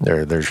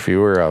 There's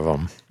fewer of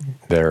them.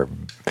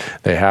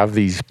 They have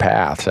these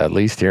paths, at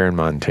least here in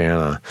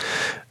Montana.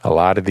 A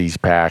lot of these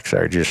packs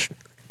are just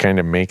kind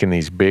of making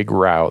these big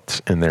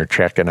routes, and they're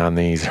checking on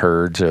these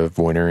herds of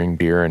wintering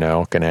deer and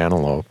elk and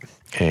antelope.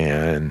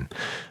 And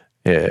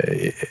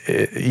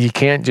you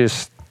can't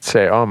just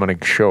say, oh, I'm going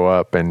to show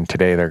up and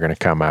today they're going to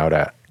come out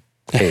at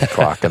 8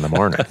 o'clock in the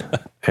morning.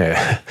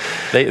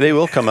 They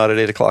will come out at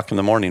 8 o'clock in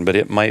the morning, but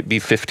it might be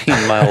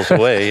 15 miles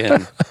away.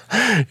 And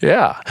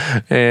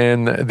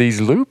and these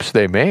loops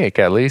they make,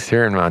 at least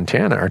here in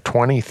Montana, are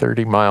 20,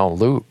 30-mile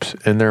loops,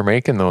 and they're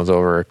making those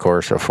over a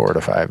course of 4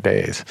 to 5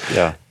 days.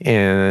 Yeah.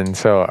 And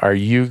so are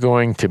you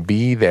going to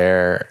be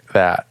there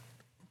that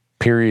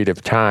period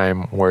of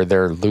time where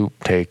their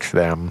loop takes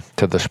them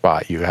to the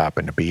spot you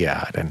happen to be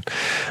at? And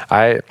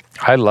I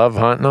love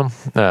hunting them.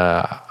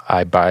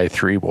 I buy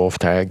 3 wolf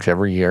tags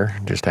every year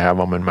just to have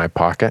them in my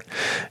pocket.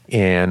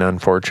 And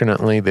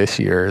unfortunately, this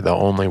year, the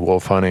only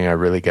wolf hunting I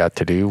really got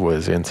to do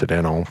was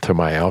incidental to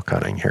my elk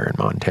hunting here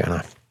in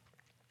Montana,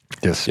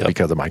 just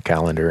because of my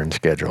calendar and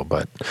schedule.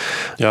 But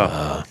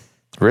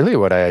really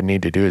what I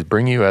need to do is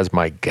bring you as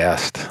my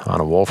guest on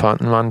a wolf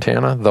hunt in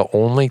Montana. The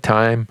only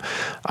time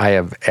I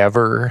have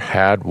ever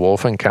had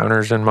wolf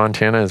encounters in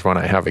Montana is when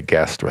I have a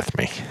guest with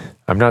me.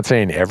 I'm not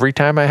saying every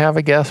time I have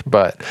a guest,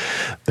 but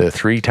the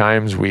 3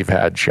 times we've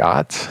had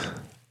shots,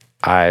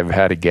 I've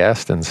had a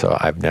guest, and so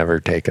I've never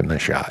taken the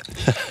shot.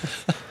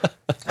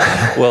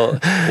 Well,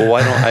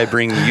 why don't I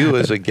bring you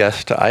as a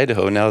guest to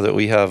Idaho now that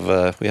we have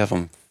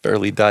them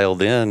fairly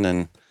dialed in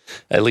and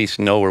at least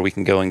know where we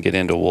can go and get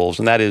into wolves?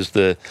 And that is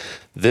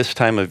this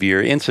time of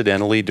year.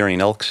 Incidentally,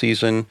 during elk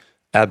season,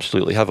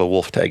 absolutely have a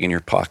wolf tag in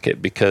your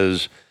pocket,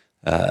 because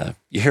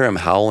you hear them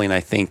howling,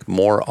 I think,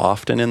 more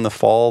often in the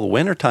fall. The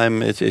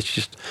wintertime, it's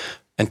just,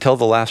 until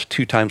the last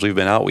 2 times we've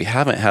been out, we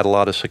haven't had a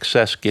lot of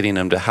success getting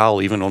them to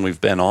howl, even when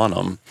we've been on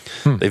them.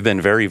 They've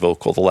been very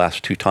vocal the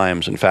last 2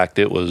 times. In fact,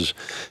 it was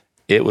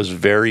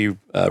very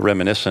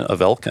reminiscent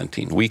of elk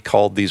hunting. We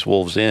called these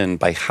wolves in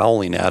by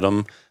howling at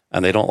them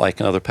and they don't like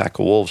another pack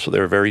of wolves, so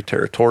they're very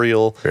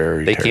territorial.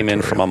 They came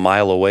in from a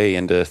mile away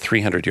into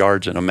 300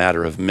 yards in a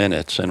matter of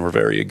minutes and were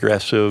very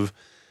aggressive.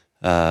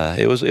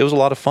 It was a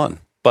lot of fun.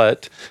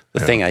 But the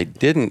thing I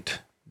didn't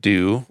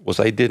do was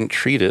I didn't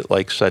treat it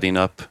like setting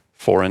up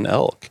for an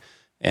elk.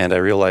 And I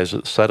realized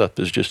that setup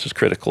is just as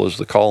critical as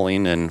the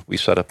calling. And we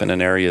set up in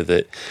an area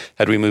that,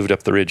 had we moved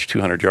up the ridge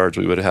 200 yards,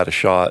 we would have had a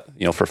shot,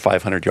 for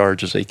 500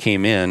 yards as they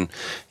came in.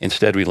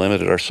 Instead, we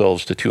limited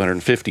ourselves to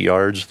 250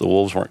 yards. The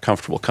wolves weren't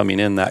comfortable coming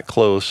in that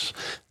close,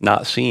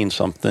 not seeing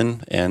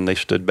something, and they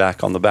stood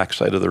back on the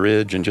backside of the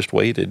ridge and just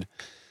waited.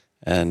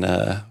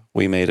 And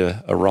we made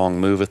a wrong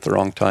move at the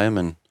wrong time,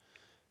 and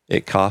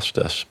it cost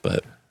us.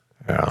 But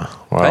well,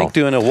 I think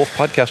doing a wolf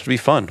podcast would be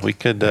fun. We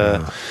could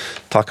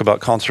talk about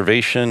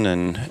conservation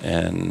and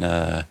we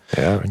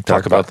can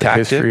talk about the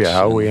tactics history of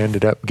how we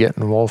ended up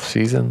getting wolf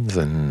seasons,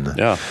 and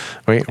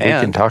we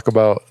can talk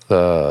about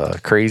the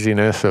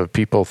craziness of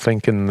people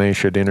thinking they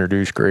should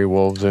introduce gray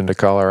wolves into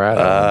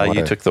Colorado.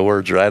 You took the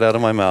words right out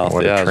of my mouth.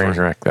 What a train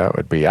wreck that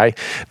would be.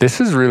 This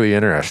is really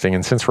interesting,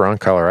 and since we're on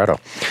Colorado,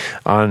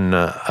 on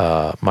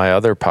my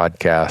other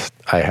podcast,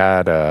 I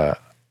had a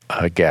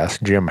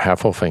guest, Jim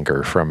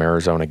Heffelfinger from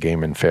Arizona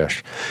Game and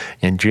Fish.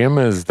 And Jim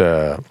is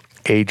the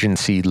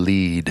agency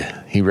lead.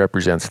 He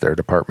represents their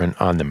department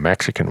on the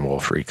Mexican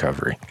wolf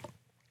recovery.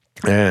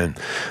 And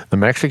the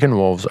Mexican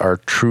wolves are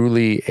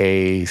truly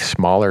a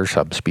smaller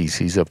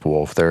subspecies of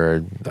wolf.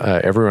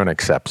 Everyone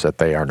accepts that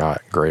they are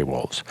not gray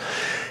wolves.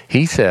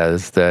 He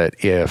says that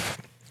if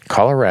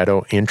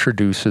Colorado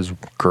introduces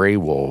gray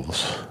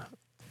wolves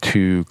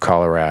to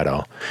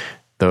Colorado,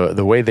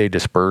 the way they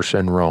disperse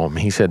and roam,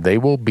 he said they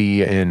will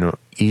be in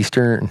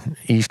eastern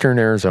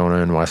Arizona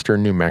and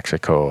western New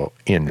Mexico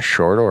in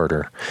short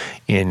order.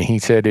 And he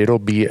said it'll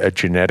be a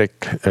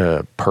genetic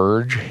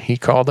purge, he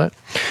called it,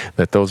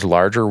 that those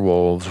larger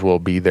wolves will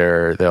be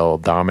there. They'll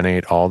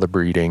dominate all the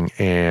breeding.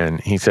 And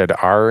he said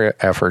our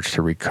efforts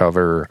to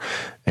recover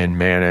and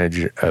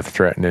manage a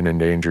threatened and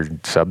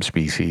endangered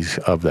subspecies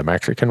of the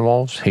Mexican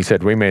wolves, he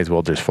said we may as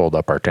well just fold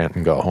up our tent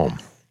and go home.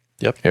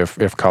 Yep.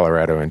 If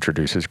Colorado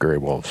introduces gray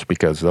wolves,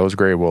 because those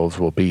gray wolves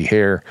will be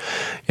here,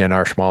 and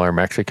our smaller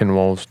Mexican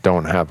wolves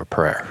don't have a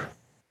prayer.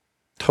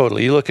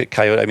 Totally. You look at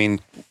coyote. I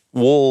mean,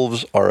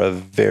 wolves are a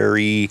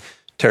very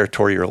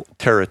territorial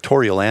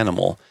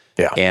animal.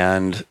 Yeah.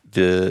 And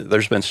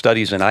there's been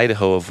studies in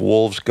Idaho of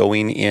wolves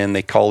going in.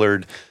 They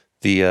collared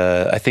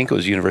I think it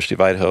was University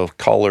of Idaho,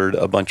 collared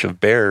a bunch of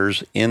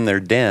bears in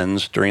their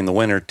dens during the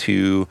winter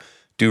to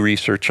do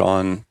research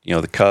on,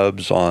 the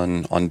cubs,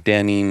 on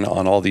denning,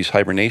 on all these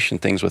hibernation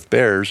things with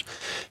bears,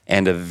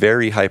 and a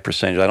very high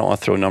percentage, I don't want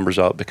to throw numbers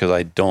out because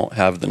I don't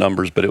have the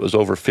numbers, but it was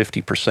over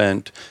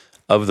 50%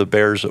 of the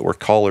bears that were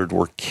collared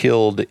were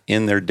killed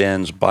in their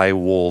dens by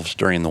wolves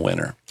during the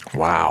winter.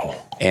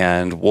 Wow.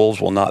 And wolves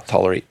will not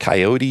tolerate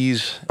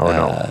coyotes.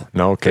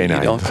 No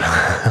canines.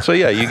 So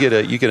you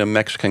get a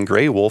Mexican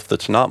gray wolf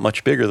that's not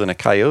much bigger than a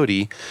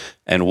coyote,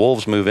 and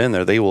wolves move in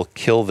there, they will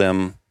kill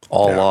them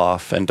all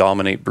off and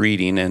dominate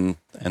breeding, and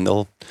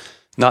they'll,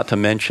 not to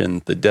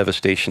mention the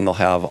devastation they'll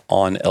have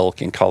on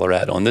elk in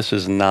Colorado. And this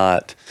is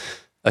not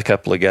a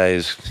couple of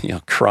guys,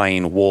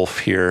 crying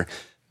wolf here.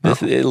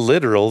 They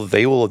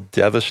will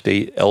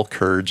devastate elk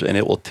herds, and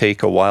it will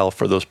take a while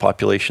for those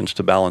populations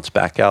to balance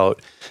back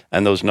out.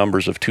 And those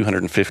numbers of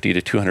 250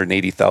 to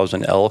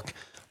 280,000 elk,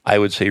 I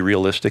would say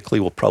realistically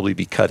will probably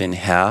be cut in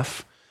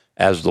half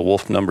as the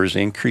wolf numbers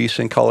increase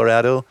in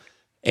Colorado.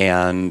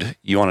 And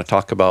you want to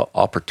talk about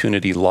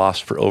opportunity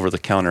lost for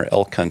over-the-counter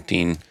elk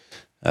hunting.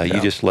 You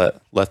just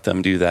let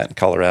them do that in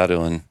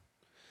Colorado, and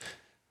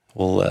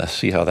we'll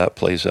see how that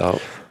plays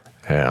out.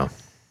 Yeah.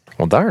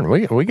 Well, darn,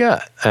 we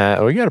got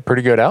a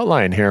pretty good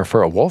outline here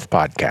for a wolf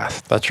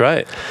podcast. That's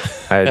right.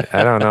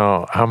 I don't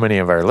know how many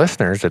of our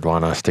listeners would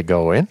want us to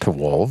go into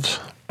wolves,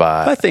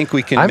 but I think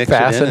we can. I'm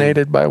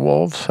fascinated by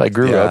wolves. I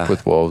grew up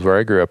with wolves. Where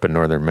I grew up in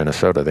northern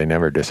Minnesota, they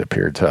never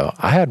disappeared. So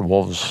I had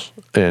wolves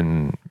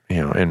in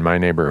my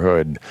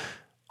neighborhood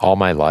all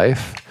my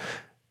life.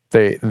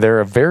 They're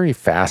a very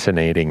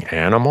fascinating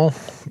animal.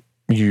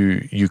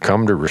 You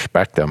come to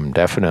respect them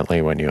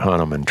definitely when you hunt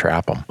them and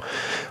trap them,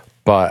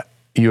 but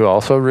you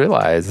also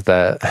realize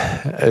that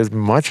as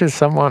much as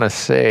some want to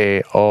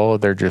say,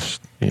 they're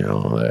just,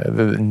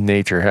 the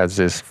nature has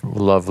this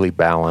lovely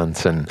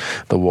balance, and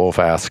the wolf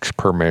asks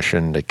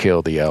permission to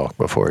kill the elk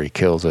before he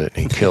kills it,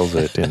 and he kills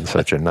it in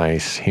such a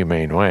nice,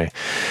 humane way.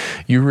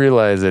 You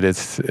realize that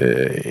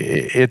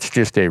it's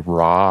just a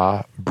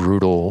raw,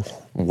 brutal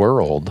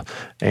world.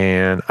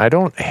 And I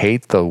don't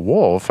hate the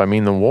wolf. I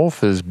mean, the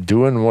wolf is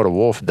doing what a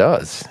wolf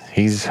does.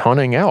 He's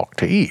hunting elk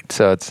to eat.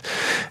 So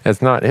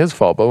it's not his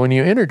fault. But when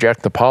you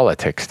interject the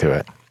politics to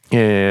it,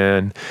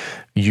 and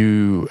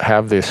you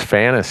have this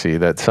fantasy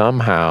that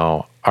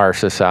somehow our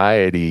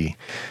society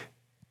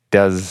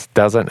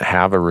doesn't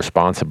have a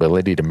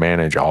responsibility to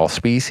manage all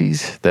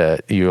species,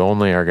 that you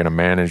only are going to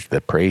manage the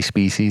prey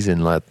species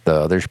and let the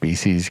other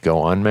species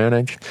go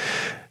unmanaged,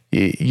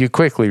 you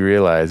quickly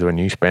realize when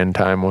you spend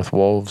time with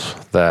wolves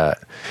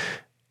that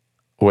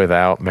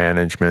without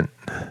management,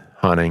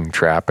 hunting,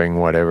 trapping,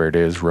 whatever it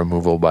is,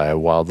 removal by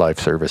wildlife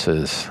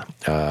services,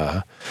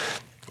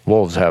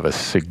 wolves have a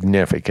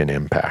significant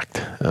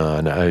impact.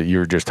 You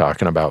were just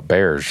talking about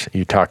bears.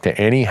 You talk to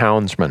any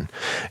houndsman,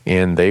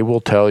 and they will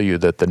tell you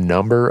that the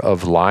number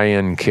of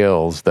lion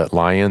kills that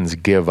lions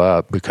give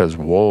up because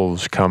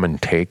wolves come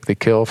and take the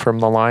kill from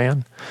the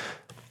lion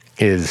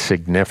is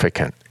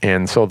significant.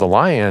 And so the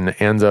lion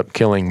ends up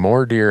killing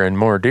more deer and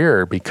more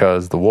deer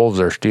because the wolves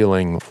are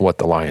stealing what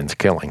the lion's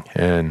killing.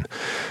 And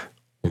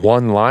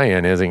one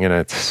lion isn't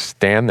going to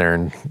stand there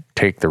and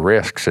take the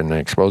risks and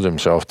expose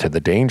himself to the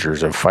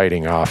dangers of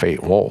fighting off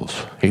 8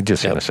 wolves. He's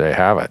just going to say,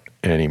 have it.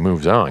 And he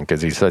moves on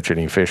because he's such an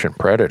efficient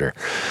predator.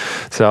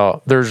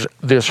 So there's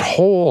this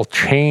whole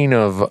chain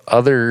of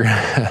other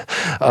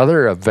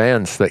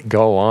events that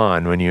go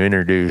on when you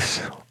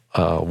introduce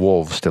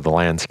wolves to the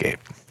landscape.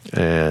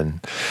 And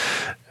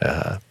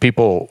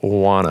people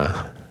want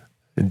to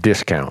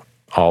discount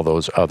all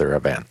those other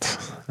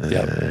events.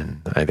 Yep.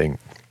 And I think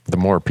the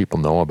more people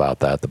know about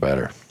that, the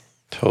better.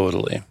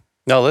 Totally.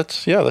 No, I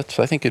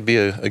think it'd be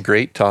a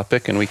great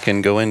topic, and we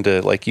can go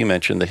into, like you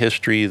mentioned, the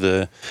history,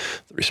 the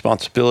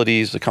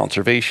responsibilities, the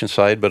conservation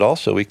side, but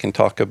also we can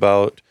talk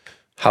about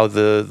how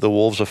the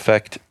wolves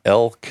affect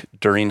elk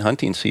during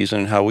hunting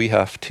season and how we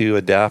have to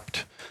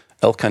adapt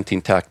elk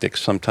hunting tactics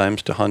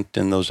sometimes to hunt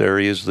in those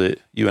areas that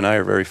you and I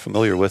are very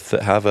familiar with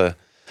that have a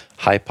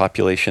high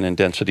population and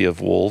density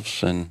of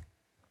wolves, and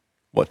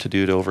what to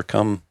do to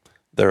overcome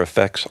their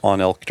effects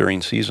on elk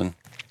during season.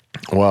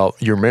 Well,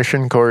 your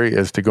mission, Corey,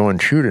 is to go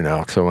and shoot an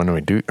elk. So when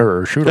we do,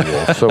 or shoot a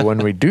wolf. So when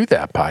we do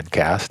that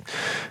podcast,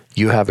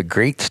 you have a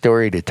great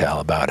story to tell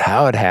about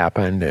how it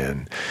happened,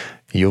 and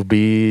you'll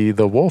be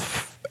the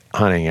wolf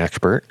hunting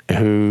expert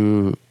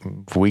who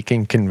we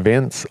can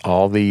convince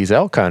all these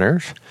elk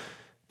hunters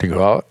to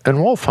go out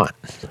and wolf hunt.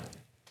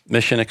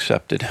 Mission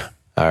accepted.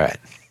 All right.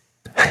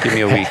 Give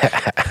me a week.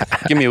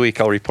 Give me a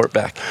week. I'll report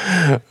back.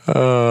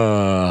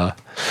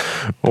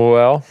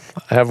 Well,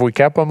 have we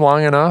kept them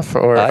long enough?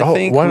 Or I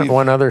think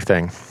one other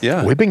thing.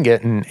 Yeah. We've been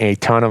getting a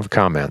ton of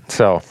comments.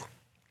 So,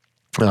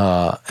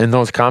 and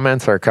those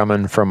comments are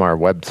coming from our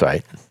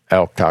website,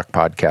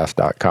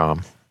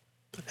 elktalkpodcast.com.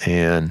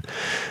 And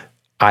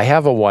I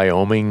have a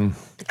Wyoming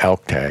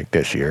elk tag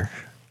this year.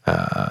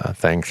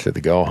 Thanks to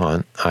the Go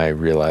Hunt, I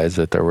realized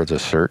that there was a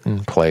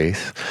certain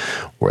place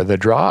where the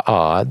draw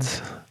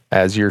odds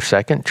as your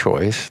second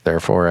choice,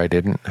 therefore I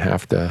didn't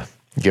have to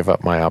give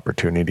up my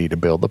opportunity to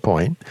build the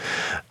point,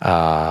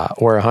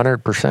 were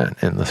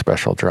 100% in the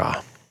special draw.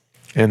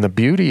 And the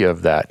beauty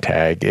of that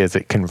tag is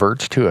it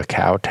converts to a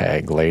cow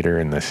tag later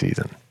in the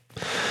season.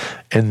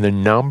 And the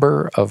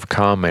number of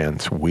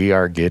comments we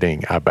are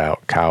getting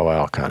about cow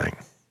elk hunting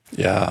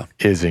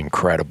is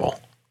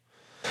incredible.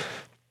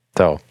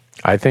 So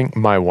I think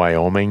my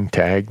Wyoming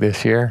tag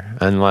this year,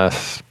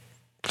 unless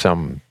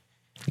some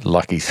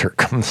lucky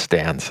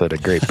circumstance that a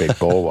great big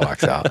bull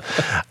walks out,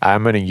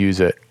 I'm going to use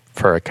it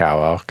for a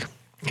cow elk,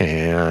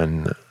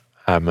 and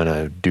I'm going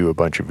to do a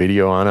bunch of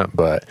video on it.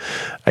 But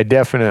I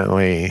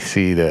definitely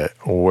see that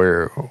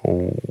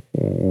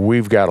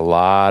we've got a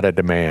lot of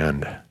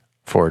demand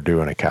for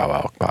doing a cow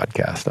elk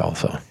podcast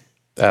also.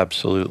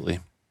 Absolutely.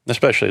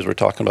 Especially as we're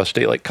talking about a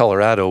state like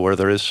Colorado, where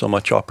there is so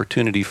much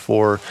opportunity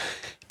for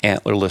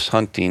antlerless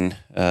hunting.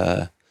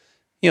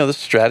 This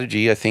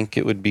strategy, I think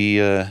it would be,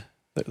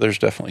 there's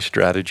definitely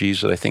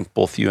strategies that I think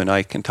both you and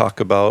I can talk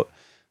about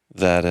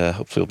that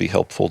hopefully will be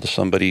helpful to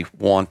somebody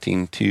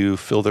wanting to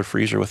fill their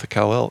freezer with a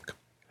cow elk.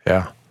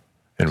 Yeah.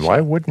 And why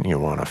wouldn't you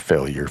want to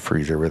fill your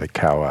freezer with a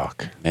cow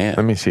elk? Man.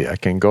 Let me see. I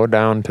can go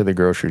down to the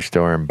grocery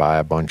store and buy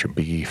a bunch of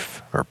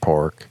beef or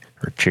pork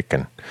or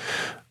chicken,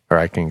 or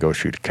I can go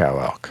shoot a cow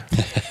elk.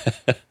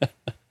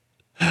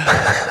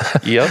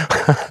 Yep.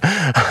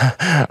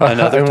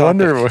 Another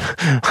topic.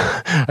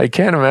 I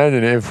can't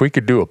imagine if we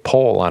could do a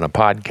poll on a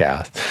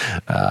podcast.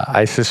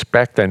 I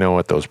suspect I know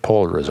what those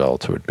poll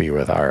results would be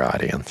with our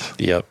audience.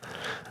 Yep.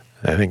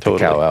 I think the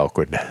cow elk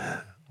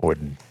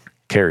would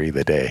carry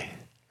the day.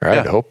 Or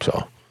I'd hope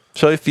so.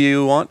 So if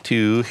you want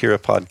to hear a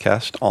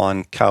podcast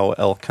on cow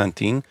elk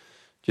hunting,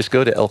 just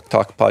go to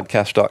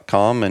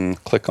elktalkpodcast.com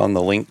and click on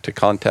the link to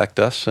contact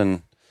us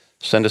and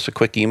send us a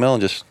quick email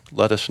and just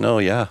let us know,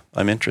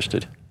 I'm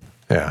interested.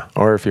 Yeah.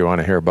 Or if you want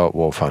to hear about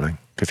wolf hunting,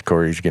 because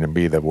Corey's going to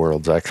be the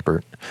world's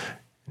expert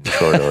in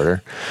short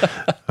order.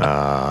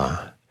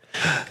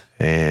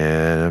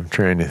 And I'm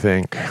trying to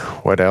think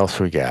what else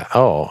we got.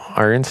 Oh,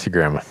 our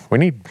Instagram. We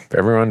need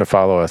everyone to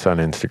follow us on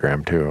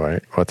Instagram too,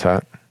 right? What's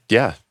that?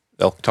 Yeah.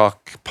 Elk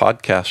Talk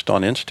Podcast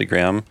on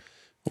Instagram.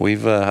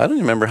 We've, I don't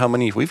remember how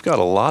many, we've got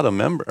a lot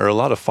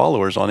of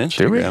followers on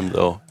Instagram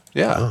though.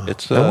 Yeah. Oh,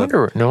 it's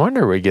no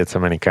wonder we get so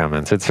many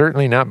comments. It's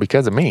certainly not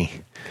because of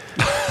me.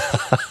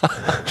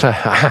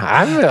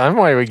 I'm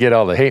why we get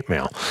all the hate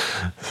mail.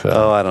 So.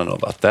 Oh, I don't know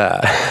about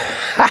that.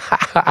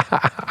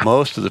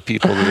 Most of the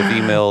people that have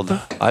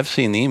emailed, I've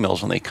seen the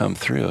emails when they come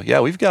through. Yeah,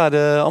 we've got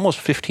almost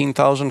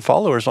 15,000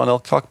 followers on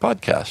Elk Talk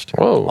Podcast.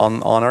 Whoa.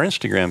 On our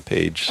Instagram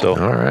page. So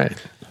all right.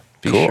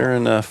 Be cool. sure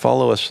and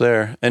follow us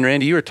there. And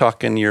Randy, you were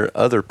talking your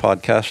other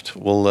podcast.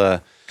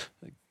 We'll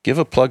give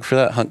a plug for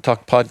that Hunt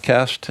Talk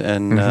podcast.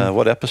 And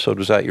what episode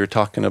was that you were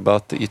talking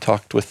about that you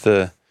talked with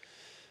the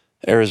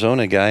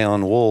Arizona guy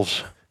on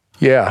wolves?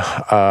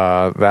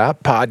 Yeah,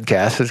 that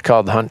podcast is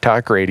called Hunt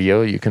Talk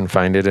Radio. You can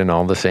find it in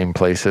all the same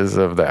places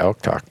of the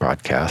Elk Talk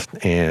podcast.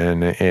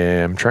 And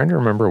I'm trying to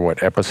remember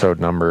what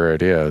episode number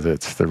it is.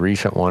 It's the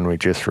recent one we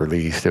just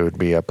released. It would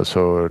be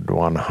episode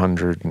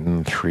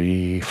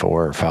 103,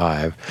 4, or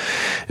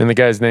 5. And the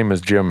guy's name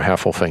is Jim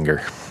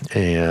Heffelfinger.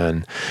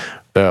 And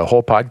the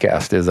whole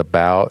podcast is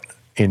about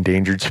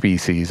Endangered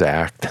Species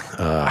Act.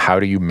 How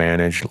do you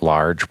manage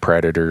large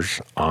predators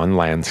on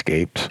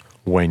landscapes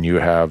when you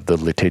have the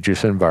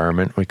litigious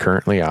environment we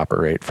currently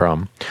operate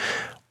from?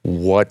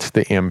 What's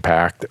the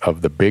impact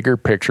of the bigger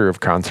picture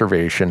of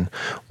conservation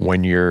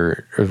when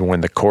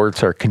the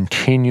courts are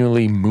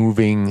continually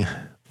moving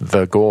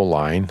the goal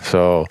line?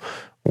 So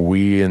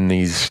we in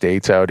these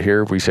states out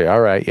here, we say, all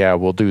right, yeah,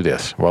 we'll do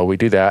this. Well, we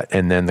do that,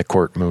 and then the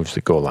court moves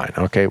the goal line.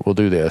 Okay, we'll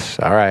do this.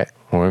 All right.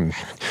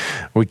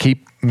 We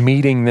keep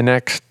meeting the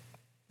next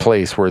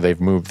place where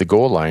they've moved the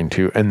goal line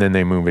to, and then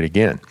they move it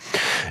again.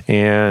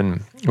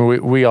 And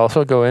we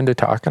also go into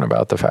talking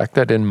about the fact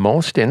that in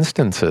most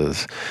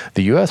instances,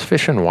 the U.S.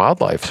 Fish and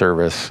Wildlife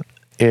Service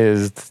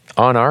is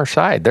on our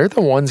side. They're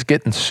the ones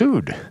getting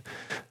sued.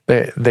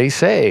 They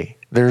say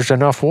there's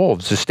enough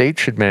wolves, the state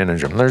should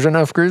manage them. There's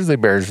enough grizzly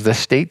bears, the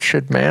state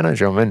should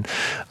manage them. And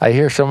I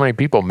hear so many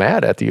people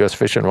mad at the U.S.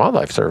 Fish and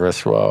Wildlife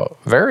Service. Well,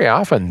 very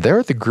often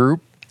they're the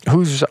group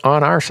who's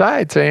on our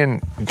side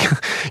saying,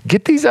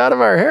 get these out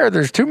of our hair.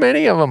 There's too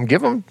many of them.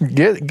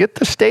 Get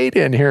the state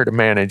in here to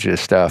manage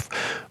this stuff.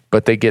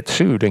 But they get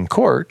sued in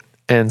court,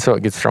 and so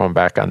it gets thrown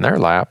back on their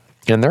lap.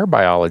 And their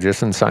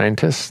biologists and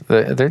scientists,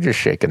 they're just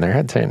shaking their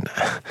head saying,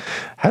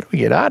 how do we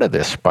get out of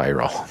this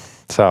spiral?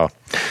 So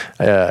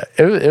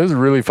it was a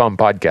really fun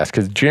podcast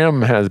because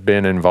Jim has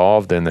been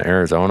involved in the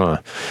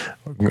Arizona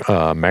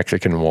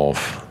Mexican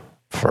wolf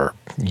for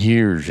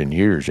years and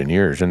years and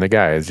years. And the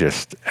guy is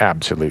just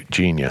absolute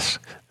genius.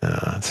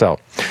 So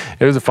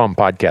it was a fun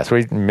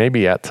podcast.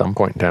 Maybe at some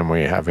point in time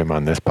we have him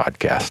on this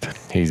podcast.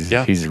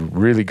 He's a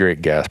really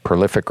great guest,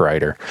 prolific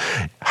writer,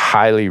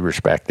 highly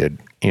respected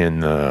in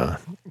the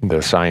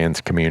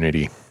science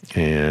community.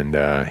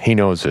 And he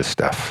knows this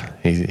stuff.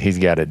 He's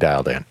got it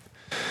dialed in.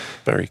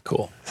 Very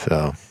cool.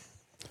 So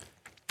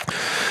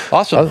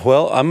awesome.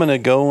 Well, I'm going to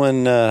go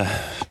and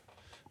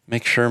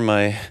make sure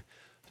my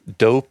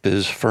dope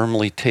is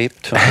firmly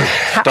taped to the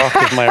stock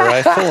of my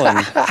rifle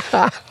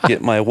and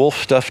get my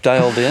wolf stuff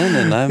dialed in,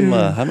 and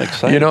I'm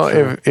excited. You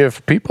know,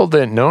 if people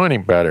didn't know any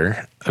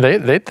better,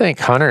 they'd think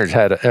hunters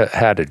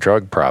had a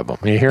drug problem.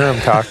 You hear them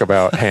talk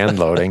about hand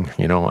loading.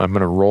 You know, I'm going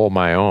to roll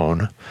my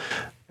own,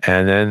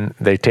 and then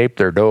they tape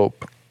their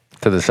dope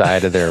to the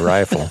side of their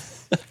rifle.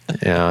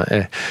 Yeah,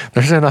 they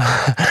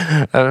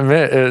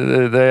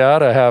ought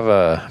to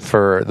have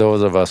for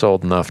those of us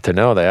old enough to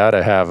know, they ought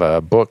to have a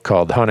book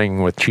called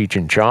Hunting with Cheech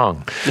and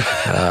Chong,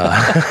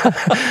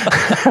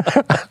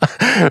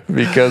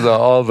 because of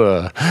all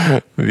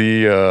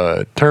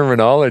the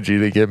terminology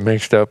that get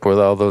mixed up with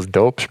all those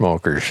dope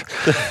smokers.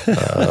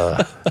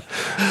 Well,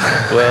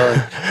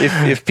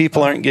 if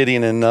people aren't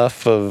getting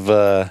enough of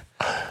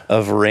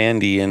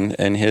Randy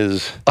and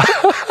his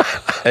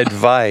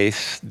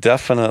advice,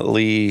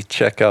 definitely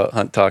check out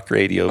Hunt Talk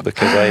Radio,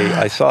 because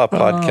I saw a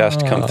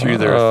podcast come through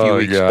there a few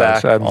weeks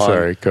back. I'm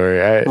sorry,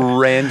 Corey.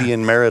 Randy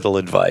and marital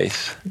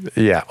advice.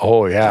 Yeah.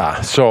 Oh, yeah.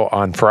 So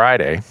on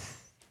Friday,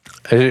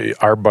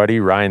 our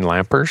buddy Ryan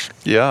Lampers,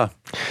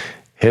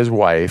 his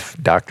wife,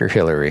 Dr.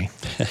 Hillary,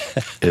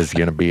 is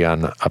going to be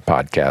on a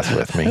podcast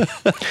with me,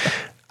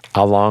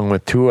 along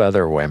with 2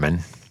 other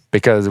women,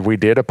 because we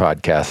did a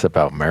podcast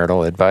about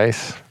marital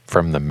advice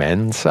from the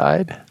men's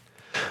side.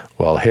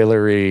 Well,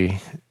 Hillary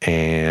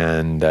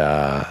and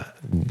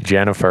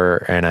Jennifer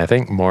and I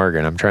think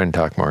Morgan, I'm trying to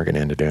talk Morgan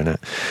into doing it,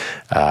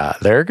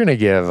 they're going to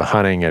give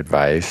hunting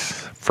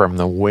advice from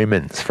the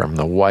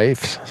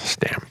wife's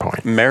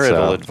standpoint.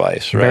 Marital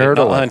advice, right?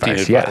 Marital Not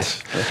advice, hunting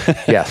advice.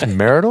 Yes. Yes,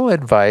 marital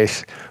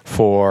advice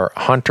for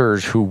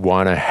hunters who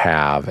want to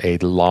have a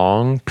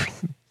long,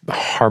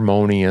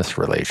 harmonious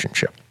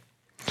relationship.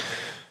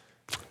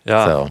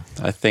 Yeah, so,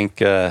 I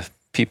think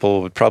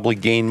people would probably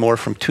gain more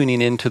from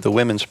tuning into the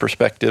women's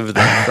perspective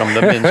than from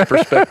the men's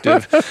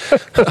perspective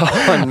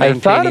on maintaining I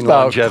thought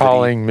about longevity.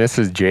 Calling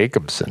Mrs.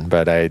 Jacobson,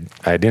 but I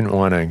didn't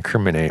want to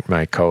incriminate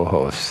my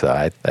co-host. So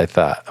I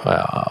thought,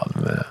 well,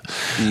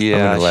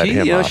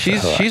 yeah,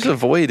 she's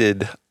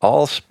avoided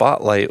all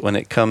spotlight when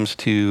it comes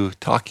to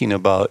talking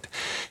about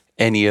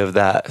any of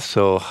that.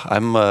 So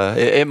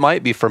it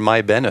might be for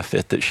my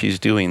benefit that she's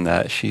doing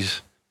that.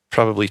 She's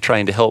probably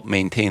trying to help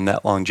maintain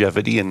that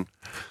longevity, and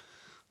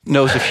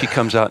knows if she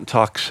comes out and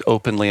talks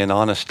openly and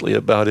honestly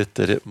about it,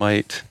 that it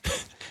might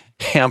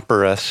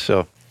hamper us.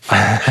 So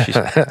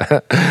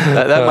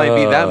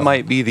that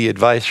might be the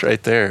advice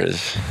right there.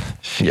 Is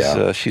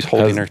she's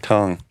holding her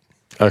tongue.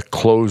 A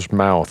closed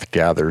mouth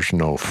gathers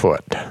no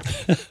foot.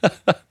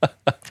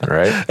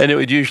 Right? And it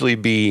would usually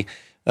be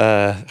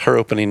her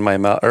opening my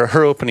mouth, or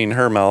her opening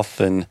her mouth,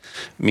 and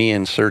me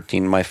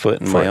inserting my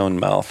foot in my own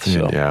mouth.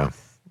 So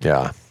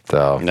yeah.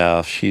 So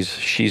no,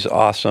 she's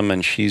awesome,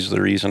 and she's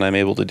the reason I'm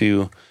able to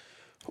do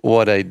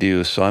what I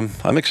do. So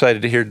I'm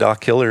excited to hear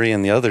Doc Hillary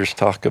and the others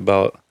talk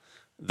about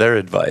their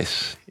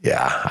advice.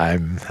 Yeah,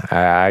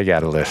 I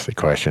got a list of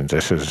questions.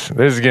 This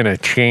is going to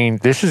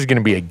change. This is going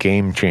to be a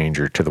game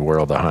changer to the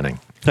world of hunting.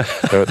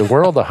 The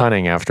world of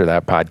hunting after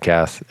that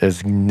podcast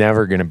is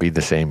never going to be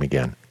the same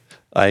again.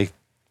 I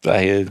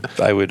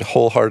would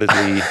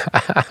wholeheartedly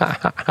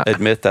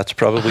admit that's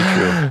probably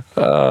true.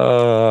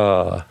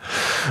 Well,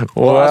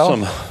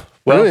 awesome.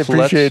 Well, really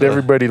appreciate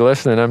everybody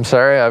listening. I'm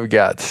sorry I've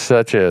got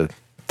such a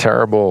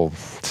terrible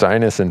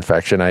sinus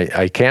infection.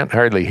 I can't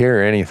hardly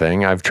hear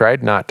anything. I've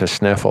tried not to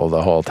sniffle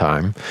the whole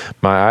time.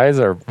 My eyes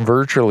are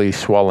virtually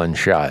swollen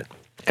shut.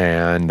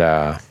 And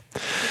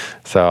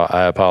so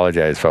I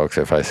apologize, folks,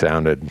 if I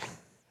sounded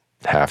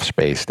half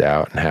spaced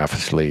out and half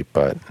asleep,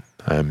 but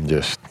I'm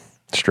just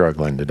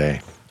struggling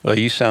today. Well,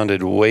 you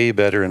sounded way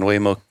better and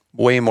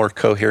way more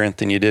coherent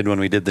than you did when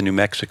we did the New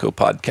Mexico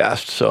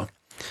podcast. So,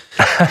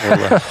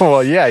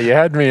 well, yeah, you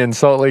had me in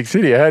Salt Lake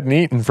City. I hadn't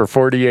eaten for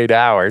 48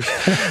 hours,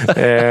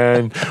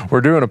 and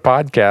we're doing a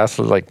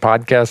podcast, like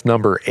podcast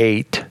number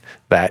 8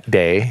 that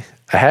day.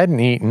 I hadn't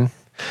eaten.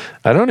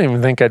 I don't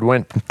even think I'd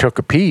went and took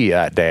a pee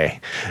that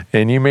day.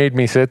 And you made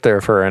me sit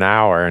there for an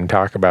hour and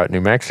talk about New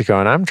Mexico.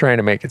 And I'm trying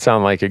to make it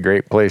sound like a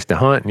great place to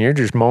hunt. And you're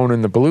just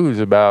moaning the blues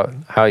about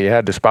how you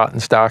had to spot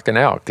and stalk an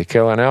elk to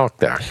kill an elk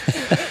there.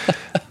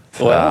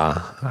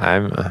 Well,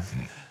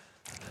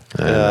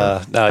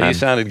 you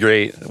sounded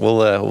great.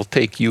 We'll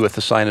take you with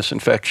a sinus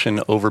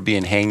infection over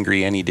being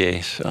hangry any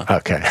day. So.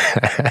 Okay.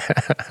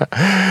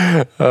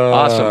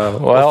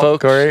 Awesome. Well,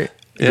 folks, Corey,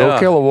 go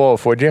kill a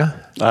wolf, would you?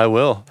 I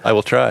will. I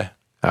will try.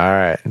 All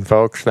right. And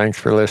folks, thanks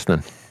for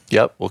listening.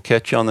 Yep. We'll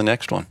catch you on the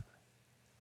next one.